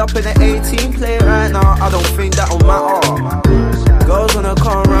I pull up in an 18 play right now, I don't think that'll matter. Girls wanna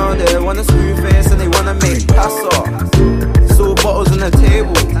come around, they wanna screw face and they wanna make pass off. Saw bottles on the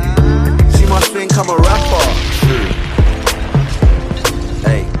table, she must think I'm a rapper.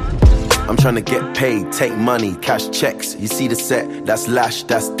 Hey, I'm trying to get paid, take money, cash checks. You see the set, that's Lash,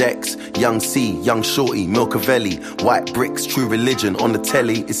 that's Dex. Young C, Young Shorty, Milcavelli. White bricks, True Religion, on the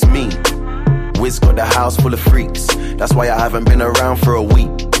telly, it's me. Wiz got the house full of freaks, that's why I haven't been around for a week.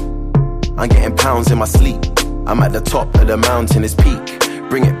 I'm getting pounds in my sleep, I'm at the top of the mountain, it's peak.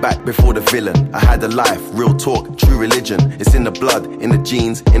 Bring it back before the villain. I had a life, real talk, true religion. It's in the blood, in the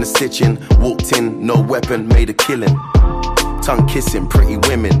jeans, in the stitching. Walked in, no weapon, made a killing. Tongue kissing, pretty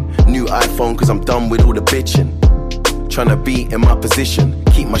women. New iPhone cause I'm done with all the bitching. Tryna be in my position.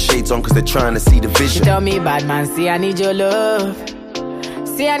 Keep my shades on cause they're trying to see the vision. She tell me, bad man, see I need your love.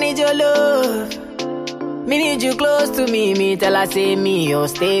 See I need your love. Me need you close to me. Me tell her say me, oh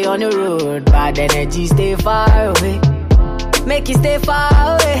stay on the road. Bad energy, stay far away. Make you stay far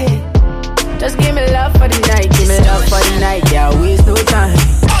away. Just give me love for the night. Give me love for the night. Yeah, waste no time.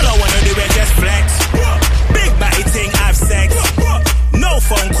 All I wanna do is just flex. Big batty thing, have sex. No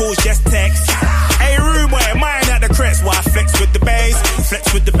phone calls, just text. Hey, rude boy, mine at the crest while I flex with the bass.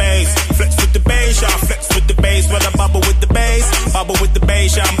 flex with the bass, flex with the bass, yeah, flex with the bass. When I bubble with the bass, bubble with the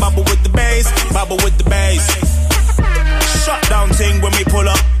bass, yeah, bubble with the bass, bubble with the bass. Shut down ting when we pull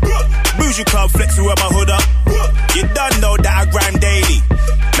up. Bougie club, flex with my hood up. You done know that I grind daily.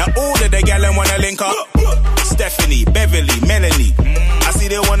 Now all of the gal wanna link up. Stephanie, Beverly, Melanie. I see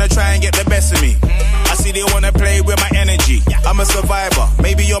they wanna try and get the best of me. I see they wanna play with my energy. I'm a survivor,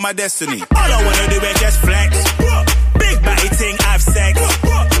 maybe you're my destiny. All I wanna do is just flex. Big body ting, I've sex.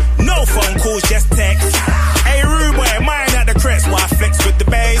 No phone calls, just text. Hey rude boy, mine at the crest. Why flex with the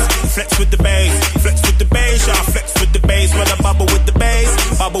bass, flex with the bass, flex with the bass, yeah, flex with the bass. When I bubble with the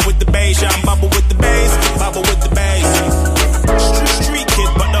bass, bubble with the bass, yeah, bubble with the bass, bubble with the bass. Street kid,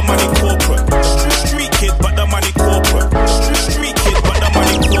 but the money corporate. Street kid, but the money corporate. Street kid, but the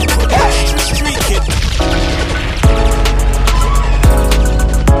money corporate. Street kid.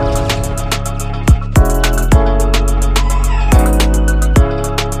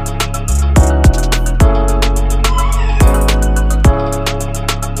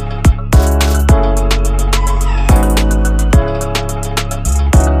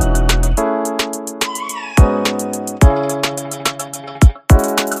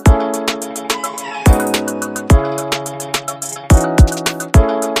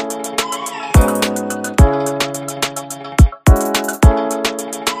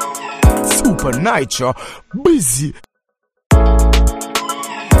 Nitro, busy.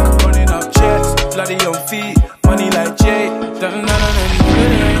 Running up checks, bloody on feet, money like Jay.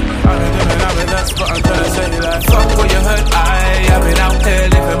 That's what I'm trying to say. Like, fuck what you heard. I've been out here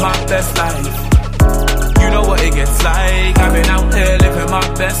living my best life. You know what it gets like. I've been out here living my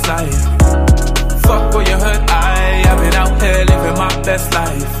best life. Fuck what you heard. I've been out here living my best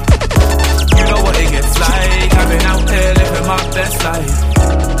life. You know what it gets like. I've been out here living my best life.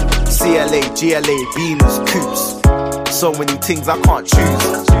 CLA, GLA, beamers, coops. So many things I can't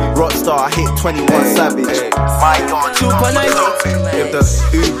choose. Rockstar, I hit 21 Savage. My God, if the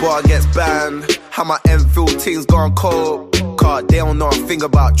Uber gets banned, how my Enfield things gone cold. Car, they don't know a thing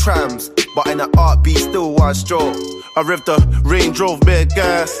about trams, but in the heartbeat still one stroke. I revved the Range Rover, bare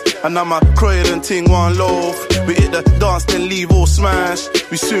gas, and now my Croydon ting one loaf. We hit the dance, then leave all smash.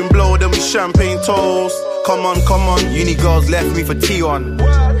 We soon blow, then we champagne toast. Come on, come on. Uni girls left me for T-on,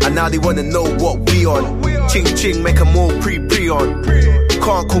 and now they wanna know what we on. Ching ching, make 'em all pre on.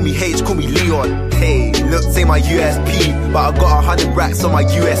 Can't call me H, call me Leon. Hey, look, say my USP, but I got 100 racks on my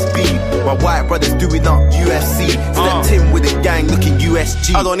USB. My white brothers doing up UFC. Stepped in with a gang looking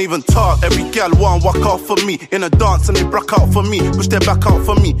USG. I don't even talk, every gal want walk out for me. In a dance and they brack out for me. Push their back out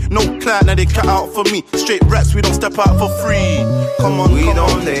for me. No client, now they cut out for me. Straight raps, we don't step out for free. Come on, we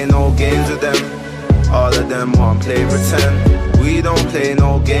don't play no games with them. All of them want play pretend. We don't play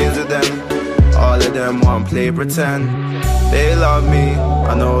no games with them. All of them want play pretend. They love me,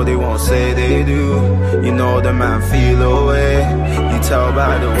 I know they won't say they do. You know the man feel away. You tell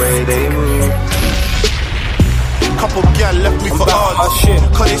by the way they move. Couple gal left me for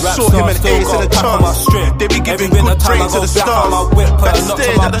odds, cause they saw him and Ace in the chance. They be giving good praise to the stars.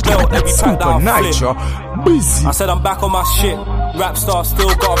 Backstage at the Super Nitro, busy. I said I'm back on my shit. Rap star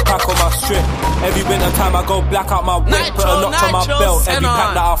still got a pack on my strip. Every winter time I go black out my whip, put a notch on my belt, every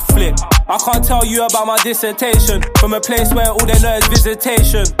pack that I flip. I can't tell you about my dissertation, from a place where all they know is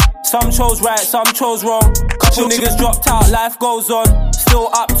visitation. Some chose right, some chose wrong. Couple niggas dropped out, life goes on. Still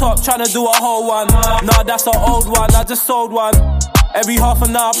up top, tryna do a whole one. Nah, that's an old one, I just sold one. Every half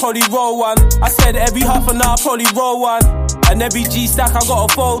an hour, probably roll one. I said every half an hour, probably roll one. And every G-stack, I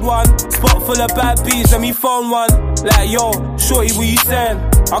gotta fold one. Spot full of bad beats, let me phone one. Like, yo, shorty, what you saying?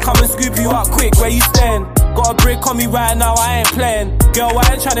 I'll come and scoop you out quick, where you staying? Got a brick on me right now, I ain't playing. Girl,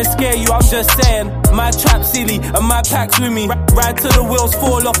 I ain't tryna scare you, I'm just saying. My trap silly, and my packs with me. Ride till the wheels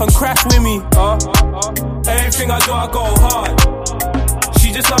fall off and crash with me. Everything I do, I go hard.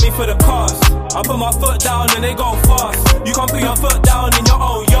 She just love me for the cost. I put my foot down and they go fast. You can put your foot down in your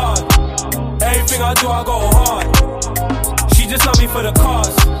own yard. Everything I do, I go hard. She just love me for the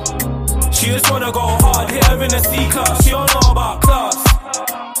cost. She just wanna go hard. Hit her in the C-class, she don't know about class.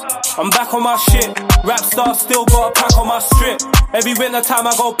 I'm back on my shit. Rap star still got a pack on my strip. Every winter time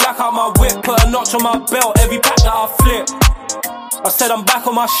I go black out my whip. Put a notch on my belt, every pack that I flip. I said I'm back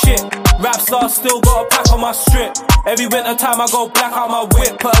on my shit. Rap star still got a pack on my strip. Every winter time I go black out my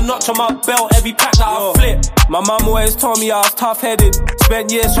whip. Put a notch on my belt, every pack that I flip. My mum always told me I was tough-headed.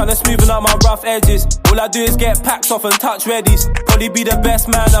 Spent years trying to smoothen out my rough edges. All I do is get packs off and touch readies. Probably be the best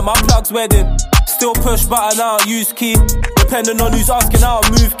man at my plug's wedding. Still push button, I don't use key. The depending on who's asking how I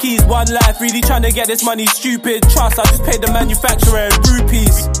move keys. One life, really trying to get this money stupid. Trust, I just paid the manufacturer in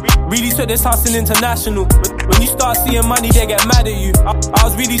rupees. Really took this hustling international. When you start seeing money, they get mad at you. I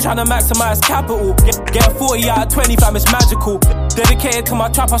was really trying to maximize capital. Get 40 out of 20, fam, it's magical. Dedicated to my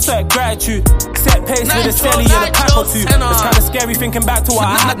trap, I swear gratitude. Set pace with a celly and a pack or two. It's kinda scary thinking back to what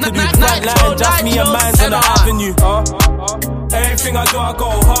I had to do. Flat line, just me and mines on the avenue. Everything I do, I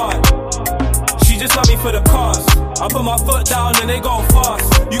go hard. She just love me for the cost. I put my foot down and they go fast.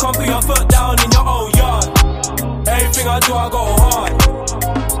 You can't put your foot down in your own yard. Everything I do, I go hard.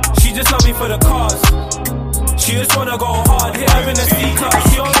 She just love me for the cause. She just wanna go hard. Hit her in the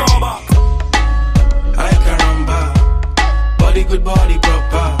C-class, she don't know about. Ay caramba, body good, body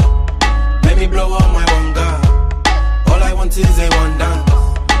proper. Make me blow on my wanga. All I want is a one dance.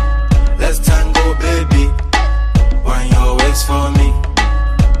 Let's tango, baby. Wine your waist for me.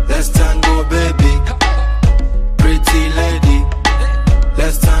 Let's tango, baby. Pretty lady.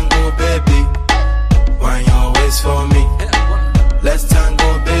 Let's tango, baby. Wine your waist for me. Let's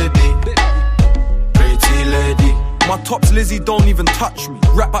tango, baby. Pretty lady. My tops Lizzie don't even touch me.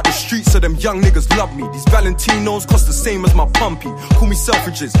 Rap out the streets so them young niggas love me. These Valentinos cost the same as my pumpy. Call me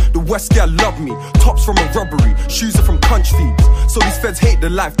Selfridges, the West girl love me. Tops from a robbery, shoes are from Crunch Feeds. So these feds hate the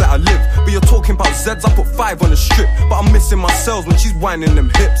life that I live. But you're talking about Zeds, I put 5 on the strip. But I'm missing my cells when she's whining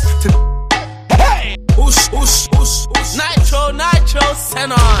them hips. Hey! Oosh, oosh, oosh, oosh. Nitro,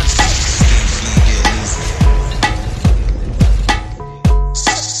 send on.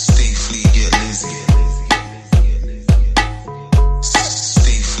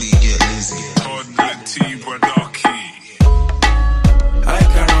 Ay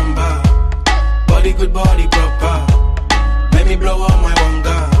caramba, body good, body proper. Make me blow on my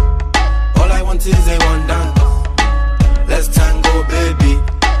wanga. All I want is a one dance. Let's tango, baby.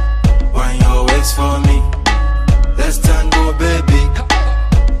 Wine your waist for me. Let's tango, baby.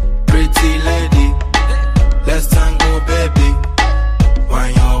 Pretty lady. Let's tango, baby.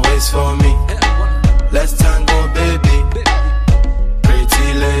 Wine your waist for me. Let's tango, baby.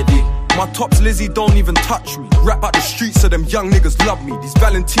 Pretty lady. My tops Lizzie don't even touch me. Rap out the streets so them young niggas love me. These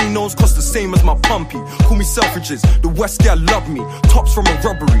Valentinos cost the same as my pumpy. Call me Selfridges, the West girl love me. Tops from a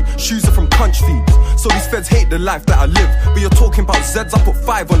robbery, shoes are from Crunch Feeds. So these feds hate the life that I live. But you're talking about Zeds, I put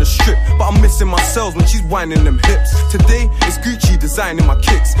 5 on the strip. But I'm missing my cells when she's whining them hips. Today, it's Gucci designing my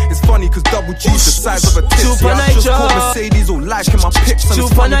kicks. It's funny cause double G's the size of a tits. Yeah, I just call Mercedes all liking my pics. And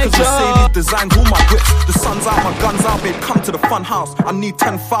it's funny cause Mercedes designs all my whips. The sun's out, my gun's out, babe, come to the fun house. I need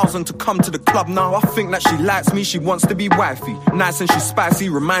 10,000 to come to the club now. I think that she likes me, she wants to be wifey. Nice and she's spicy,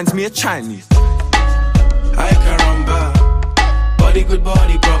 reminds me of Chinese. Ay caramba, body good,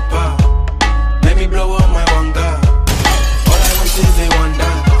 body proper. Make me blow on my wanga. All I want is a one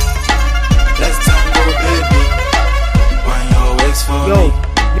dance. Let's tango, baby. Wine your waist for me.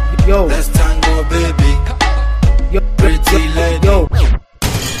 Yo. Let's tango, baby. Pretty lady.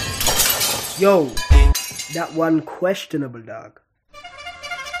 Yo. That one questionable, dog.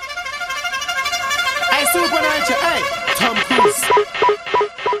 Hey, Supernature, hey, Tom Cruise.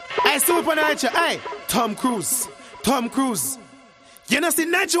 Hey, Supernature, hey, Tom Cruise. Tom Cruise. You know, see,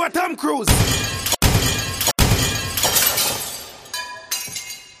 Nature Tom Cruise.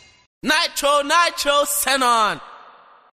 Nitro, send on.